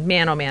man.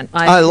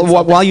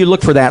 While you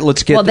look for that,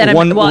 let's get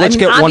one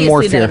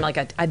more fear. I'm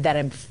like that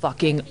I'm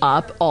fucking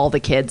up all the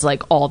kids,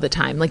 like, all the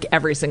time, like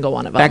every single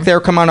one of them. Back there,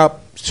 come on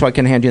up so I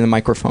can hand you the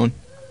microphone,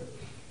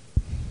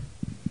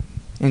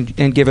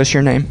 and give us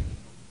your name.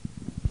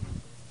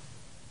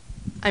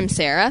 I'm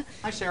Sarah.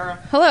 Hi, Sarah.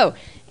 Hello.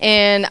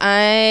 And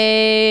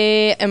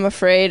I am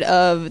afraid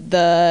of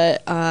the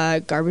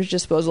garbage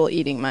disposal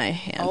eating my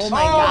hand. Oh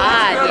my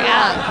God,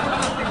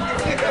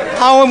 yeah.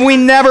 How have we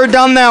never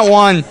done that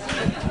one?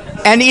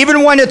 And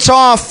even when it's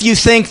off, you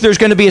think there's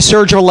going to be a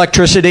surge of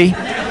electricity,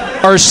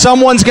 or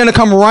someone's going to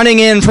come running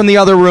in from the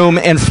other room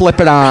and flip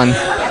it on.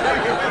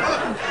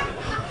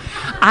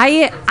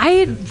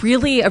 I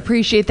really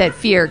appreciate that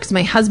fear, because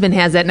my husband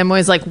has it, and I'm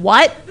always like,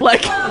 what?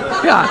 Like,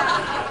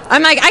 yeah.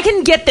 I'm like, I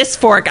can get this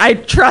fork.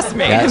 Trust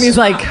me. Yes. And he's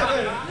like,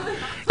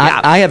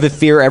 I have a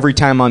fear every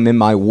time I'm in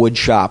my wood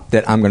shop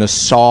that I'm going to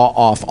saw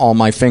off all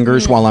my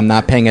fingers while I'm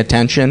not paying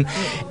attention.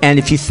 And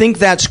if you think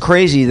that's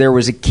crazy, there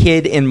was a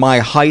kid in my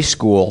high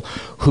school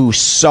who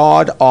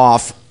sawed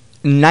off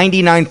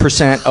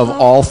 99% of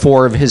all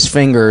 4 of his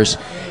fingers,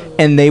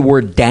 and they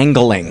were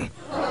dangling.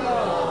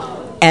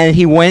 And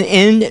he went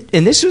in,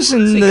 and this was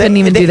in the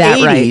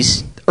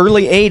 80s,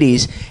 early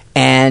 80s,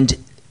 and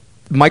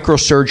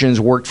microsurgeons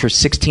worked for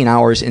 16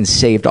 hours and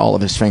saved all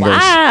of his fingers.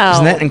 Wow.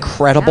 Isn't that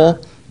incredible?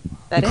 Yeah,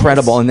 that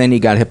incredible. is. And then he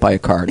got hit by a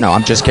car. No,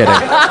 I'm just kidding.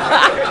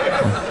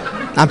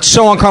 I'm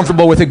so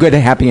uncomfortable with a good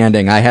happy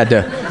ending. I had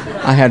to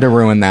I had to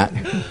ruin that.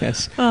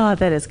 Yes. Oh,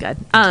 that is good.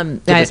 I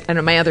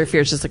know my other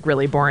fear is just like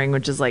really boring,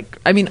 which is like,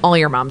 I mean, all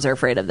your moms are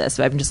afraid of this,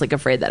 but I'm just like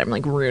afraid that I'm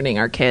like ruining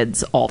our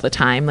kids all the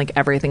time. Like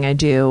everything I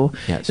do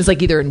is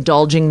like either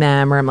indulging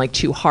them or I'm like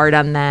too hard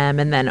on them.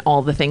 And then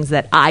all the things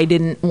that I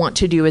didn't want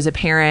to do as a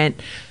parent,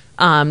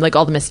 like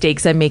all the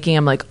mistakes I'm making,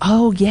 I'm like,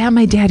 oh yeah,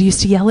 my dad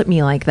used to yell at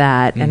me like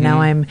that. And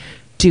now I'm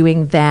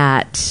doing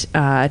that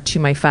to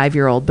my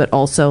 5-year-old, but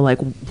also like,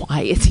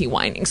 why is he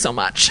whining so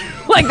much?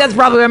 Like that's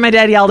probably why my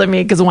dad yelled at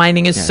me, because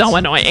whining is so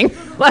annoying.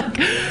 Like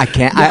I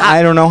can't.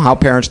 I don't know how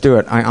parents do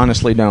it. I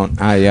honestly don't.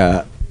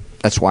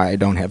 That's why I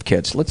don't have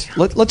kids.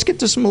 Let's get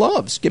to some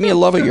loves. Give me a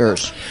love of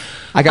yours.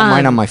 I got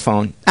mine on my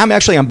phone. I'm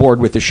actually on board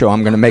with the show.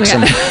 I'm going to make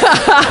some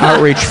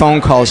outreach phone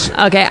calls.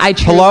 Okay.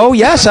 Hello?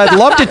 Yes, I'd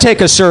love to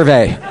take a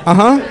survey.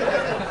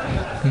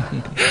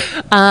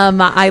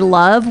 I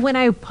love when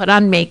I put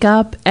on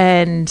makeup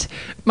and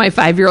my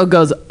 5-year-old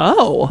goes,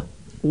 "Oh,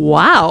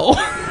 wow!"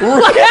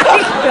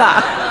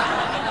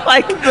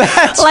 I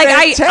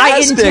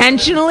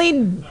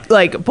intentionally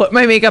like put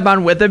my makeup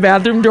on with the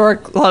bathroom door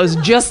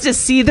closed just to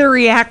see the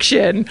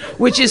reaction,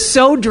 which is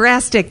so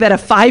drastic that a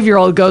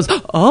 5-year-old goes,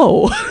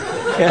 "Oh."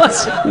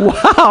 Yes.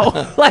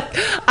 Wow. Like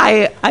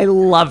I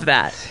love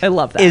that. I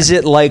love that. Is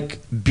it like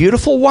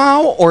beautiful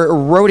wow or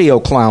rodeo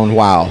clown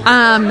wow?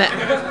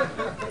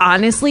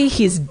 Honestly,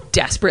 he's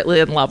desperately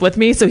in love with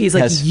me, so he's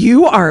like,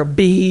 "You are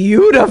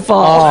beautiful."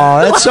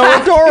 Oh, that's so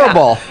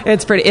adorable. Yeah.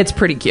 It's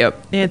pretty cute.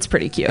 It's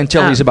pretty cute.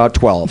 Until he's about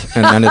 12,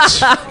 and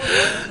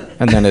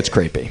then it's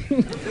creepy.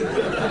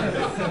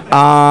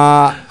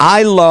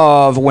 I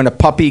love when a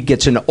puppy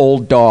gets an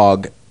old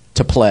dog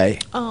to play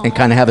and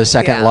kind of have a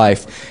second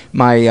life.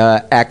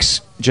 My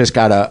ex just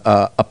got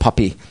a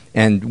puppy,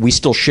 and we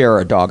still share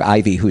a dog,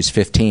 Ivy, who's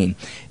 15.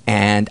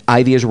 And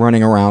Ivy is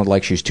running around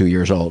like she's 2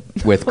 years old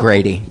with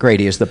Grady.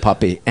 Grady is the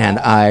puppy. And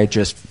I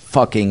just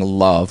fucking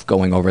love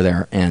going over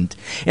there. And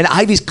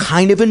Ivy's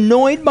kind of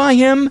annoyed by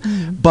him,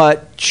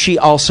 but she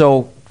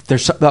also,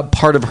 there's a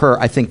part of her,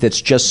 I think,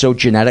 that's just so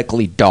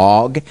genetically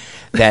dog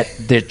that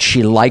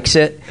she likes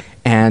it.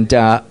 And,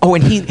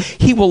 and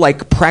he will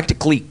like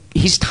practically,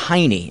 he's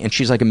tiny and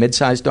she's like a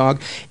mid-sized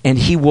dog, and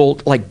he will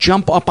like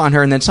jump up on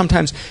her, and then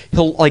sometimes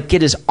he'll like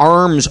get his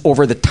arms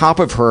over the top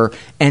of her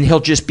and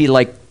he'll just be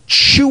like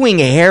chewing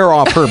hair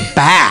off her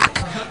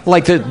back,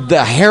 like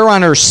the hair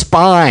on her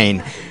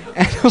spine.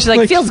 She's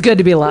like, feels good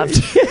to be loved.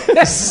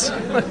 Yes.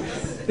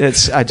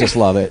 I just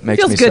love it. Makes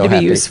feels me good so to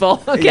happy. be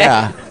useful. Okay.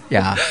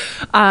 Yeah.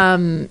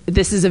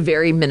 This is a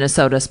very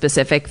Minnesota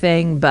specific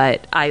thing,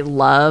 but I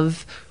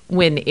love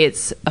when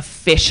it's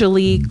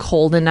officially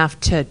cold enough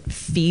to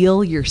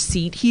feel your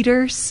seat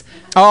heaters.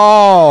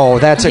 Oh,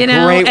 that's a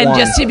great one. And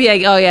just to be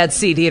like, oh yeah, it's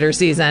seat heater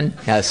season.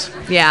 Yes.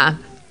 Yeah.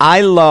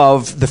 I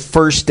love the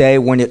first day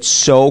when it's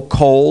so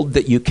cold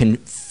that you can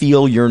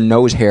feel your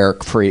nose hair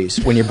freeze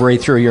when you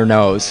breathe through your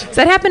nose. Does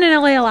that happen in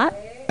LA a lot?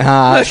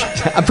 I'm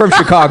from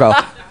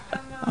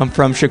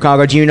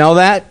Chicago. Do you know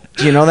that?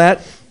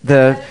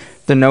 The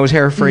nose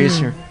hair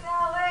freeze?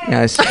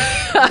 Yes.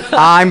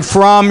 I'm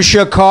from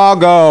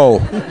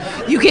Chicago.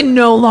 You can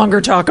no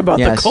longer talk about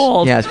the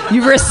cold. Yes.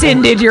 You've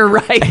rescinded your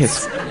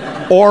rights.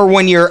 Or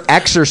when you're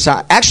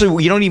exercising.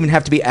 Actually, you don't even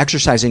have to be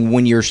exercising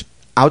when you're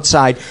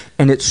outside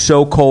and it's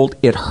so cold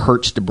it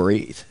hurts to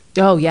breathe.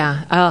 Oh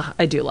yeah,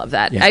 I do love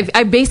that. Yeah.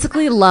 I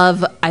basically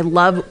love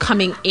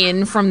coming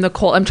in from the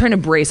cold. I'm trying to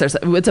brace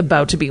ourselves. It's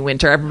about to be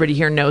winter. Everybody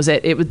here knows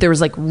it. There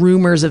was like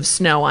rumors of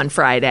snow on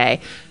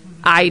Friday.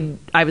 I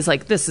was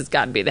like, this has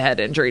got to be the head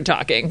injury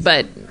talking,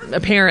 but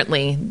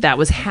apparently that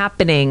was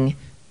happening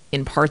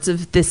in parts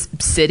of this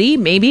city.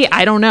 Maybe,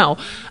 I don't know.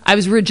 I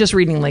was just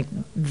reading like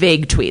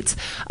vague tweets,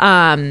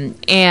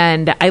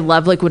 and I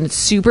love like when it's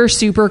super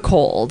super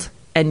cold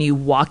and you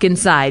walk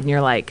inside and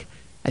you're like,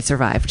 I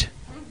survived.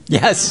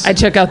 Yes. I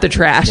took out the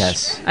trash.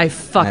 Yes. I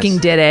fucking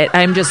did it.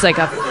 I'm just like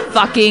a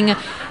fucking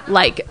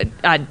like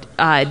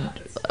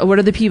what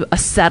are the people? A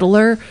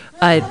settler.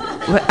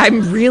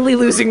 I'm really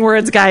losing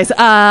words, guys.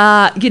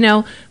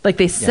 Like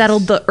they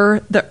settled the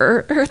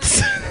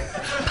earths.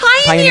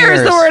 Pioneer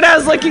is the word I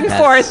was looking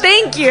for.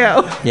 Thank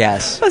you.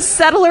 Yes. A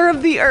settler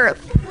of the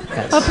earth.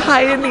 Yes. A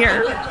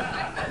pioneer.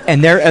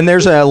 And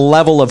there's a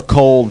level of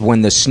cold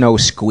when the snow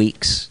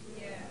squeaks.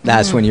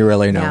 That's when you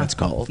really know it's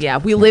cold. Yeah,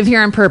 we live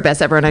here on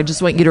purpose, everyone. I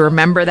just want you to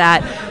remember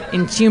that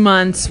in 2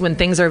 months when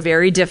things are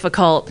very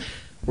difficult.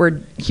 We're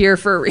here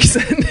for a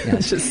reason.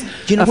 It's just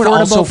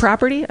affordable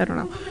property. I don't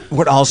know.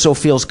 What also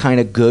feels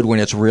kind of good when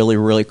it's really,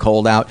 really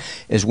cold out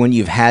is when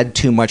you've had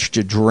too much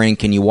to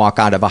drink and you walk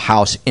out of a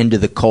house into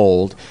the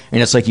cold,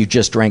 and it's like you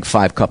just drank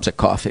 5 cups of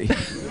coffee.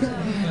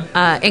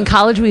 In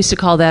college, we used to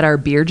call that our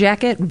beer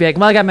jacket. We'd be like,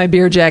 well, I got my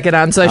beer jacket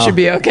on, so I should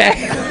be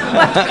okay.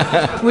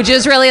 Which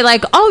is really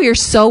like, oh, you're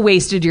so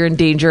wasted, you're in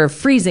danger of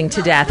freezing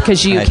to death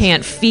because you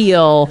can't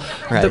feel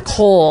the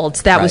cold.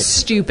 That was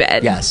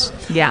stupid. Yes.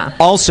 Yeah.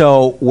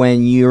 Also,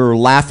 when you're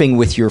laughing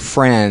with your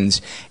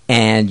friends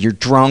and you're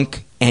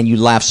drunk and you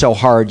laugh so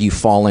hard you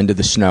fall into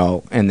the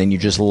snow, and then you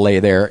just lay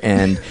there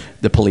and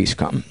the police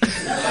come.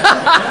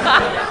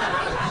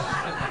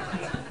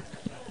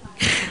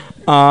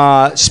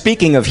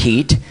 Speaking of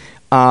heat,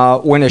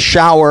 when a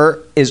shower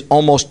is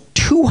almost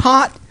too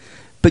hot,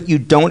 but you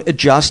don't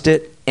adjust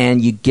it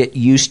and you get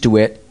used to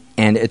it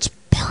and it's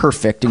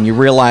perfect and you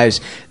realize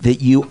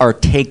that you are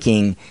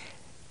taking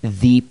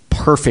the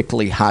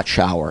perfectly hot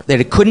shower, that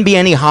it couldn't be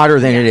any hotter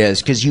than it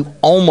is because you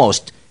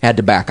almost had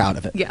to back out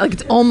of it. Yeah, like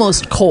it's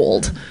almost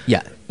cold.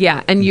 Yeah.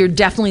 Yeah, and you're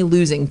definitely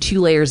losing 2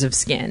 layers of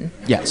skin.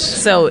 Yes.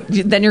 So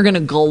then you're going to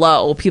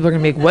glow. People are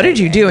going to be like, what did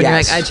you do? And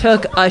Yes. you're like, I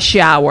took a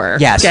shower.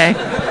 Yes.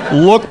 Okay.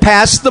 Look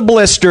past the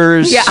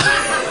blisters. Yeah.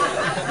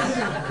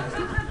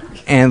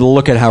 And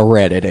look at how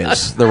red it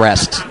is. The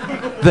rest.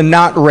 The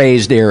not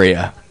raised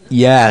area.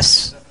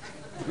 Yes.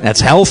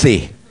 That's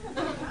healthy.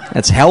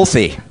 That's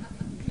healthy.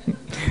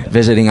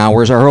 Visiting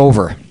hours are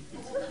over.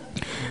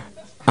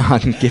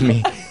 Give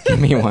me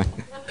one.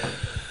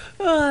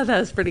 Oh, that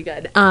was pretty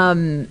good.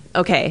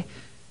 Okay.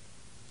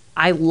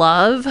 I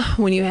love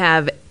when you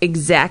have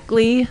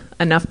exactly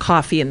enough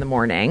coffee in the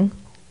morning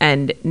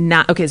and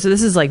not... Okay, so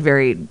this is like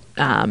very...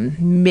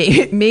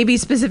 maybe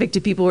specific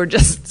to people who are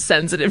just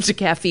sensitive to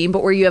caffeine,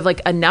 but where you have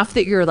like enough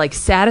that you're like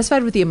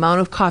satisfied with the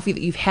amount of coffee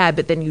that you've had,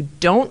 but then you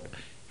don't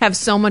have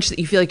so much that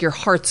you feel like your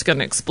heart's going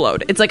to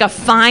explode. It's like a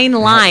fine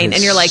line,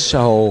 and you're like,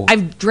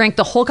 I've drank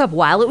the whole cup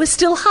while it was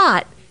still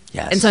hot.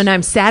 Yes. And so now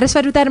I'm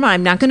satisfied with that amount.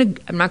 I'm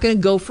not gonna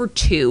go for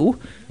 2,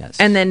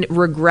 and then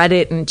regret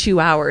it in 2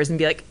 hours and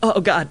be like, oh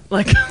God,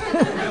 like,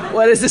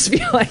 what does this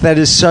feel like? That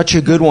is such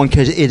a good one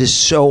because it is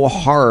so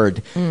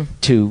hard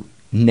to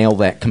nail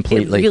that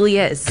completely. It really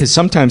is. Because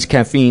sometimes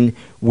caffeine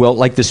will,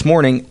 like this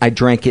morning, I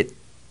drank it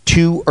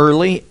too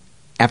early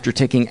after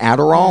taking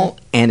Adderall,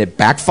 and it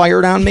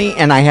backfired on me,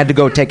 and I had to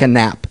go take a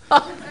nap.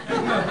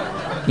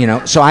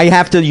 So I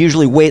have to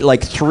usually wait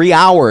like 3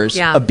 hours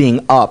of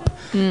being up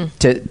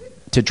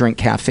to drink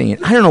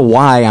caffeine. I don't know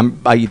why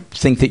I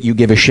think that you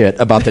give a shit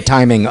about the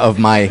timing of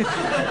my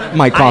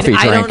coffee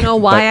drink. I don't know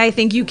why I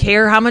think you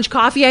care how much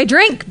coffee I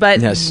drink, but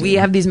we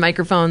have these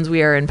microphones.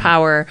 We are in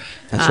power.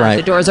 That's right.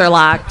 The doors are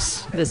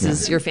locked. This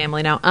is your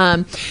family now.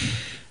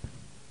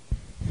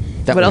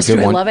 What else do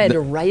I love? I had to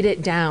write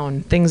it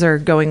down. Things are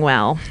going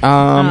well.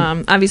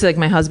 Obviously, like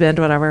my husband,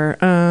 whatever.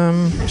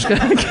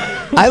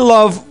 I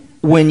love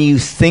when you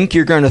think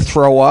you're going to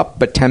throw up,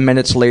 but 10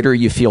 minutes later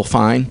you feel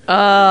fine.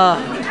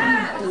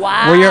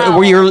 Wow.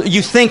 Where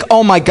you think,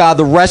 oh my God,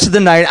 the rest of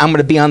the night I'm going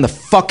to be on the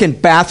fucking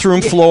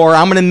bathroom floor.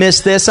 I'm going to miss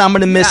this. I'm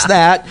going to miss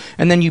that.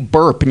 And then you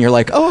burp and you're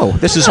like, oh,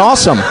 this is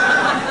awesome.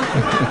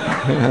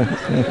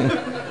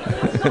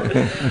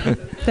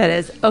 That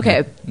is.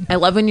 Okay. I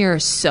love when you're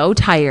so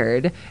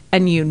tired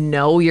and you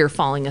know you're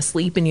falling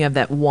asleep and you have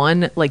that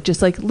one, like,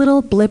 just like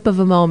little blip of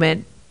a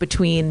moment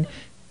between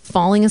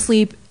falling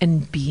asleep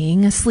and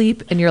being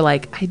asleep. And you're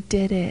like, I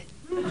did it.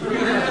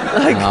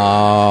 Like,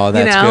 oh,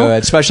 that's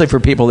good. Especially for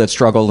people that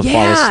struggle to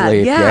fall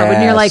asleep. Yeah, yes.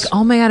 When you're like,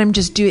 oh my God, I'm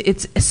just doing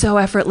it's so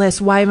effortless.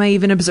 Why am I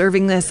even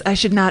observing this? I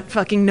should not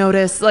fucking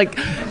notice. Like,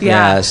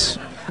 Yes.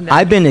 No.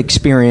 I've been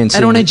experiencing...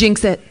 I don't want to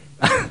jinx it.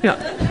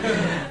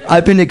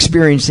 I've been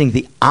experiencing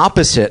the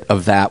opposite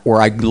of that, where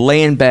I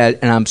lay in bed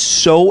and I'm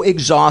so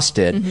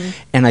exhausted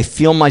and I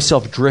feel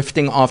myself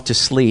drifting off to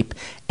sleep,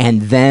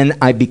 and then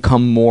I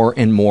become more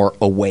and more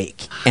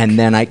awake, and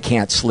then I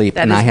can't sleep,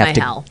 and I have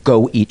to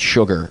go eat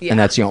sugar, and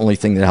that's the only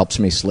thing that helps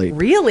me sleep.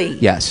 Really?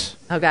 Yes.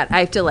 Oh God, I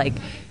have to like...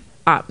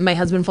 my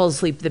husband falls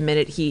asleep the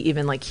minute he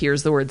even like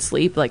hears the word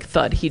sleep, like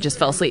thud, he just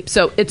fell asleep.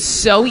 So it's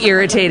so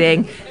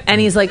irritating.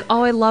 And he's like,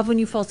 oh, I love when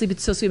you fall asleep.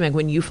 It's so sweet. I'm like,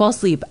 when you fall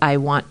asleep, I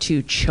want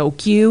to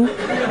choke you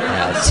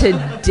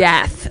to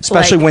death.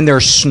 Especially when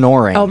they're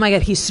snoring. Oh my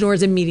God, he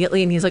snores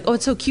immediately. And he's like, oh,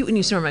 it's so cute when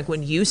you snore. I'm like,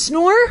 when you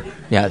snore?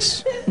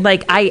 Yes.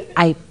 Like,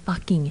 I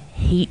fucking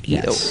hate you.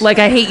 Yes. Like,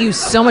 I hate you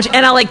so much.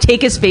 And I'll like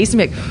take his face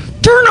and be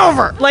like, turn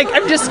over. Like,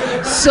 I'm just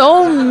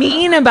so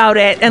mean about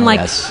it. And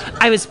like,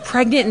 I was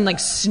pregnant and like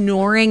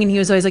snoring, and he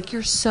was always like,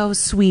 you're so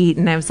sweet.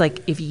 And I was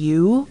like, if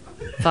you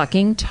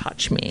fucking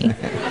touch me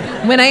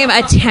when I am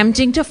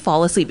attempting to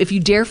fall asleep, if you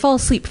dare fall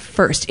asleep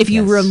first, if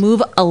you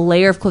remove a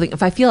layer of clothing,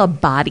 if I feel a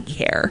body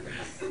hair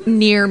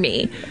near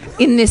me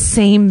in this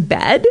same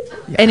bed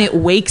and it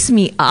wakes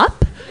me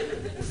up,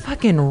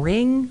 fucking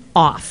ring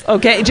off.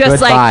 Okay,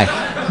 just goodbye.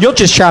 Like you'll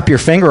just chop your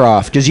finger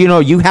off because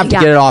you have to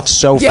get it off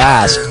so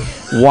fast.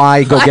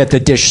 Why go get the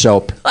dish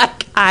soap?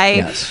 Like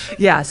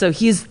so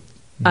he's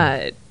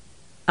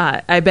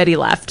I bet he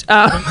left.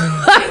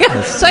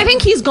 So I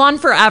think he's gone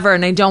forever,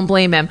 and I don't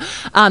blame him.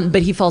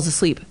 But he falls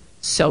asleep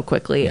so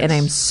quickly, and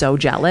I'm so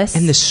jealous.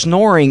 And the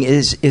snoring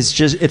is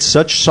just, it's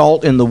such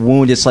salt in the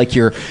wound. It's like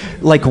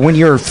when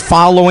you're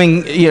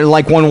following,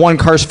 like when one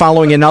car's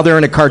following another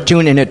in a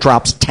cartoon, and it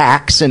drops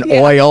tacks and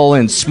oil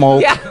and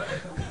smoke. Yeah.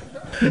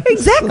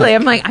 Exactly.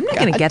 I'm like, I'm not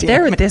going to get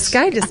there with this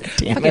guy just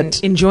fucking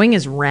enjoying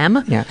his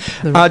REM. Yeah.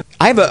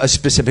 I have a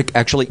specific,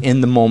 actually,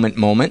 in the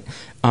moment.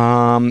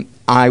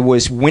 I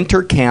was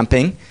winter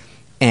camping,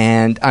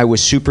 and I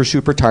was super,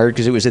 super tired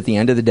because it was at the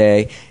end of the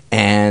day,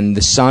 and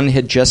the sun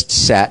had just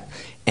set,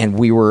 and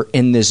we were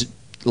in this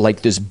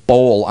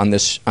bowl on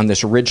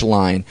this ridge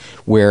line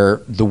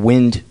where the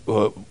wind,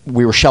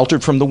 we were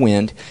sheltered from the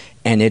wind,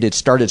 and it had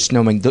started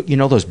snowing. You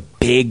know those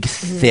big,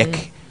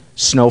 thick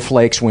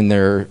snowflakes when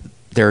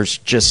there's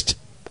just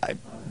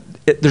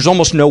there's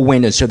almost no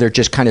wind, and so they're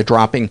just kind of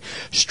dropping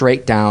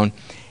straight down.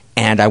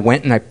 And I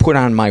went and I put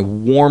on my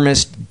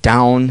warmest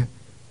down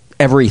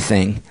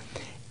everything,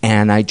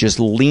 and I just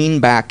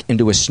leaned back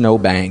into a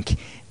snowbank,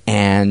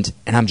 and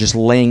I'm just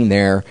laying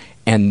there,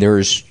 and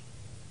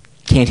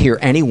can't hear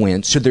any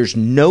wind, so there's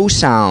no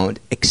sound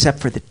except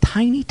for the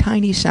tiny,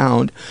 tiny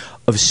sound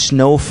of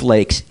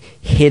snowflakes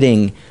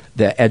hitting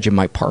the edge of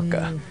my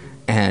parka.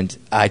 And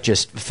I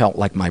just felt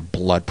like my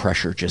blood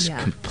pressure just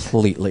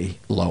completely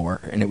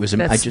lower, and it was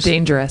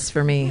dangerous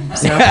for me.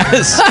 So.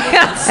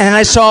 Yes. And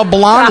I saw a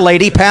blonde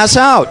lady pass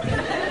out.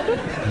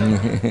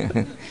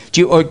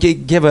 Do you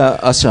give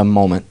us a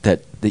moment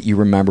that you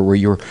remember where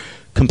you were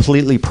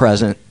completely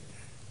present?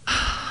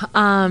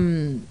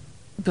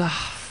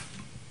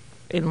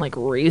 In like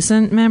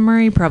recent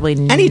memory, probably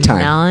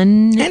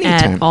Anytime. none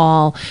at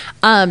all.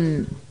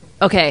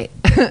 Okay.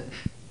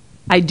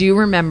 I do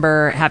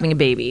remember having a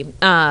baby,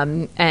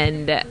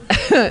 and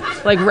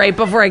like right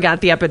before I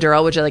got the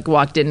epidural, which I like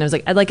walked in and I was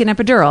like, I'd like an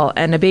epidural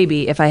and a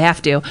baby if I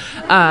have to.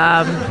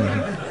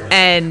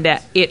 And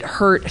it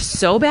hurt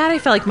so bad. I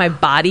felt like my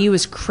body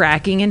was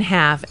cracking in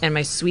half, and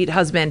my sweet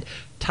husband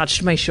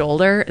touched my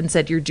shoulder and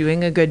said, "You're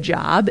doing a good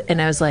job."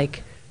 And I was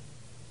like,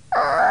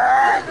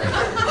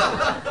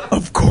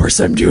 of course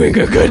I'm doing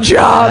a good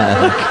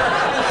job.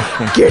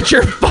 Get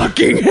your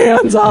fucking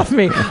hands off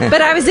me.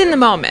 But I was in the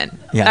moment.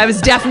 Yeah. I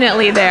was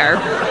definitely there.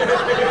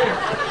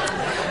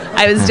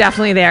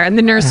 And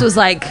the nurse was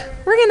like,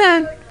 we're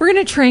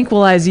gonna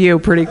tranquilize you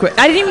pretty quick.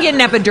 I didn't even get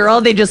an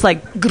epidural. They just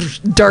like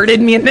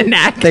darted me in the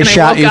neck. They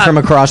shot you from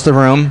across the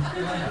room.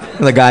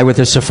 The guy with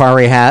the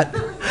safari hat.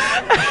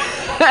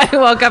 I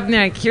woke up and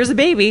they're like, here's a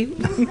baby.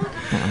 Give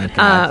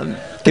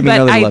me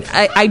another look.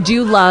 I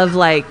do love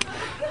like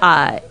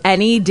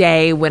any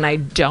day when I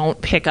don't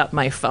pick up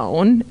my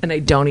phone and I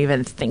don't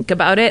even think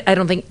about it. I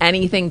don't think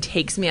anything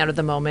takes me out of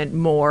the moment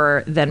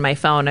more than my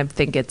phone. I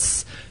think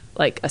it's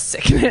like a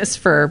sickness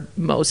for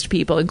most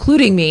people,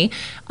 including me.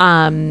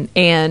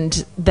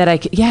 And that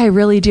I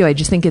really do. I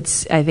think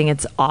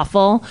it's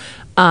awful.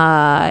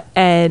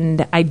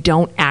 And I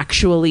don't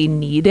actually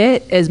need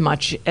it as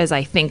much as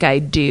I think I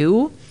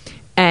do.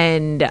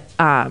 And,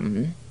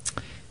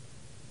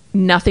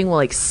 nothing will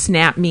like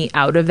snap me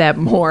out of that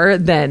more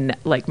than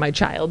like my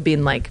child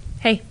being like,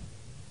 hey,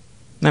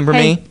 remember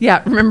me?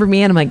 Yeah, remember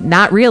me? And I'm like,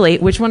 not really.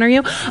 Which one are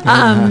you?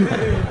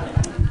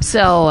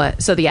 So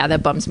yeah,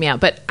 that bums me out.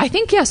 But I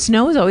think,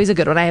 snow is always a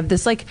good one. I have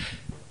this like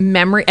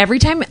memory every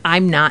time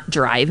I'm not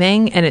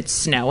driving and it's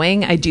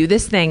snowing. I do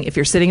this thing. If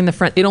you're sitting in the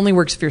front, it only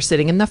works if you're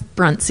sitting in the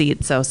front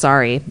seat. So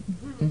sorry,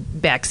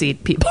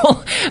 backseat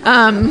people.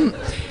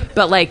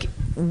 But like,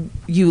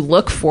 you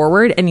look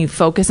forward and you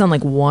focus on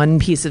like one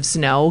piece of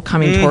snow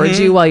coming towards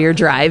you while you're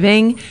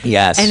driving.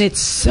 Yes. And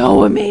it's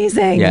so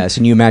amazing. Yes.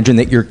 And you imagine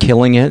that you're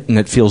killing it and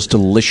it feels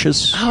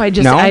delicious. Oh, I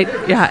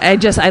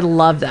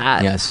love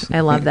that. Yes.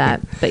 I love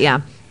that. But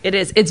yeah,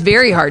 it's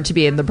very hard to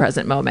be in the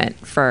present moment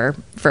for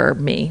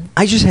me.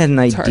 I just had an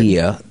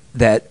idea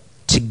that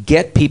to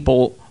get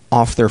people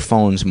off their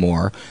phones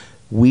more,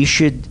 we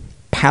should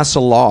pass a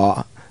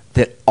law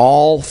that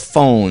all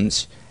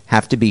phones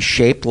have to be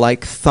shaped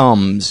like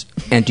thumbs,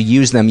 and to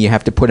use them, you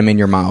have to put them in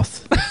your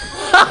mouth.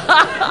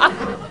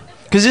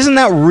 Because isn't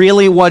that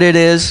really what it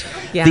is?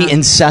 Yeah. The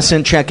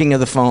incessant checking of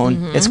the phone.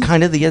 Mm-hmm. It's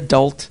kind of the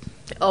adult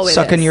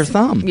sucking your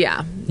thumb.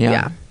 Yeah.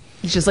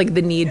 It's just like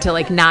the need to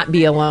like not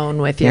be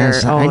alone with your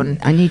own.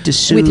 I need to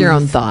soothe. With your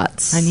own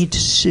thoughts. I need to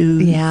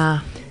soothe. Yeah.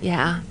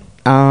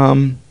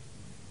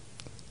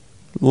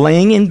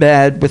 Laying in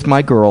bed with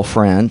my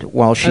girlfriend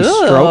while she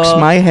strokes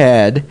my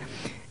head,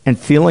 and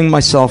feeling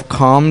myself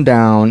calm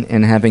down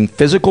and having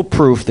physical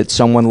proof that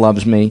someone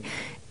loves me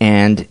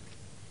and,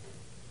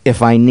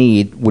 if I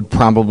need, would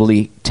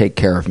probably take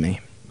care of me.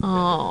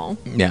 Oh.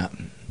 Yeah.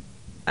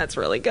 That's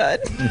really good.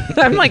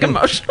 I'm like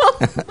emotional.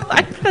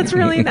 That's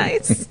really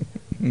nice.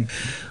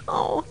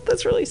 Oh,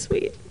 that's really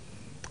sweet.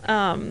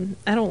 I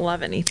don't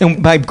love anything.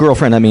 And by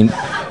girlfriend, I mean,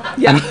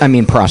 I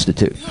mean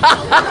prostitute.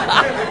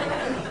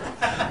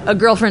 A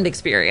girlfriend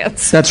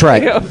experience. That's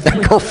right. A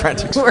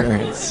girlfriend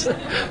experience.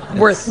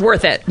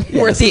 Worth it.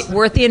 Yes.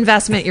 Worth the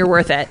investment. You're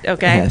worth it.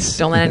 Okay. Yes.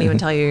 Don't let anyone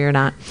tell you you're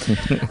not.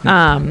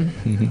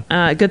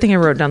 Good thing I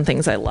wrote down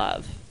things I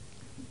love.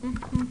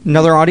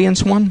 Another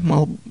audience one?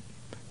 Well,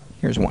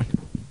 here's one.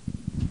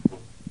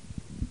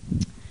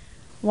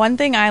 One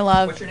thing I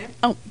love. What's your name?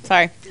 Oh,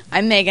 sorry.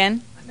 I'm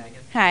Megan.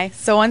 Hi.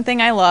 So one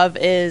thing I love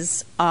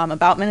is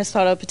about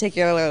Minnesota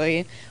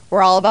particularly,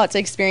 we're all about to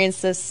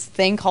experience this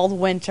thing called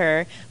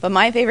winter. But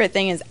my favorite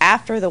thing is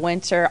after the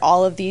winter,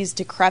 all of these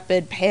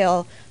decrepit,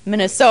 pale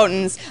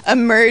Minnesotans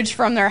emerge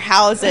from their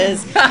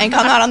houses and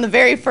come out on the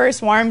very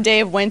first warm day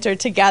of winter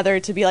together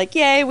to be like,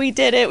 yay, we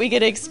did it. We get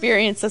to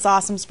experience this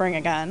awesome spring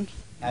again.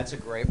 That's a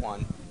great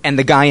one. And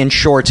the guy in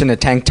shorts and a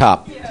tank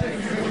top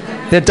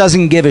that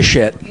doesn't give a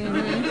shit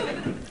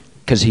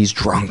because he's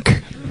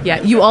drunk.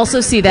 Yeah, you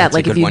also see that That's a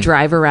like if good you one.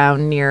 drive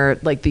around near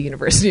like the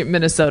University of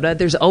Minnesota,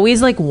 there's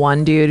always like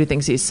one dude who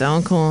thinks he's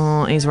so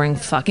cool and he's wearing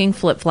fucking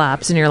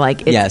flip-flops and you're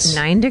like, it's Yes.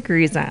 9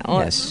 degrees out.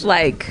 Yes.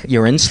 Like,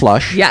 You're in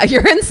slush. yeah,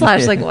 you're in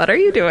slush. Like, what are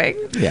you doing?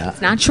 Yeah.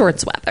 It's not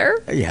shorts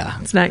weather. Yeah.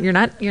 It's not you're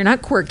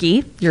not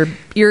quirky. You're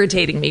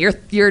irritating me.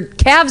 Your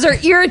calves are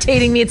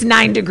irritating me. It's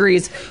 9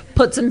 degrees.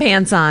 Put some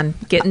pants on.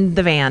 Get in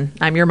the van.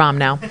 I'm your mom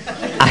now.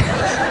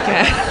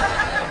 Okay.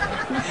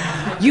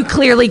 You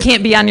clearly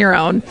can't be on your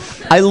own.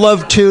 I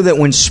love, too, that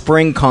when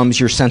spring comes,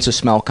 your sense of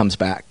smell comes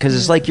back. Because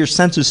it's like your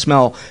sense of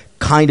smell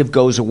kind of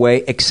goes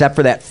away, except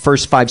for that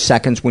first 5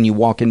 seconds when you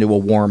walk into a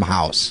warm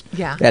house.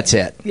 Yeah. That's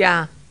it.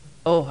 Yeah.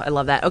 Oh, I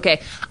love that.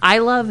 Okay. I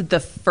love the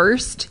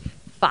first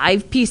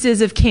 5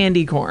 pieces of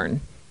candy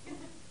corn.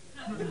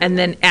 And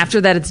then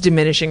after that, it's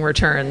diminishing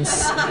returns.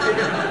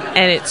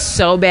 And it's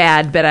so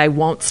bad, but I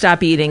won't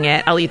stop eating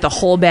it. I'll eat the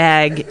whole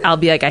bag. I'll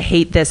be like, I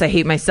hate this. I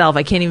hate myself.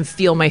 I can't even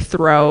feel my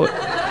throat.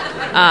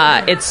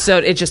 It's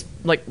just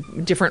like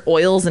different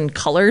oils and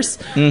colors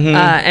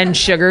and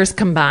sugars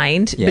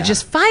combined. Yeah. But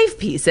just 5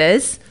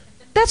 pieces.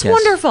 That's Yes.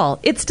 wonderful.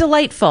 It's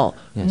delightful.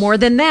 Yes. More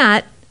than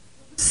that,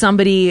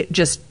 somebody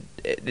just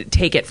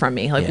take it from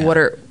me. Like,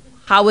 Yeah.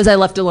 how was I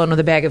left alone with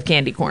a bag of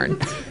candy corn?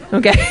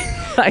 Okay.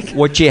 Like,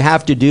 What you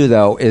have to do,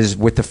 though, is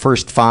with the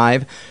first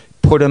 5,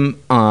 put them,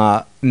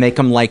 make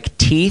them like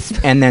teeth,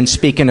 and then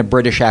speak in a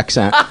British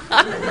accent.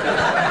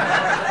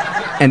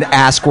 And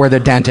ask where the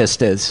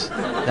dentist is.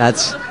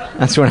 That's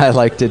what I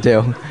like to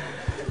do.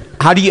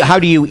 How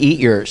do you eat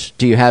yours?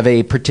 Do you have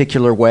a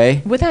particular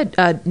way? with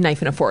a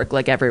knife and a fork,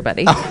 like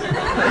everybody.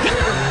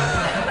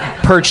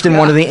 Perched in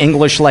one of the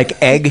English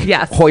like egg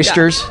Yes.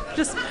 hoisters? Yeah.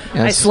 Just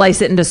Yes. I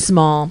slice it into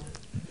small.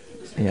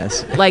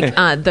 Yes. Like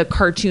the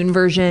cartoon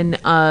version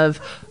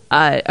of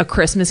A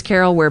Christmas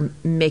Carol where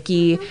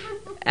Mickey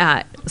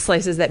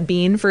slices that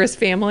bean for his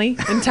family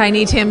and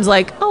Tiny Tim's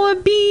like, oh, a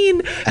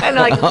bean. And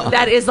like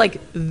that is like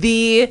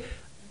the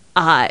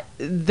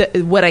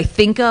what I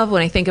think of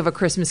when I think of A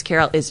Christmas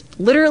Carol is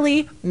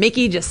literally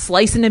Mickey just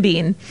slicing a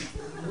bean.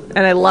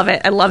 And I love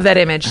it. I love that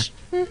image.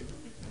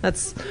 I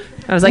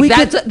was like,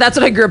 that's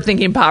what I grew up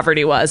thinking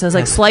poverty was. I was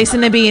like,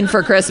 slicing a bean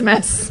for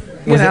Christmas.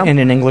 You know? In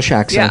an English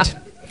accent.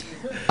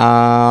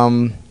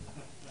 Yeah.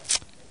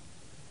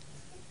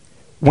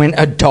 When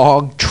a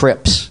dog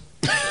trips.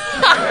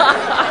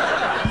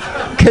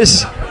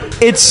 Because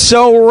it's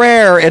so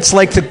rare. It's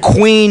like the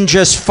Queen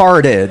just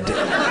farted,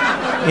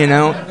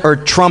 or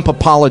Trump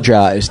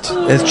apologized.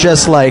 It's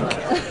just like,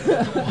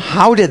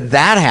 how did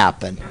that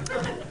happen?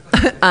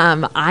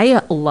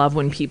 I love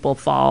when people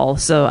fall,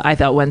 so I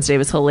thought Wednesday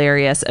was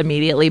hilarious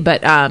immediately.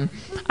 But I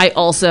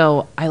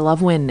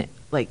love when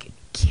like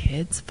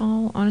kids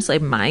fall. Honestly,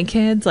 my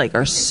kids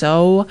are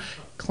so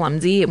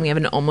clumsy, and we have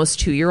an almost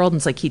 2-year-old, and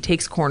it's like he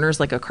takes corners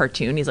like a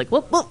cartoon. He's like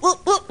whoop, whoop,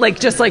 whoop, whoop, like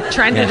just like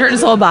trying to turn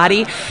his whole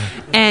body,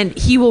 and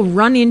he will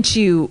run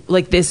into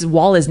like this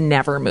wall is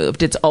never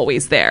moved. It's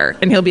always there,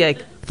 and he'll be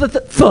like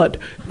thud,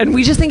 and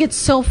we just think it's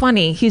so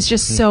funny. He's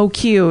just so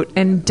cute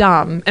and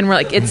dumb, and we're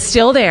like, it's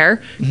still there.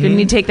 You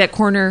need to take that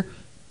corner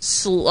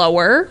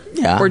slower,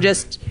 or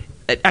just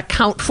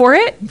account for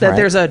it that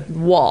there's a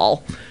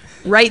wall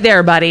right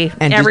there, buddy.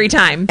 And every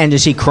time. And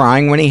is he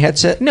crying when he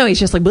hits it? No, he's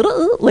just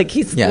like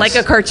he's like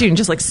a cartoon,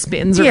 just like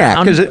spins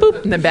around,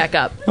 boop, and then back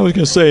up. I was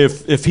going to say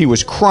if he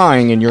was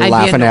crying and you're I'd be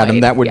laughing at him,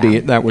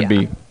 annoyed. that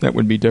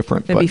would be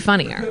different. It'd be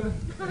funnier.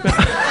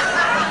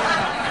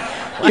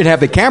 You'd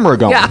have the camera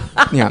going.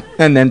 Yeah.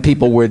 And then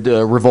people would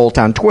revolt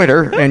on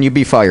Twitter, and you'd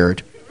be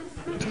fired.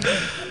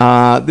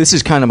 This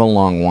is kind of a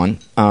long one.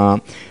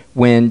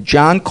 When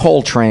John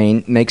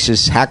Coltrane makes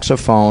his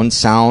saxophone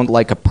sound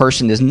like a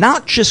person is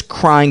not just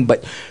crying,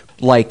 but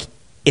like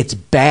it's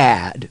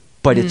bad,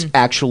 but it's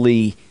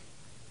actually,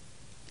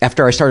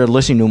 after I started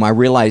listening to him, I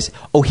realized,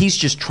 he's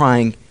just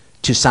trying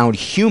to sound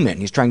human.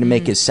 He's trying to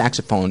make his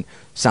saxophone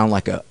sound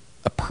like a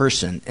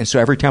person. And so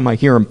every time I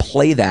hear him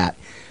play that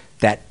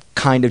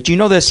kind of, do you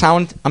know the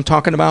sound I'm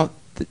talking about?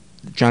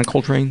 John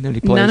Coltrane that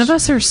he plays? None of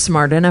us are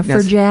smart enough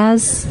for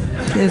jazz,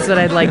 is what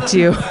I'd like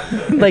to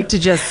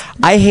just...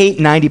 I hate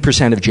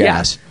 90% of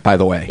jazz, by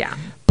the way. Yeah.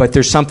 But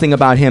there's something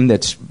about him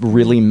that's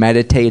really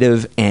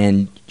meditative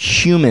and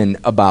human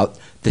about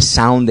the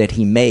sound that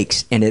he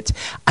makes. And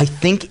I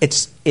think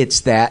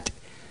it's that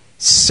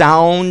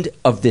sound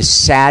of the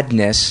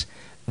sadness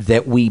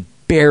that we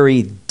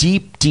bury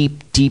deep,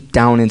 deep, deep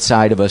down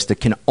inside of us that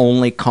can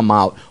only come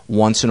out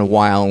once in a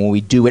while. And when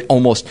we do it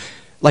almost...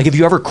 Like, have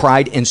you ever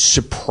cried and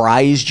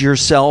surprised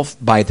yourself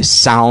by the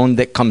sound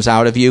that comes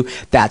out of you?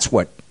 That's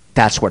what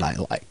I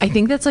like. I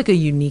think that's like a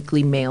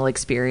uniquely male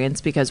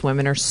experience because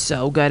women are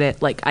so good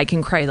at I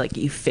can cry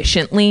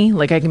efficiently.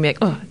 Like I can be like,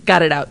 oh,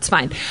 got it out, it's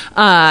fine.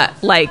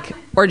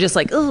 Or just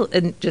oh,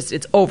 and just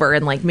it's over.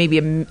 And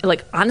maybe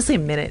honestly a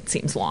minute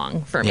seems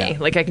long for me.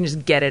 Like I can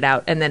just get it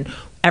out. And then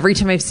every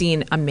time I've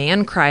seen a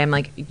man cry, I'm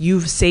like,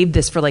 you've saved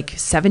this for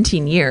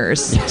 17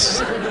 years,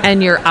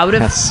 and you're out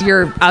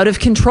of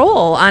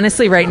control.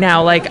 Honestly, right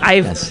now,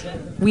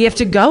 we have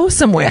to go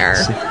somewhere.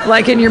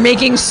 Like, and you're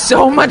making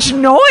so much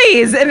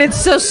noise, and it's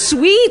so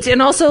sweet.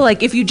 And also,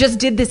 like, if you just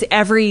did this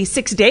every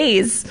 6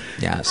 days,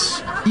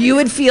 yes, you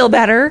would feel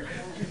better,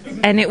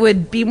 and it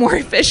would be more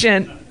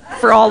efficient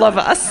for all of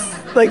us.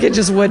 Like, it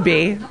just would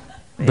be.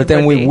 But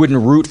then we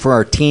wouldn't root for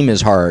our team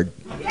as hard.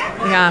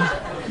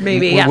 Yeah,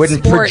 maybe. We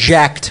wouldn't sports.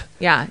 Project.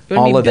 Yeah, it would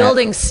all be of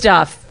building that.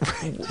 stuff,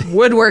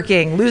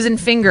 woodworking, losing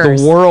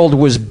fingers. The world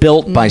was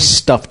built by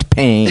stuffed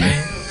pain.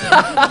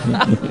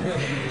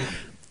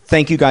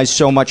 Thank you guys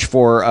so much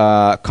for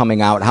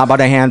coming out. How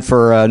about a hand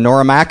for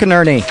Nora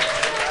McInerney?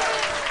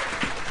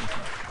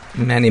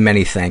 Many,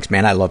 many thanks,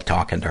 man. I love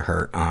talking to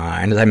her.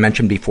 And as I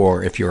mentioned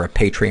before, if you're a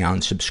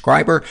Patreon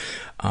subscriber,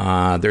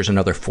 there's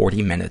another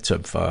 40 minutes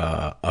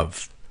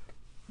of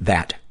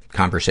that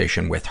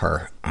conversation with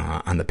her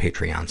on the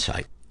Patreon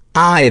site.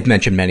 I have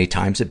mentioned many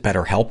times that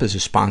BetterHelp is a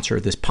sponsor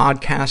of this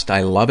podcast.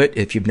 I love it.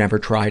 If you've never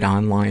tried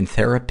online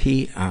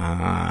therapy,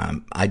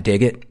 I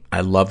dig it. I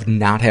love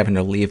not having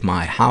to leave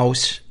my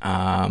house.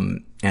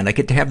 And I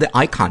get to have the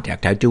eye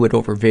contact. I do it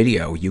over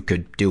video. You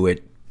could do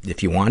it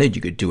if you wanted.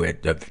 You could do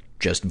it of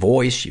just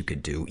voice. You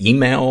could do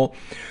email,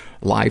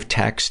 live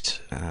text,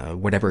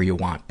 whatever you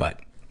want. But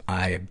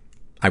I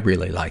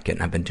really like it.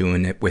 And I've been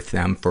doing it with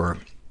them for,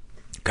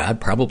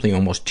 God, probably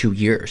almost 2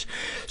 years.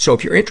 So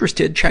if you're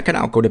interested, check it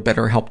out. Go to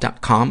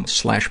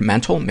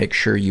betterhelp.com/mental. Make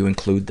sure you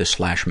include the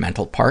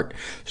 /mental part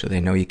so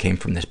they know you came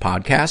from this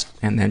podcast.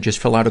 And then just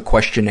fill out a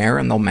questionnaire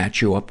and they'll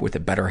match you up with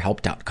a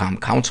betterhelp.com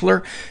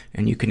counselor.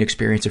 And you can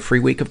experience a free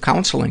week of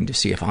counseling to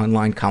see if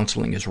online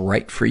counseling is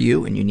right for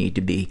you. And you need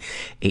to be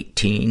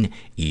 18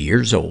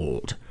 years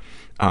old.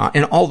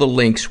 And all the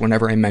links,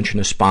 whenever I mention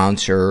a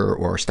sponsor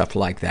or stuff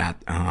like that,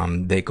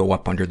 they go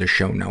up under the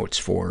show notes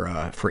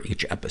for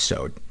each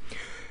episode.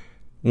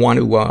 Want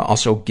to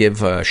also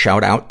give a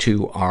shout out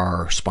to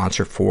our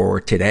sponsor for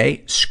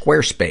today,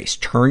 Squarespace.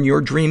 Turn your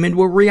dream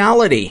into a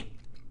reality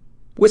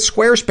with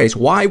Squarespace.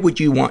 Why would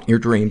you want your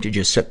dream to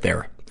just sit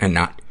there and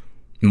not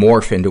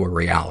morph into a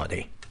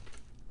reality?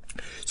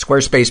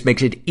 Squarespace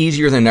makes it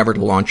easier than ever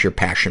to launch your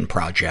passion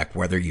project,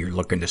 whether you're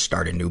looking to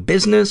start a new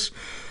business,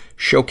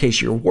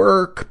 showcase your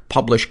work,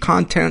 publish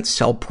content,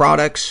 sell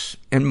products,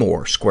 and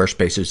more.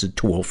 Squarespace is a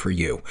tool for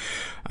you.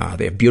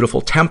 They have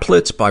beautiful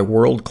templates by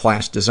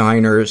world-class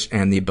designers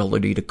and the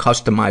ability to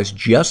customize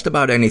just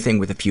about anything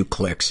with a few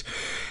clicks.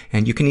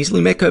 And you can easily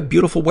make a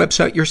beautiful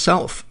website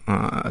yourself.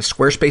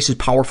 Squarespace's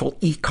powerful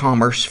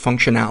e-commerce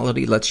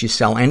functionality lets you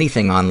sell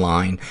anything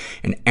online,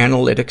 and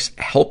analytics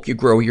help you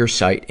grow your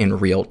site in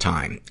real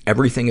time.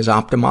 Everything is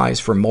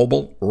optimized for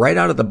mobile right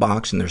out of the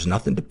box, and there's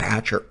nothing to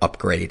patch or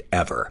upgrade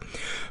ever.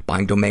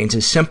 Buying domains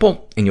is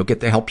simple, and you'll get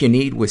the help you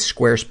need with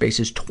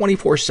Squarespace's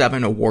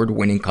 24/7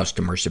 award-winning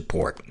customer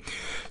support.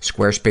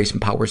 Squarespace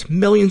empowers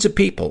millions of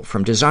people,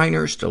 from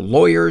designers to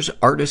lawyers,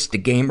 artists to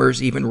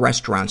gamers, even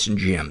restaurants and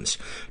gyms,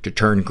 to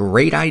turn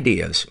great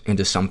ideas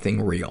into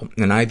something real.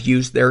 And I've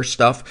used their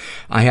stuff.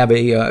 I have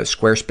a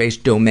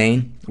Squarespace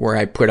domain where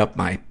I put up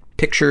my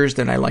pictures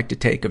that I like to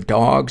take of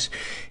dogs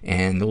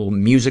and the little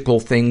musical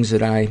things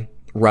that I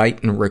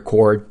write and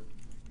record.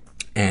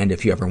 And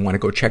if you ever want to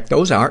go check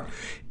those out,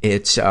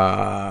 it's,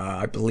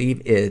 I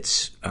believe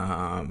it's,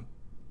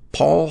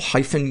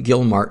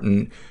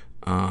 Paul-Gilmartin,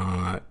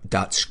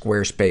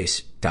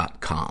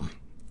 .squarespace.com.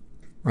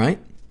 Right?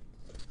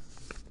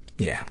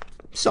 Yeah.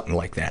 Something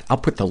like that. I'll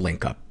put the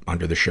link up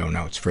under the show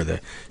notes for the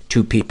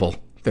 2 people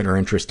that are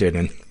interested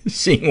in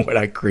seeing what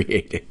I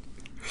created.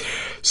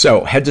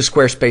 So head to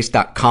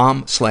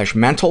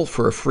squarespace.com/mental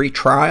for a free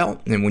trial.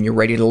 And when you're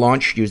ready to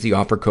launch, use the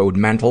offer code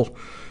MENTAL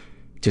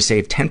to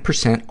save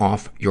 10%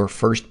 off your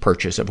first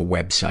purchase of a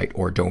website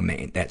or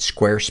domain. That's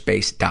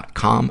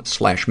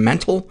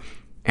squarespace.com/mental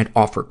and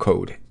offer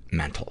code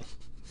MENTAL.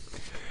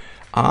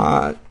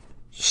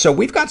 So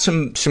we've got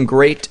some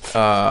great,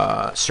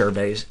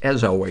 surveys,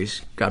 as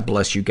always. God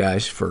bless you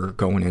guys for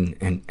going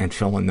in and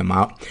filling them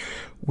out.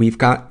 We've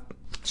got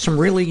some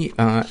really,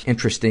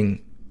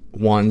 interesting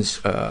ones,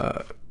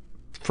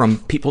 from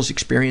people's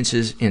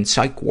experiences in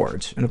psych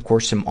wards. And of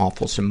course, some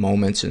awfulsome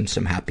moments and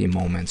some happy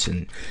moments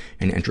and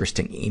an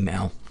interesting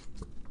email.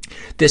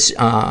 This,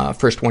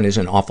 first one is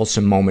an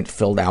awfulsome moment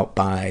filled out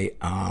by,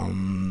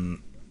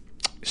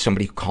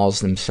 somebody who calls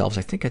themselves,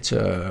 I think it's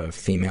a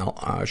female,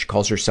 she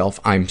calls herself,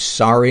 "I'm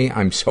sorry,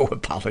 I'm so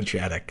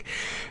apologetic."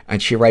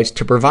 And she writes,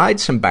 "To provide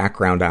some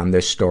background on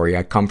this story,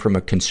 I come from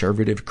a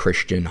conservative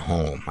Christian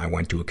home. I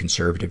went to a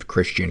conservative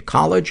Christian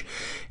college.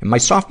 In my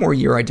sophomore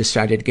year, I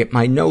decided to get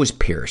my nose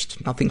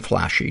pierced. Nothing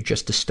flashy,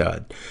 just a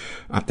stud."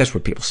 That's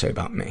what people say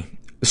about me.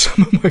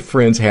 Some of my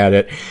friends had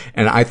it,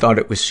 and I thought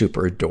it was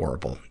super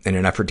adorable. In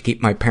an effort to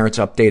keep my parents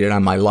updated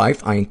on my life,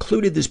 I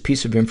included this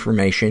piece of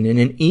information in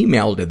an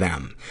email to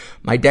them.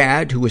 My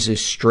dad, who was a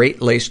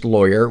straight-laced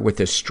lawyer with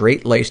a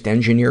straight-laced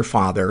engineer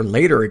father,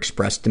 later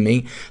expressed to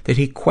me that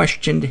he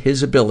questioned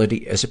his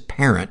ability as a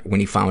parent when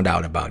he found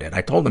out about it.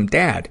 I told him,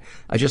 "Dad,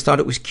 I just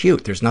thought it was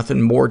cute. There's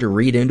nothing more to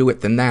read into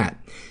it than that."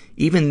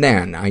 Even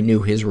then, I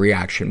knew his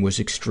reaction was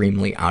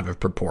extremely out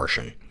of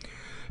proportion.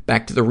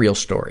 Back to the real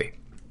story.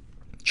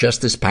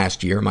 Just this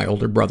past year, my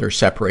older brother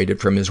separated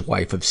from his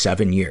wife of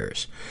 7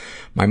 years.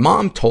 My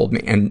mom told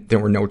me, and there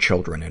were no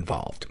children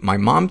involved. My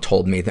mom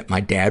told me that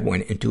my dad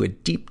went into a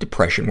deep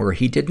depression where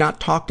he did not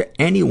talk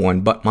to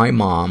anyone but my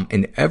mom,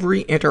 and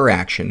every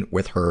interaction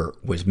with her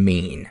was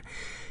mean.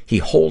 He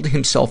holed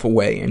himself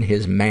away in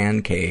his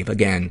man cave,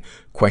 again,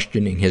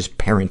 questioning his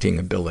parenting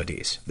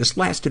abilities. This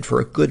lasted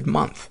for a good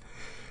month.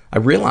 I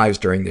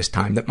realized during this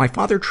time that my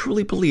father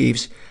truly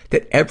believes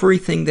that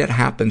everything that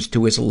happens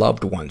to his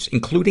loved ones,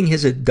 including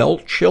his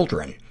adult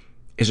children,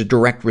 is a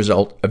direct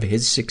result of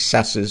his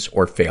successes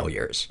or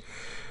failures.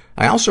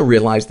 I also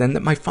realized then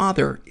that my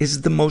father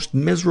is the most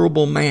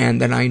miserable man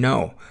that I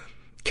know,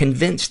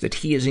 convinced that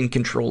he is in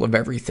control of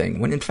everything,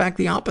 when in fact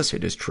the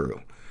opposite is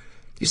true.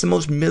 He's the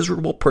most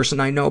miserable person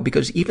I know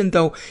because even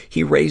though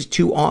he raised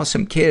 2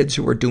 awesome kids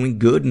who are doing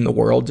good in the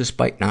world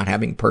despite not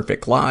having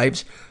perfect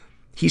lives,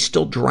 he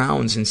still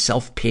drowns in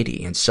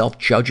self-pity and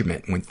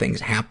self-judgment when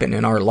things happen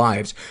in our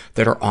lives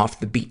that are off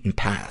the beaten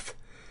path.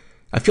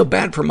 I feel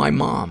bad for my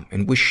mom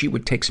and wish she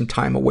would take some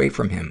time away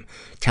from him,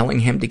 telling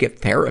him to get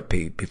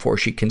therapy before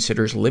she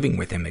considers living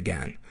with him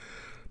again.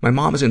 My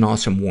mom is an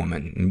awesome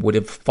woman and would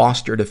have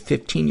fostered a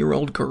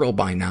 15-year-old girl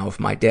by now if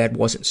my dad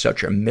wasn't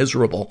such a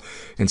miserable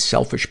and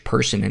selfish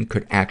person and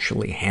could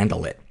actually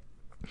handle it.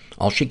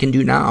 All she can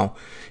do now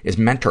is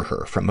mentor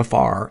her from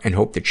afar and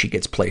hope that she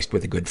gets placed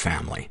with a good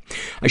family.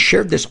 I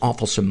shared this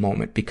awfulsome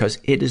moment because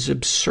it is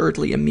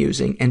absurdly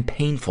amusing and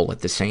painful at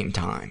the same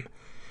time.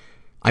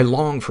 I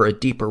long for a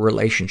deeper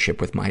relationship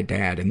with my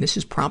dad, and this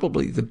is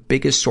probably the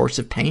biggest source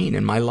of pain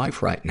in my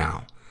life right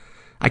now.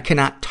 I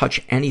cannot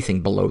touch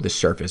anything below the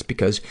surface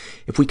because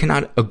if we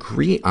cannot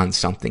agree on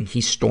something,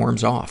 he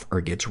storms off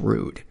or gets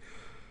rude.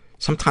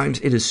 Sometimes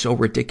it is so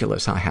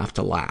ridiculous I have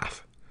to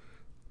laugh.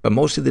 But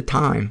most of the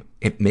time,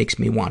 it makes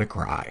me want to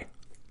cry.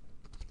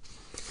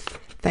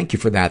 Thank you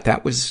for that.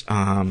 That was,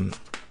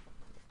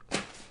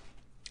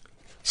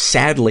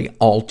 sadly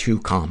all too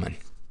common.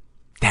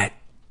 That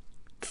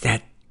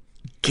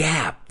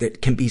gap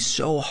that can be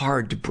so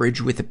hard to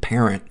bridge with a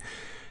parent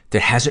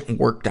that hasn't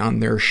worked on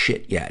their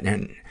shit yet.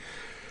 And,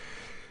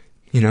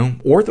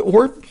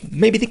 or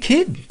maybe the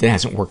kid that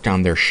hasn't worked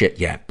on their shit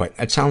yet. But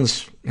it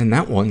sounds in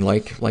that one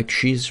like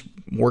she's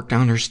worked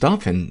on her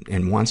stuff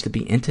and wants to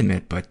be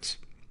intimate. But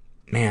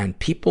man,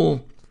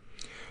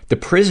 the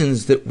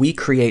prisons that we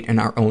create in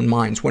our own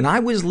minds. When I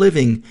was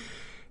living,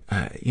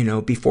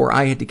 before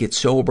I had to get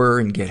sober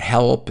and get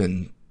help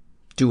and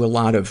do a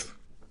lot of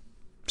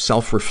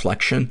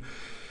self-reflection,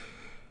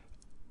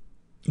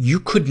 you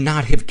could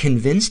not have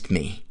convinced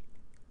me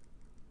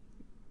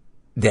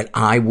that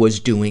I was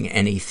doing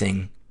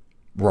anything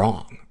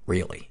wrong,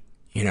 really.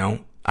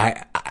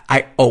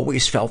 I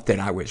always felt that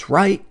I was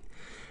right.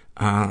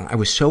 I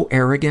was so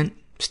arrogant,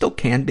 still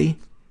can be.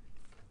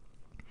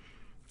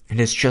 And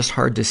it's just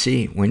hard to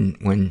see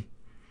when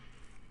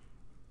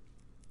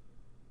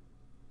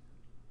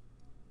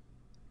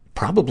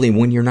probably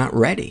when you're not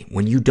ready,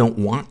 when you don't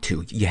want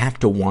to. You have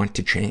to want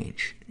to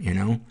change,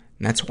 And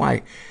that's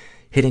why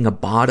hitting a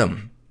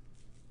bottom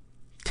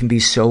can be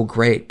so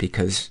great,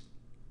 because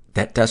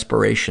that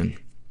desperation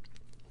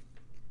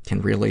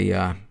can really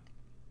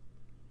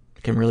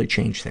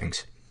change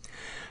things.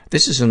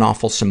 This is an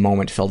awfulsome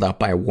moment filled out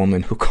by a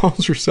woman who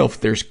calls herself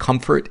There's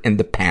Comfort in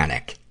the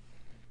Panic.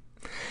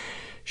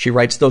 She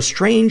writes, those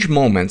strange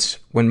moments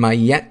when my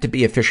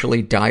yet-to-be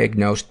officially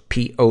diagnosed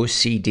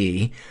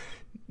POCD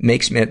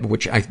makes me,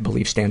 which I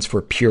believe stands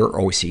for pure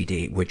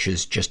OCD, which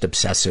is just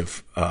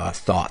obsessive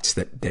thoughts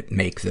that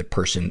make the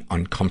person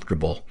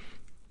uncomfortable.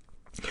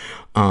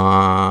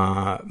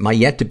 My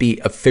yet-to-be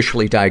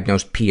officially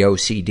diagnosed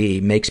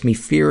POCD makes me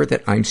fear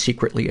that I'm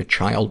secretly a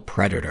child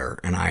predator,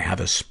 and I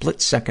have a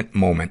split-second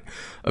moment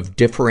of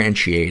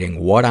differentiating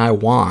what I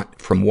want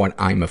from what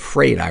I'm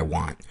afraid I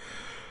want.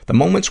 The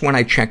moments when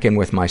I check in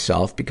with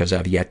myself because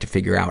I've yet to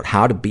figure out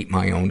how to beat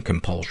my own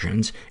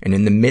compulsions, and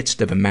in the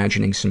midst of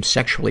imagining some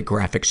sexually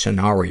graphic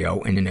scenario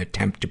in an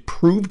attempt to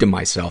prove to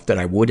myself that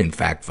I would in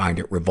fact find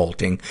it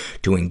revolting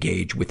to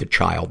engage with a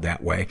child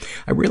that way,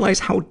 I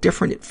realize how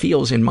different it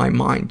feels in my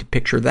mind to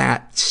picture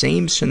that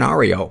same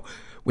scenario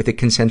with a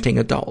consenting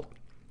adult.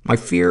 My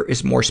fear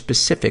is more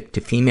specific to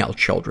female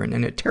children,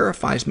 and it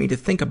terrifies me to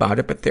think about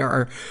it, but there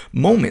are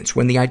moments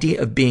when the idea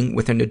of being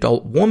with an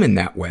adult woman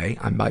that way,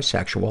 I'm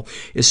bisexual,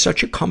 is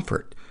such a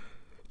comfort.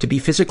 To be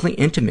physically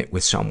intimate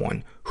with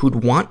someone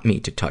who'd want me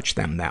to touch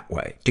them that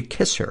way, to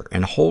kiss her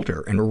and hold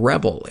her and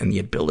revel in the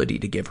ability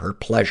to give her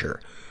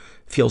pleasure,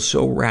 feels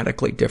so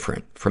radically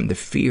different from the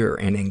fear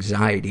and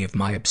anxiety of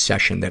my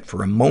obsession that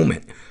for a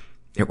moment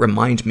it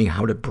reminds me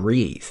how to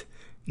breathe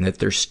and that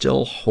there's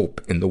still hope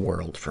in the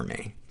world for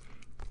me.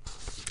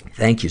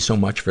 Thank you so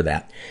much for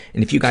that.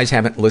 And if you guys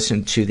haven't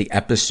listened to the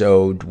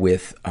episode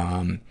with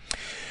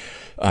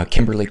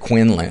Kimberly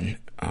Quinlan,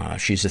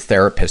 she's a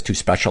therapist who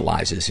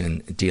specializes in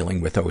dealing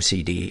with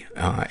OCD.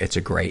 It's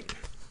a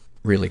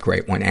really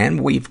great one.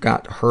 And we've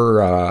got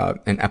her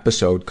an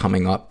episode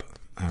coming up,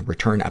 a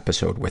return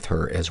episode with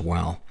her as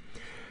well.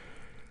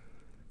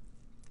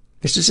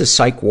 This is a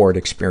psych ward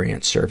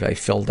experience survey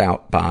filled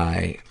out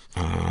by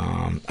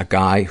a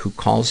guy who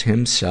calls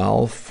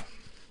himself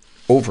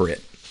Over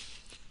It.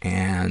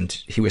 And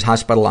he was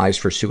hospitalized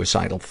for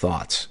suicidal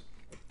thoughts.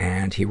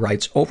 And he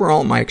writes,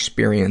 overall, my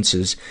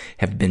experiences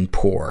have been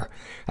poor.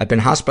 I've been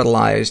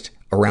hospitalized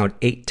around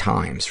 8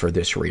 times for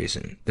this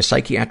reason. The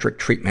psychiatric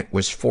treatment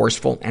was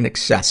forceful and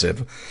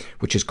excessive,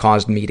 which has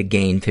caused me to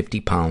gain 50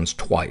 pounds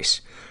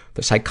twice.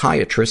 The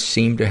psychiatrists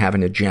seemed to have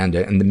an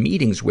agenda, and the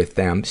meetings with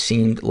them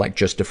seemed like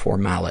just a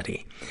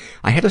formality.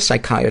 I had a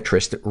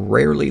psychiatrist that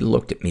rarely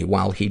looked at me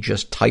while he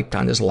just typed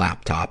on his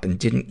laptop and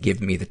didn't give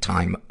me the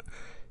time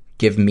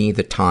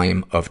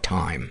of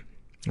time.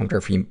 I wonder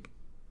if he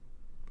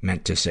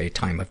meant to say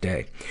time of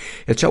day.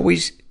 It's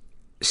always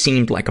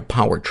seemed like a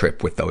power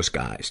trip with those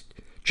guys.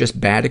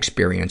 Just bad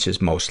experiences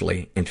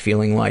mostly, and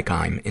feeling like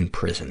I'm in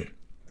prison.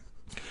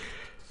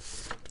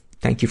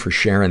 Thank you for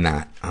sharing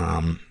that.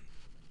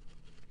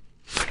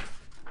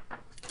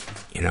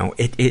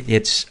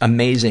 It's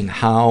amazing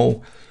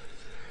how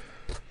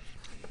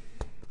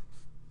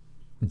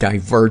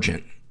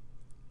divergent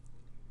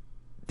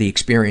the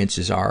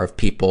experiences are of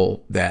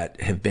people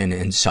that have been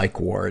in psych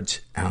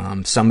wards.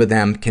 Some of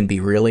them can be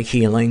really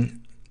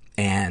healing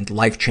and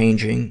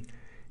life-changing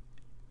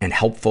and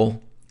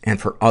helpful,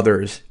 and for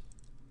others,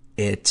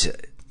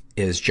 it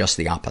is just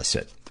the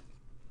opposite.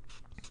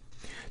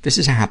 This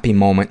is a happy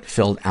moment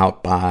filled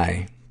out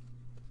by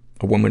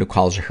a woman who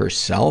calls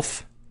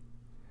herself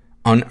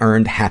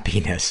Unearned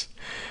Happiness.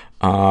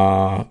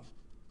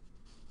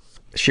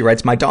 She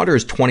writes, my daughter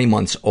is 20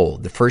 months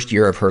old. The first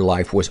year of her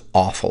life was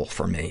awful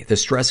for me. The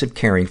stress of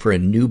caring for a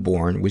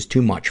newborn was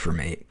too much for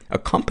me,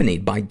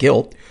 accompanied by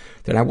guilt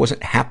that I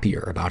wasn't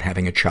happier about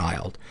having a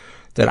child,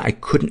 that I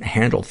couldn't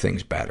handle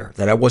things better,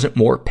 that I wasn't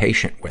more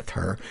patient with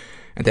her,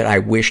 and that I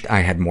wished I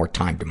had more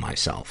time to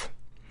myself.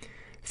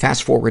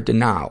 Fast forward to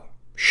now.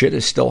 Shit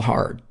is still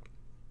hard.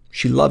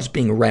 She loves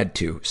being read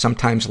to,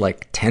 sometimes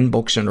like 10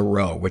 books in a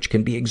row, which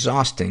can be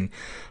exhausting,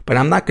 but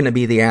I'm not going to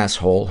be the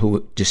asshole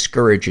who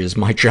discourages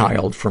my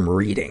child from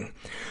reading.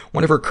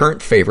 One of her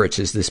current favorites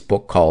is this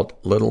book called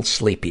Little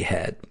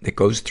Sleepyhead that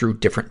goes through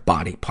different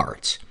body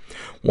parts.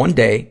 One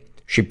day,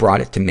 she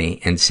brought it to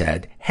me and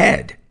said,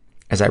 head.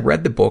 As I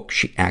read the book,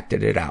 she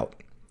acted it out.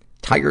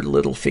 Tired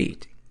little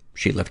feet.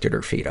 She lifted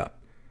her feet up.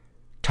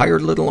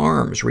 Tired little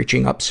arms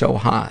reaching up so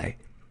high.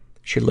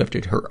 She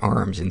lifted her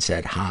arms and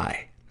said,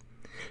 hi.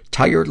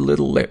 Tired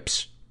little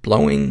lips,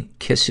 blowing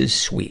kisses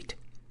sweet.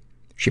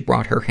 She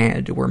brought her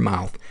hand to her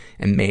mouth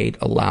and made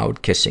a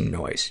loud kissing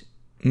noise.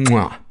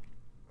 Mwah.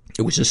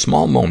 It was a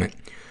small moment,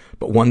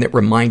 but one that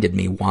reminded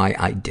me why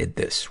I did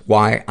this,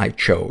 why I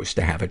chose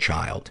to have a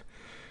child.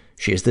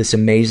 She is this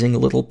amazing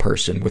little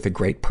person with a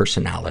great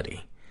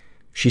personality.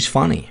 She's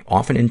funny,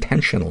 often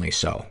intentionally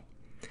so.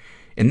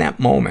 In that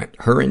moment,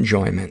 her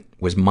enjoyment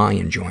was my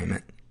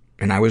enjoyment,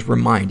 and I was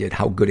reminded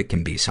how good it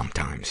can be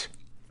sometimes.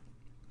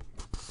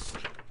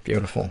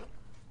 Beautiful.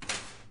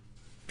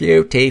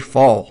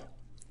 Beautiful.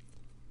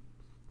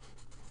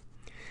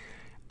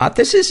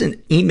 This is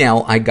an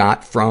email I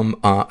got from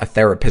a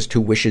therapist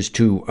who wishes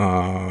to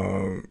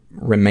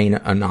remain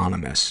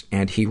anonymous.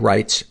 And he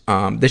writes,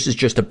 this is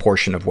just a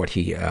portion of what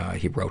he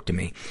wrote to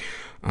me.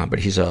 But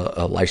he's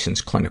a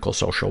licensed clinical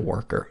social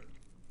worker.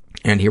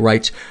 And he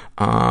writes,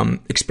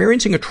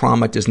 experiencing a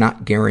trauma does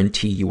not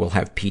guarantee you will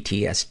have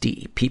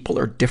PTSD. People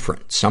are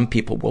different. Some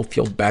people will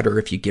feel better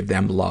if you give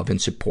them love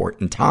and support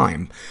and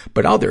time.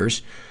 But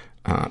others,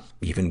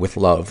 even with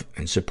love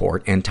and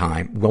support and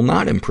time, will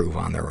not improve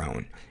on their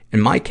own.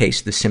 In my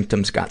case, the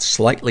symptoms got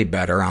slightly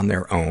better on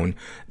their own,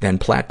 then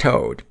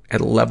plateaued at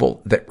a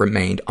level that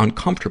remained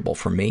uncomfortable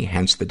for me,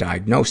 hence the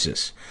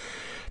diagnosis.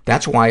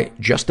 That's why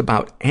just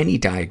about any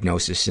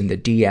diagnosis in the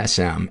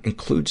DSM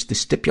includes the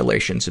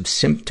stipulations of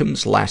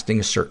symptoms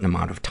lasting a certain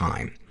amount of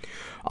time.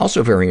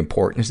 Also very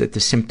important is that the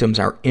symptoms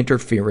are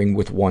interfering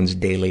with one's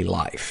daily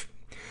life.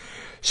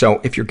 So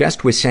if your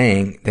guest was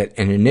saying that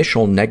an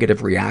initial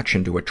negative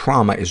reaction to a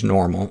trauma is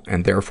normal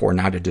and therefore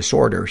not a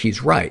disorder,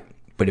 he's right.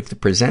 But if the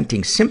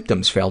presenting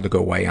symptoms fail to go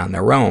away on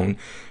their own,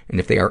 and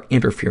if they are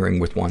interfering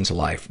with one's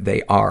life,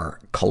 they are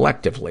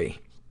collectively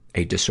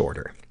a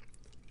disorder.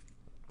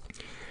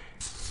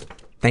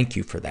 Thank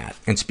you for that.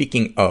 And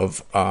speaking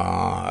of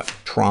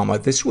trauma,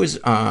 this was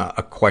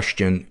a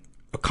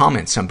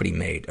comment somebody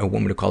made, a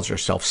woman who calls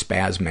herself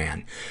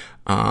Spazman.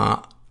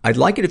 I'd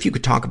like it if you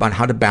could talk about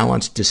how to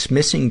balance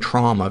dismissing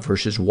trauma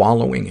versus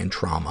wallowing in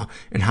trauma,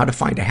 and how to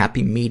find a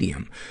happy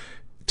medium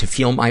to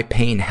feel my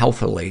pain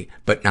healthily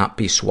but not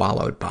be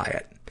swallowed by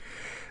it.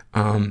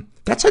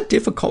 That's a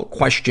difficult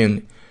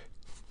question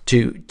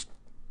to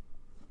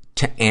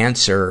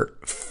answer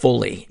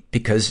fully,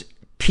 because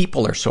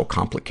people are so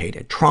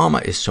complicated. Trauma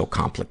is so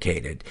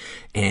complicated,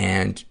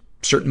 and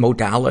certain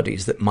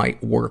modalities that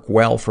might work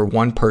well for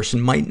one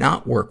person might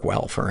not work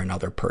well for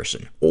another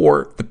person.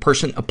 Or the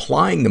person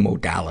applying the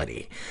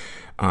modality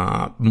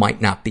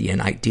might not be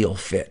an ideal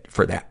fit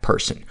for that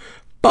person.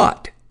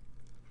 But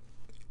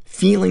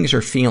feelings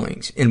are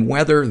feelings, and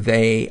whether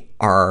they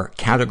are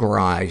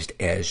categorized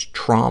as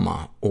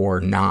trauma or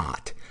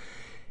not,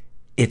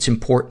 it's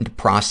important to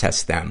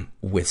process them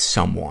with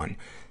someone.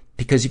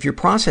 Because if you're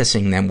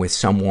processing them with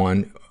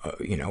someone,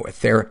 a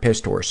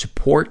therapist or a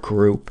support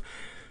group,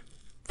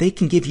 they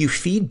can give you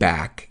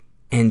feedback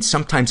and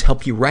sometimes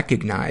help you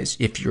recognize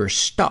if you're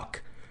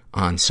stuck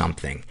on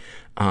something,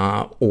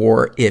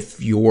 or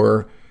if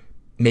you're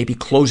maybe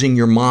closing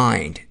your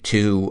mind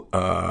to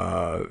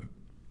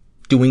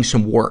doing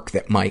some work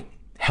that might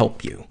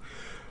help you.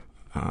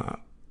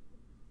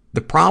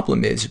 The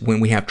problem is when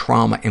we have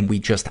trauma and we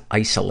just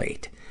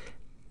isolate.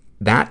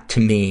 That,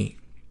 to me,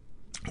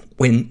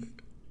 when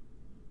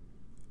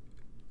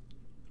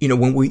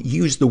we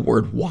use the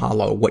word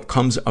wallow, what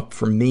comes up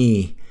for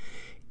me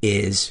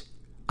is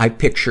I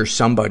picture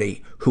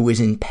somebody who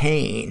is in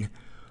pain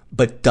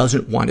but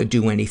doesn't want to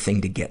do anything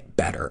to get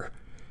better,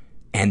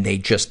 and they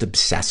just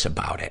obsess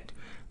about it.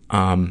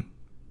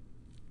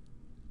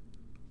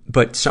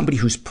 But somebody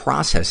who's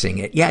processing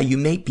it, yeah, you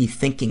may be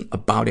thinking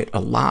about it a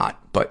lot,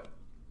 but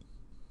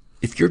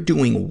if you're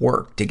doing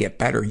work to get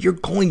better, you're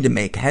going to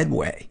make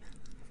headway.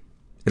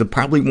 It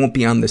probably won't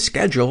be on the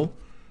schedule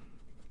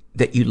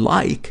that you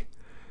like.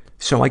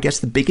 So I guess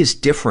the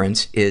biggest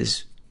difference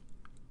is,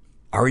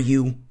 are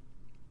you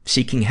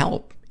seeking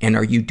help? And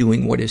are you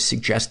doing what is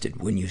suggested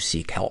when you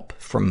seek help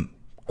from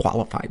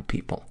qualified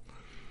people?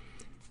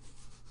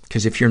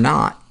 Because if you're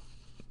not,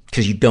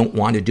 because you don't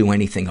want to do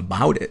anything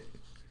about it,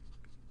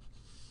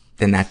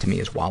 then that to me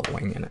is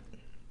wallowing in it.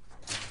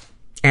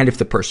 And if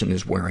the person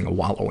is wearing a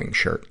wallowing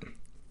shirt.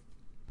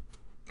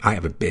 I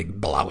have a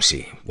big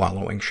blousey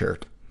wallowing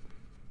shirt.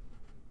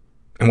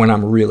 And when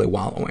I'm really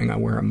wallowing, I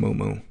wear a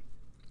muumuu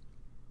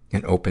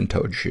and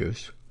open-toed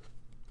shoes.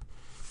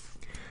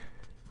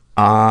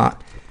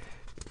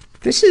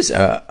 This is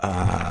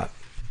a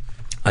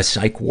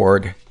psych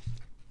ward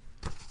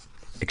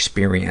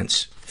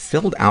experience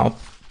filled out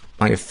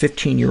by a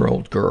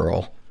 15-year-old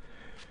girl.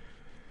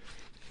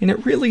 And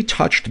it really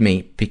touched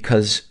me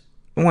because,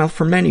 well,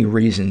 for many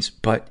reasons,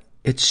 but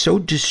it's so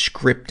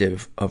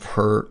descriptive of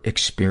her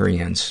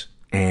experience.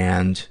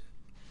 And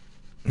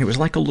it was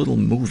like a little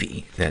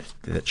movie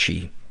that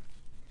she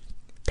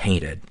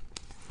painted.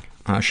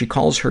 She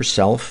calls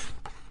herself,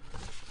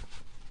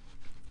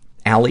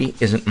 Allie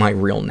isn't my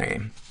real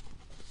name.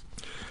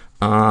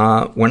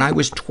 When I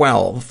was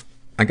 12,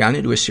 I got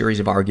into a series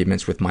of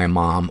arguments with my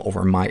mom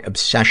over my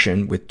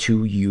obsession with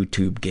 2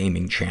 YouTube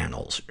gaming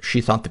channels. She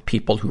thought the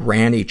people who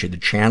ran each of the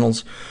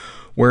channels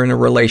were in a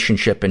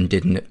relationship and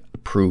didn't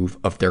approve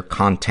of their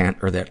content,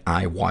 or that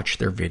I watched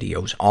their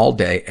videos all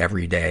day,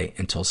 every day,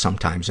 until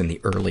sometimes in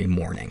the early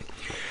morning.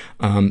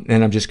 And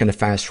I'm just going to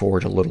fast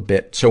forward a little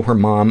bit. So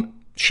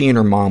she and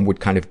her mom would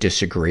kind of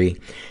disagree,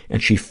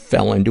 and she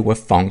fell into a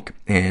funk,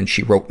 and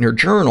she wrote in her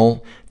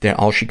journal that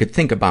all she could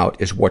think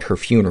about is what her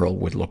funeral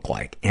would look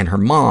like. And her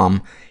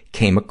mom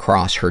came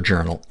across her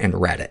journal and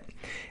read it.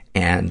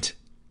 And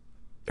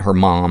her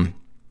mom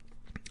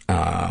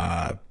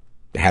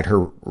had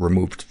her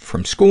removed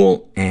from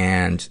school,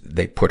 and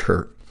they put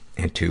her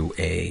into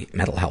a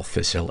mental health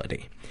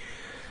facility.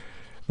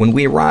 When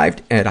we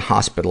arrived at a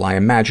hospital, I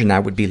imagined I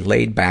would be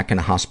laid back in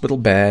a hospital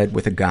bed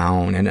with a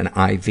gown and an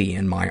IV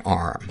in my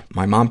arm.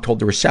 My mom told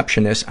the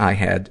receptionist I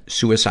had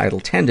suicidal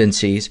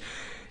tendencies,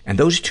 and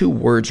those 2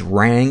 words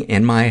rang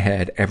in my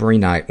head every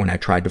night when I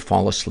tried to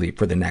fall asleep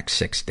for the next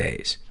 6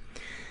 days.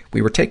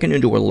 We were taken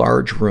into a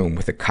large room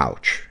with a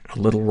couch, a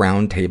little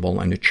round table,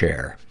 and a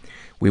chair.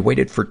 We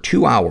waited for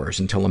 2 hours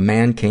until a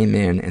man came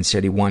in and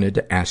said he wanted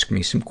to ask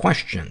me some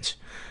questions.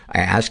 I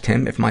asked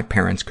him if my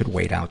parents could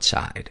wait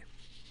outside.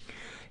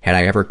 Had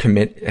I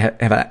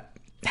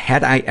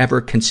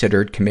ever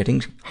considered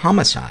committing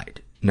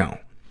homicide? No.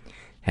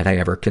 Had I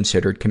ever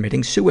considered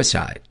committing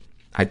suicide?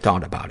 I'd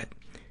thought about it.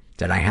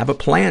 Did I have a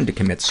plan to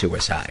commit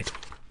suicide?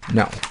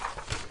 No.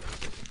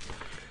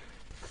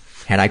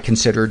 Had I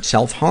considered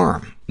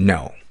self-harm?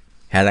 No.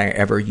 Had I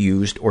ever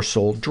used or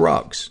sold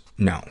drugs?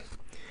 No.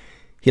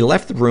 He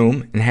left the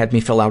room and had me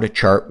fill out a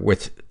chart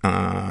with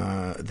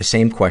the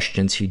same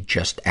questions he'd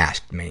just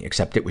asked me,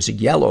 except it was a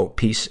yellow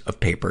piece of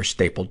paper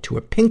stapled to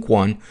a pink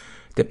one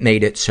that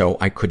made it so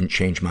I couldn't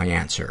change my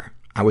answer.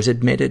 I was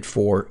admitted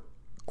for,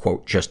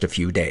 quote, just a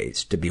few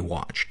days to be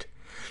watched.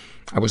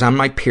 I was on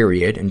my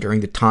period, and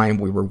during the time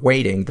we were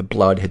waiting, the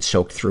blood had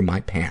soaked through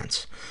my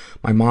pants.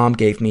 My mom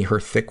gave me her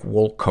thick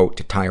wool coat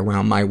to tie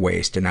around my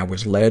waist, and I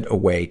was led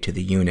away to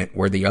the unit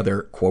where the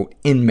other, quote,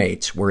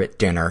 inmates were at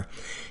dinner,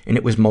 and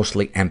it was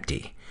mostly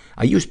empty.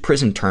 I used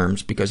prison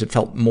terms because it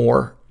felt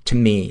more to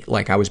me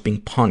like I was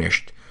being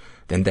punished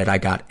than that I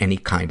got any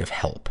kind of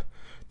help.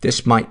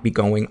 This might be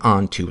going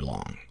on too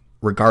long.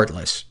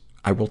 Regardless,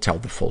 I will tell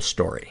the full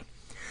story.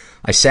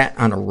 I sat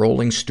on a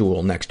rolling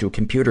stool next to a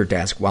computer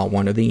desk while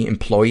one of the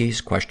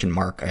employees,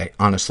 I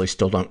honestly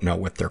still don't know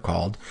what they're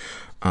called,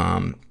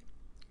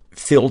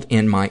 filled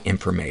in my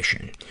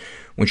information.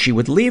 When she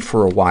would leave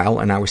for a while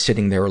and I was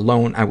sitting there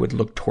alone, I would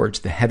look towards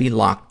the heavy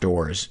locked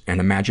doors and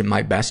imagine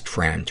my best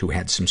friend, who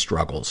had some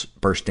struggles,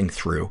 bursting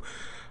through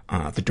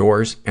the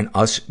doors and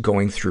us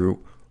going through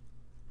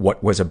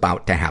what was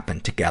about to happen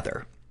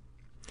together.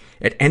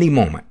 At any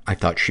moment, I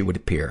thought she would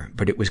appear,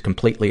 but it was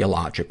completely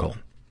illogical.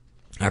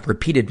 I've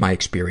repeated my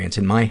experience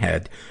in my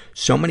head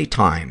so many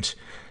times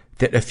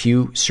that a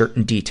few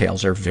certain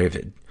details are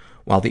vivid,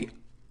 while the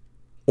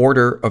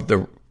order of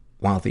the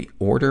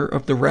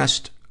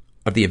rest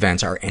of the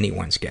events are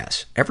anyone's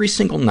guess. Every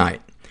single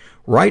night,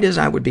 right as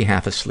I would be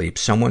half asleep,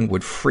 someone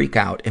would freak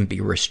out and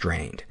be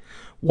restrained.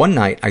 One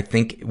night, I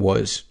think it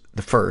was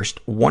the first,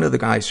 one of the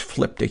guys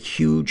flipped a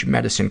huge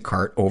medicine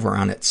cart over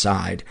on its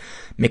side,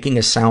 making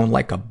a sound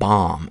like a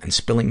bomb and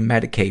spilling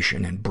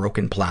medication and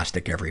broken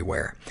plastic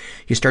everywhere.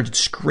 He started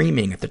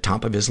screaming at the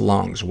top of his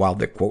lungs while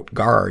the, quote,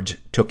 guards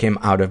took him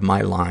out of my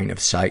line of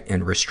sight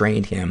and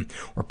restrained him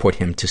or put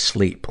him to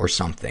sleep or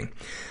something.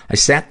 I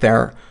sat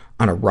there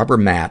on a rubber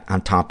mat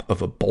on top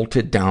of a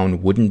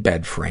bolted-down wooden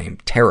bed frame,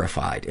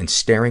 terrified and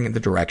staring in the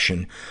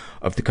direction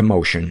of the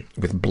commotion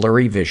with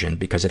blurry vision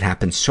because it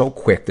happened so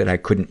quick that I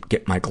couldn't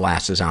get my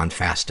glasses on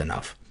fast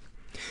enough.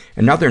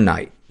 Another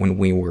night, when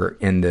we were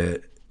in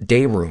the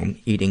day room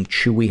eating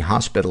chewy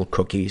hospital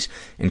cookies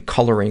and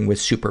coloring with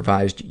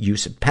supervised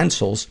use of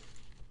pencils,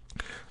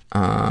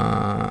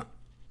 another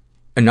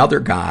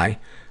guy,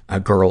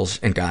 girls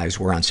and guys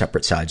were on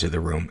separate sides of the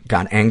room,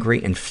 got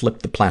angry and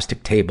flipped the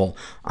plastic table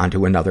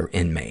onto another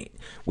inmate.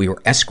 We were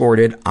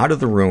escorted out of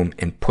the room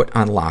and put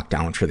on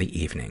lockdown for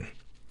the evening.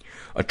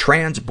 A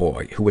trans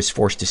boy who was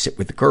forced to sit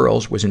with the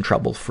girls was in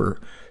trouble for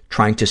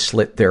trying to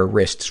slit their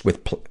wrist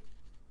with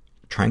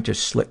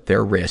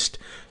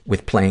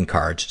playing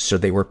cards, so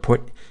they were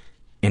put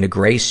in a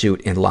gray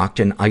suit and locked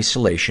in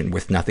isolation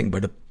with nothing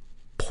but a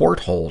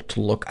porthole to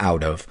look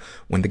out of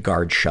when the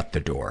guard shut the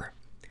door.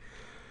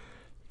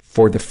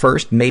 For the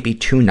first maybe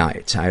 2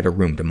 nights, I had a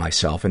room to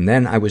myself, and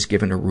then I was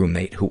given a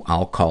roommate who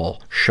I'll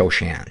call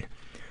Shoshan.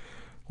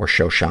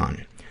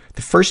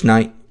 The first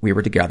night we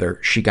were together,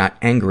 she got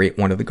angry at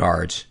one of the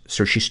guards,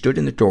 so she stood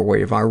in the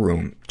doorway of our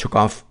room, took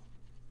off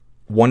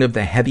one of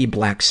the heavy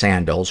black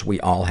sandals we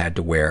all had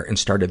to wear, and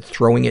started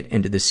throwing it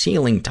into the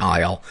ceiling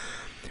tile,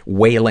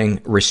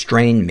 wailing,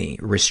 "Restrain me,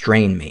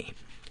 restrain me."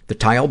 The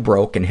tile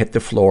broke and hit the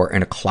floor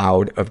in a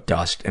cloud of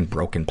dust and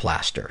broken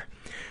plaster.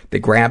 They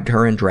grabbed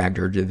her and dragged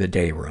her to the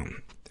day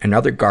room.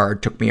 Another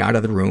guard took me out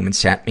of the room and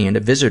sat me in a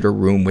visitor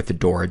room with the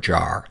door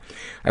ajar.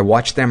 I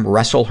watched them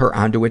wrestle her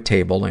onto a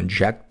table and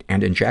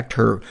inject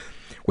her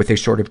with a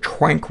sort of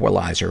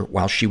tranquilizer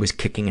while she was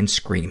kicking and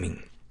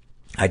screaming.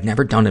 I'd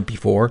never done it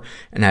before,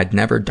 and I'd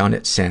never done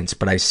it since,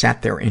 but I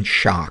sat there in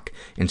shock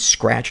and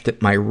scratched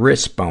at my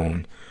wrist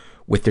bone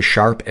with the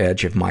sharp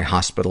edge of my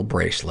hospital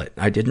bracelet.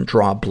 I didn't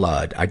draw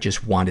blood. I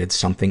just wanted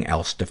something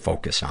else to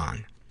focus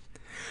on.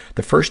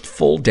 The first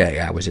full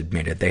day I was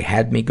admitted, they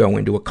had me go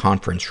into a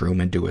conference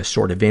room and do a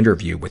sort of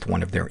interview with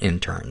one of their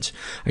interns.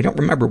 I don't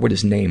remember what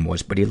his name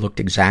was, but he looked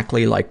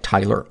exactly like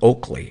Tyler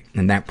Oakley,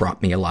 and that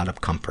brought me a lot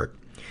of comfort.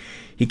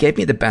 He gave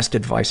me the best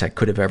advice I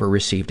could have ever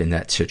received in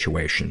that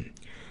situation.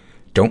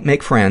 Don't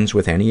make friends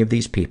with any of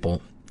these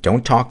people,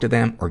 don't talk to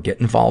them or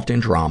get involved in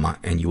drama,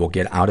 and you will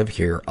get out of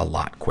here a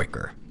lot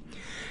quicker.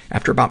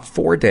 After about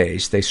 4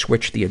 days, they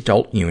switched the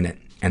adult unit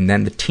and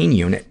then the teen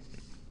unit,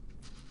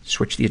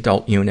 because the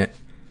adult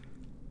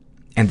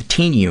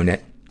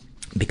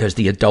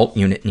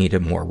unit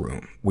needed more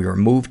room. We were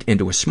moved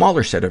into a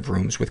smaller set of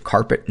rooms with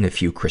carpet and a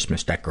few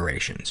Christmas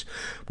decorations.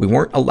 We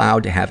weren't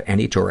allowed to have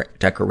any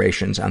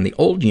decorations on the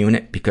old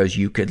unit because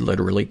you could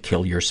literally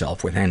kill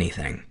yourself with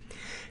anything.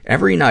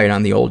 Every night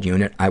on the old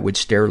unit, I would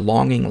stare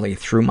longingly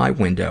through my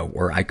window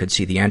where I could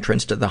see the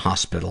entrance to the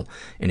hospital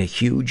and a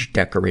huge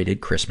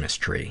decorated Christmas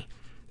tree.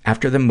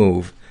 After the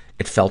move,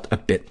 it felt a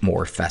bit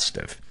more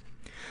festive.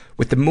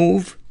 With the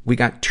move, we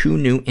got 2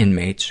 new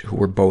inmates who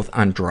were both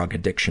on drug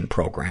addiction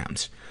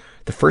programs.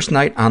 The first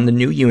night on the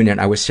new unit,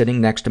 I was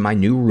sitting next to my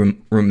new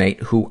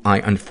roommate who I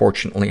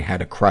unfortunately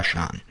had a crush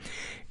on.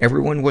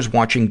 Everyone was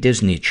watching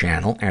Disney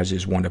Channel, as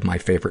is one of my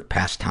favorite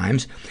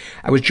pastimes.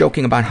 I was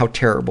joking about how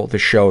terrible the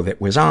show that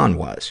was on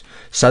was.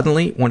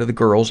 Suddenly, one of the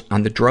girls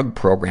on the drug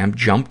program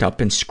jumped up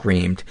and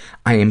screamed,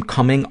 "I am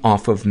coming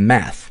off of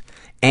meth."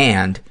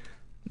 And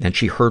then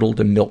she hurtled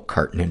a milk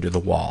carton into the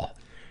wall.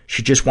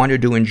 She just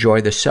wanted to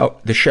enjoy the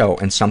show,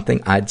 and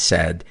something I'd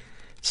said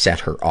set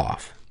her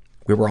off.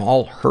 We were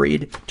all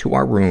hurried to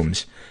our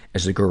rooms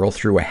as the girl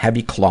threw a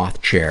heavy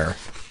cloth chair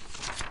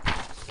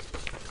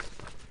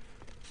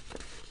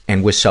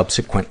and was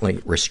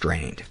subsequently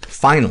restrained.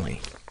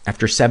 Finally,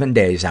 after 7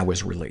 days, I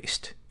was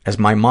released. As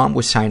my mom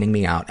was signing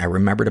me out, I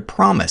remembered a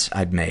promise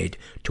I'd made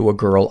to a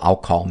girl I'll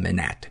call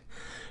Minette.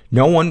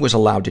 No one was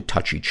allowed to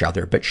touch each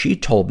other, but she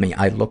told me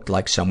I looked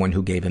like someone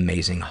who gave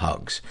amazing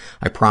hugs.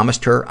 I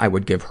promised her I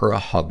would give her a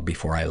hug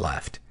before I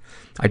left.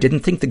 I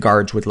didn't think the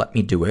guards would let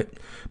me do it,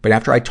 but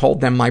after I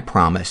told them my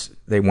promise,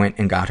 they went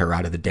and got her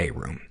out of the day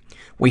room.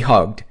 We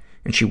hugged,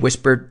 and she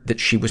whispered that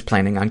she was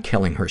planning on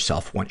killing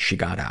herself once she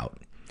got out.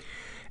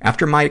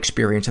 After my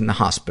experience in the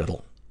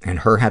hospital, and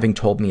her having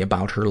told me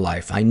about her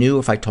life, I knew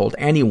if I told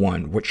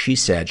anyone what she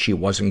said, she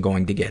wasn't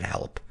going to get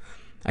help.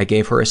 I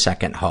gave her a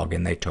second hug,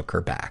 and they took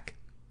her back.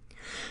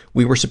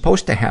 We were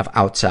supposed to have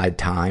outside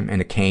time in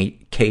a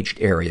caged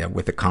area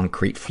with a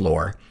concrete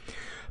floor,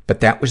 but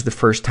that was the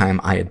first time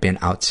I had been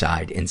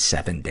outside in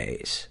 7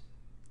 days.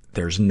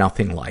 there's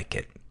nothing like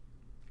it.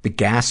 The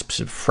gasps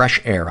of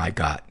fresh air I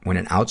got when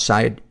an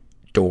outside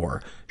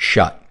door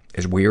shut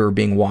as we were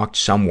being walked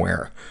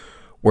somewhere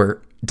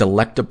were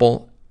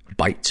delectable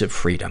bites of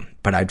freedom,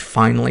 but I'd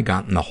finally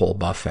gotten the whole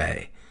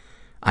buffet.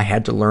 I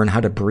had to learn how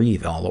to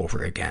breathe all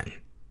over again.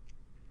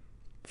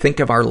 Think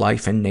of our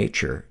life in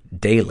nature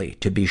daily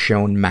to be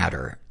shown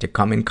matter, to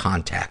come in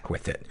contact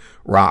with it.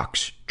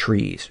 Rocks,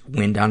 trees,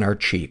 wind on our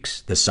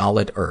cheeks, the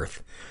solid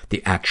earth,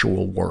 the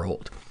actual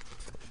world.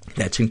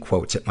 That's in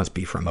quotes. It must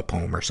be from a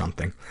poem or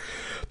something.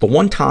 The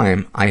one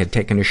time I had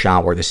taken a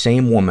shower, the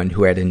same woman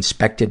who had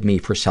inspected me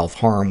for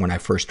self-harm when I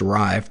first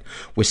arrived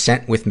was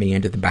sent with me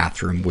into the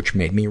bathroom, which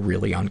made me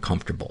really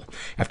uncomfortable.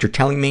 After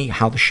telling me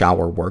how the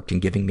shower worked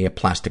and giving me a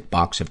plastic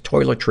box of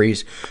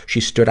toiletries, she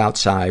stood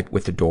outside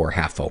with the door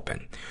half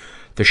open.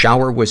 The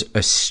shower was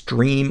a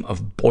stream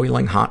of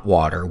boiling hot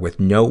water with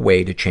no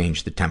way to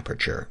change the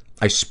temperature.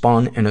 I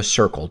spun in a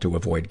circle to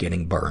avoid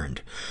getting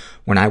burned.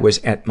 When I was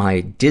at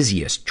my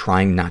dizziest,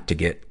 trying not to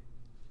get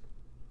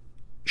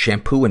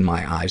shampoo in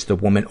my eyes, the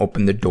woman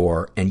opened the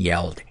door and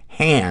yelled,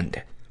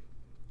 "Hand!"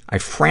 I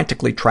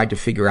frantically tried to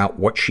figure out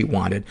what she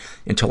wanted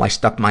until I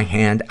stuck my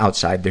hand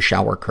outside the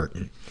shower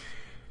curtain.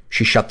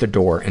 She shut the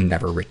door and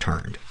never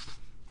returned.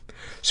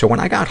 So when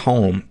I got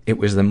home, it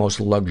was the most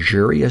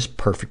luxurious,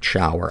 perfect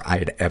shower I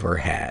had ever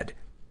had.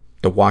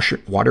 The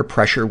water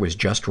pressure was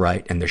just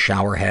right, and the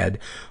shower head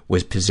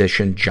was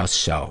positioned just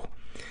so.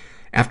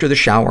 After the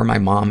shower, my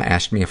mom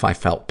asked me if I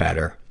felt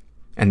better,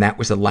 and that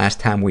was the last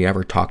time we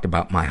ever talked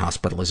about my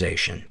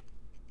hospitalization.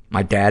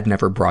 My dad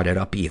never brought it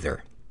up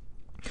either.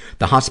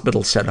 The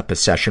hospital set up a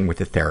session with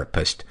a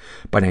therapist,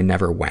 but I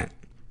never went.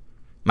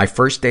 My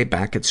first day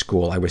back at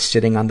school, I was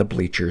sitting on the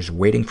bleachers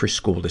waiting for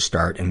school to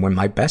start, and when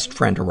my best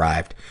friend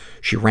arrived,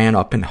 she ran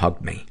up and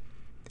hugged me.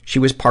 She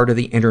was part of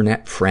the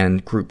internet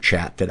friend group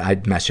chat that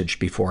I'd messaged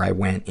before I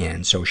went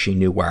in, so she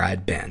knew where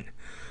I'd been.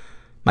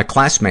 My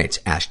classmates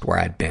asked where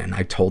I'd been.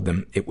 I told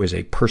them it was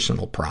a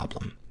personal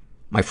problem.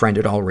 My friend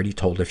had already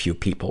told a few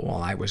people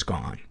while I was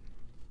gone.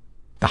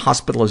 The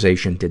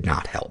hospitalization did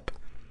not help.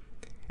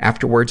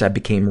 Afterwards, I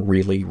became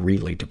really,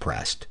 really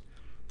depressed.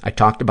 I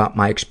talked about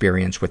my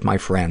experience with my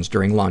friends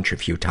during lunch a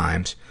few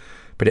times,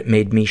 but it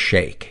made me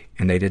shake,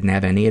 and they didn't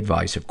have any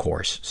advice, of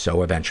course,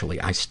 so eventually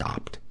I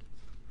stopped.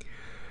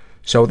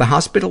 So the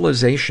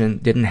hospitalization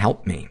didn't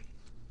help me.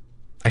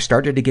 I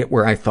started to get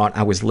where I thought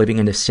I was living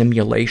in a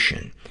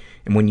simulation,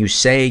 and when you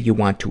say you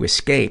want to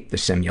escape the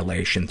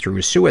simulation through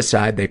a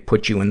suicide, they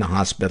put you in the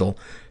hospital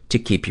to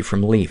keep you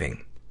from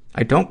leaving.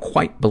 I don't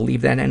quite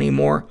believe that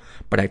anymore,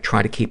 but I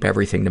try to keep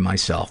everything to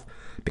myself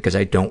because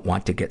I don't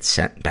want to get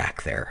sent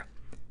back there.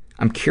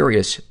 I'm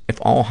curious if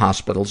all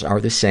hospitals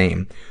are the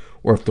same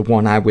or if the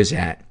one I was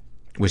at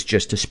was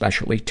just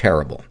especially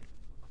terrible.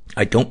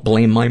 I don't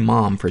blame my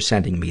mom for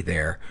sending me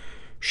there.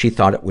 She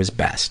thought it was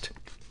best,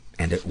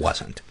 and it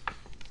wasn't.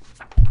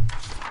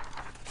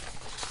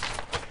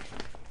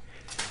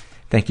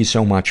 Thank you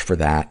so much for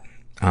that.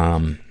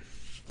 And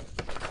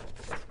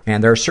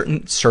there are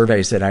certain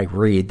surveys that I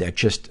read that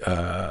just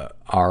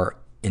are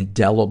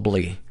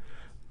indelibly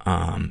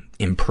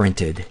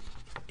imprinted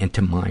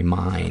into my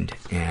mind,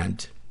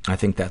 and I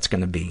think that's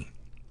going to be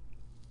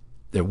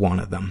one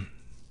of them.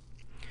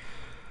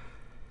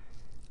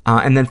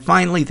 And then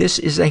finally, this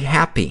is a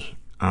happy,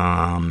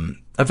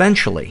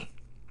 eventually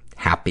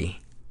happy.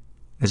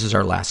 This is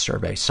our last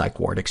survey, psych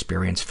ward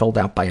experience, filled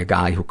out by a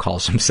guy who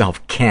calls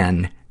himself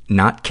Ken,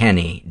 not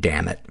Kenny,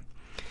 damn it.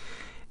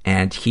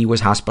 And he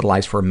was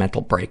hospitalized for a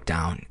mental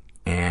breakdown,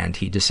 and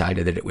he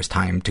decided that it was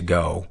time to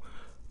go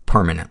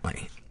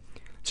permanently.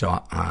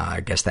 So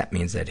I guess that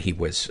means that he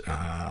was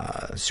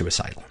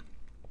suicidal.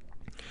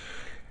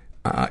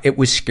 It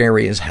was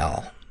scary as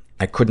hell.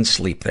 I couldn't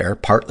sleep there,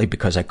 partly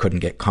because I couldn't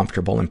get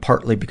comfortable, and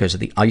partly because of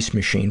the ice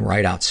machine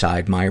right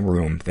outside my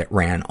room that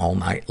ran all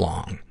night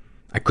long.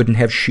 I couldn't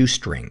have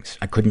shoestrings.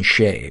 I couldn't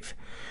shave.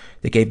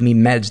 They gave me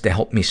meds to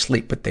help me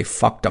sleep, but they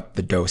fucked up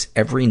the dose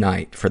every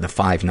night for the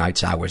 5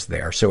 nights I was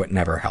there, so it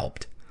never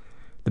helped.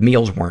 The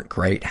meals weren't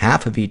great.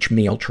 Half of each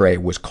meal tray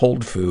was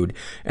cold food,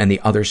 and the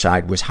other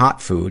side was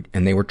hot food,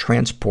 and they were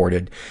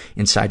transported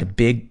inside a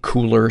big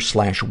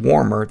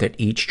cooler/warmer that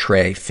each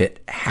tray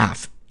fit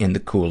half in the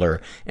cooler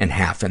and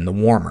half in the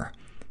warmer.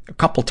 A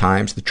couple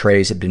times the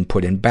trays had been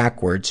put in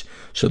backwards,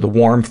 so the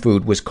warm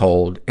food was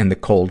cold and the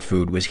cold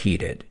food was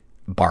heated.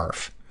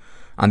 Barf.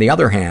 On the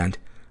other hand,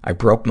 I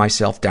broke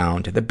myself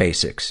down to the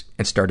basics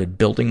and started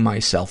building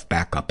myself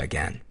back up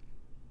again.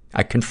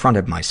 I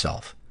confronted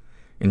myself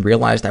and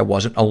realized I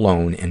wasn't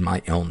alone in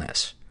my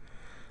illness.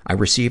 I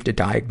received a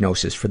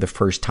diagnosis for the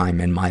first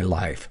time in my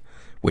life,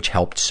 which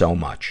helped so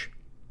much.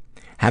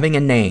 Having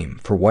a name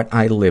for what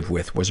I live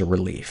with was a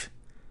relief.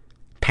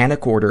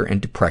 Panic order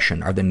and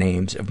depression are the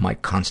names of my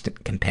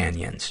constant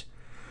companions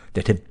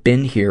that have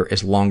been here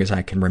as long as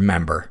I can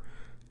remember.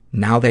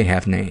 Now they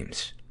have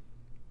names.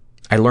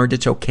 I learned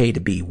it's okay to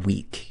be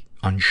weak,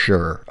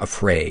 unsure,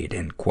 afraid,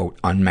 and, quote,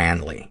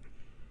 unmanly.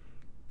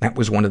 That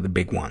was one of the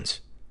big ones.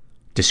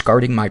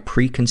 Discarding my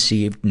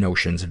preconceived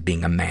notions of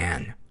being a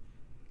man.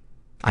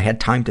 I had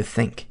time to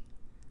think.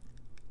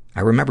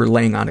 I remember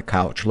laying on a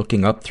couch,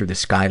 looking up through the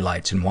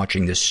skylights and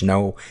watching the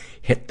snow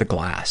hit the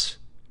glass,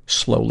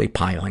 slowly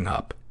piling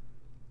up.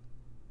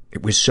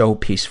 It was so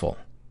peaceful.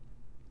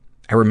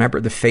 I remember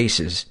the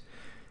faces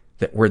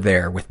that were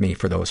there with me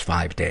for those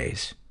 5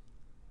 days.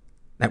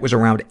 That was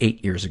around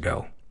 8 years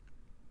ago.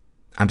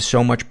 I'm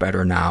so much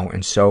better now,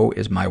 and so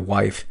is my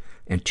wife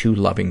and 2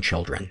 loving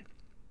children.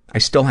 I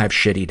still have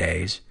shitty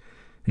days,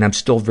 and I'm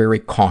still very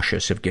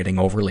cautious of getting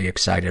overly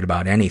excited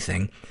about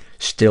anything,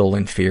 still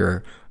in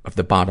fear of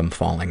the bottom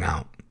falling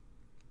out.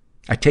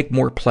 I take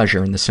more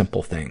pleasure in the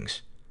simple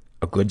things.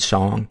 A good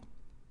song,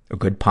 a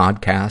good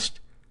podcast,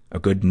 a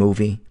good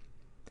movie,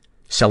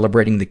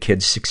 celebrating the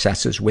kids'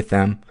 successes with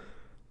them,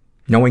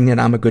 knowing that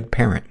I'm a good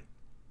parent,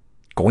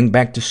 going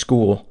back to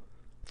school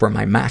for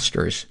my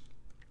master's.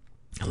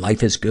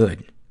 Life is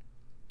good.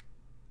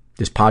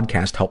 This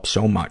podcast helps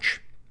so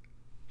much.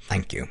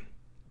 Thank you.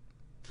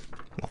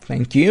 Well,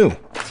 thank you,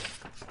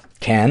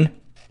 Ken.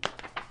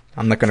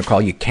 I'm not going to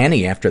call you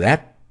Kenny after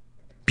that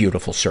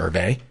beautiful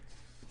survey.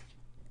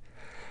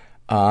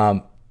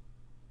 Well,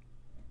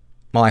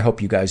 I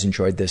hope you guys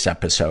enjoyed this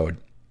episode.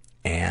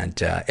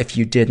 And if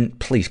you didn't,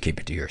 please keep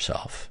it to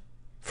yourself.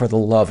 For the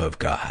love of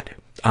God.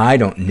 I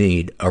don't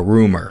need a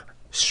rumor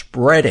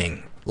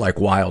spreading like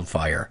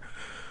wildfire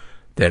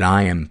that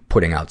I am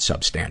putting out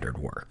substandard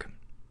work.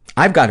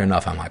 I've got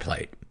enough on my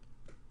plate.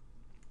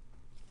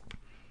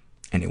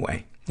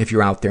 Anyway, if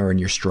you're out there and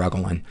you're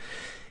struggling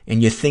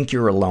and you think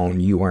you're alone,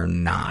 you are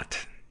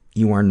not.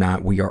 You are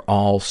not. We are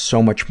all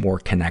so much more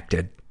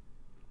connected.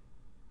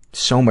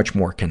 So much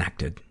more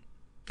connected.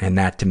 And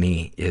that, to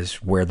me, is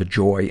where the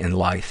joy in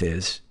life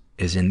is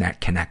in that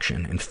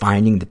connection and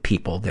finding the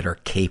people that are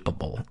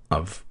capable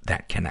of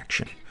that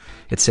connection.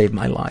 It saved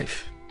my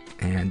life,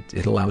 and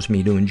it allows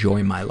me to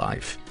enjoy my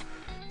life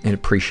and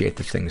appreciate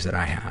the things that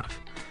I have.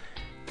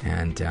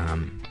 And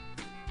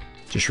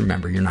just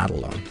remember, you're not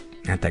alone.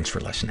 And thanks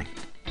for listening.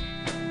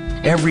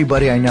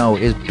 Everybody I know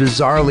is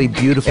bizarrely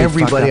beautifully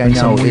fucked up in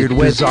some weird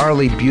way.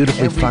 Bizarrely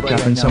beautifully fucked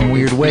up in some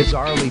weird way.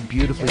 Bizarrely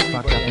beautifully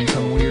fucked up in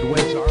some weird way.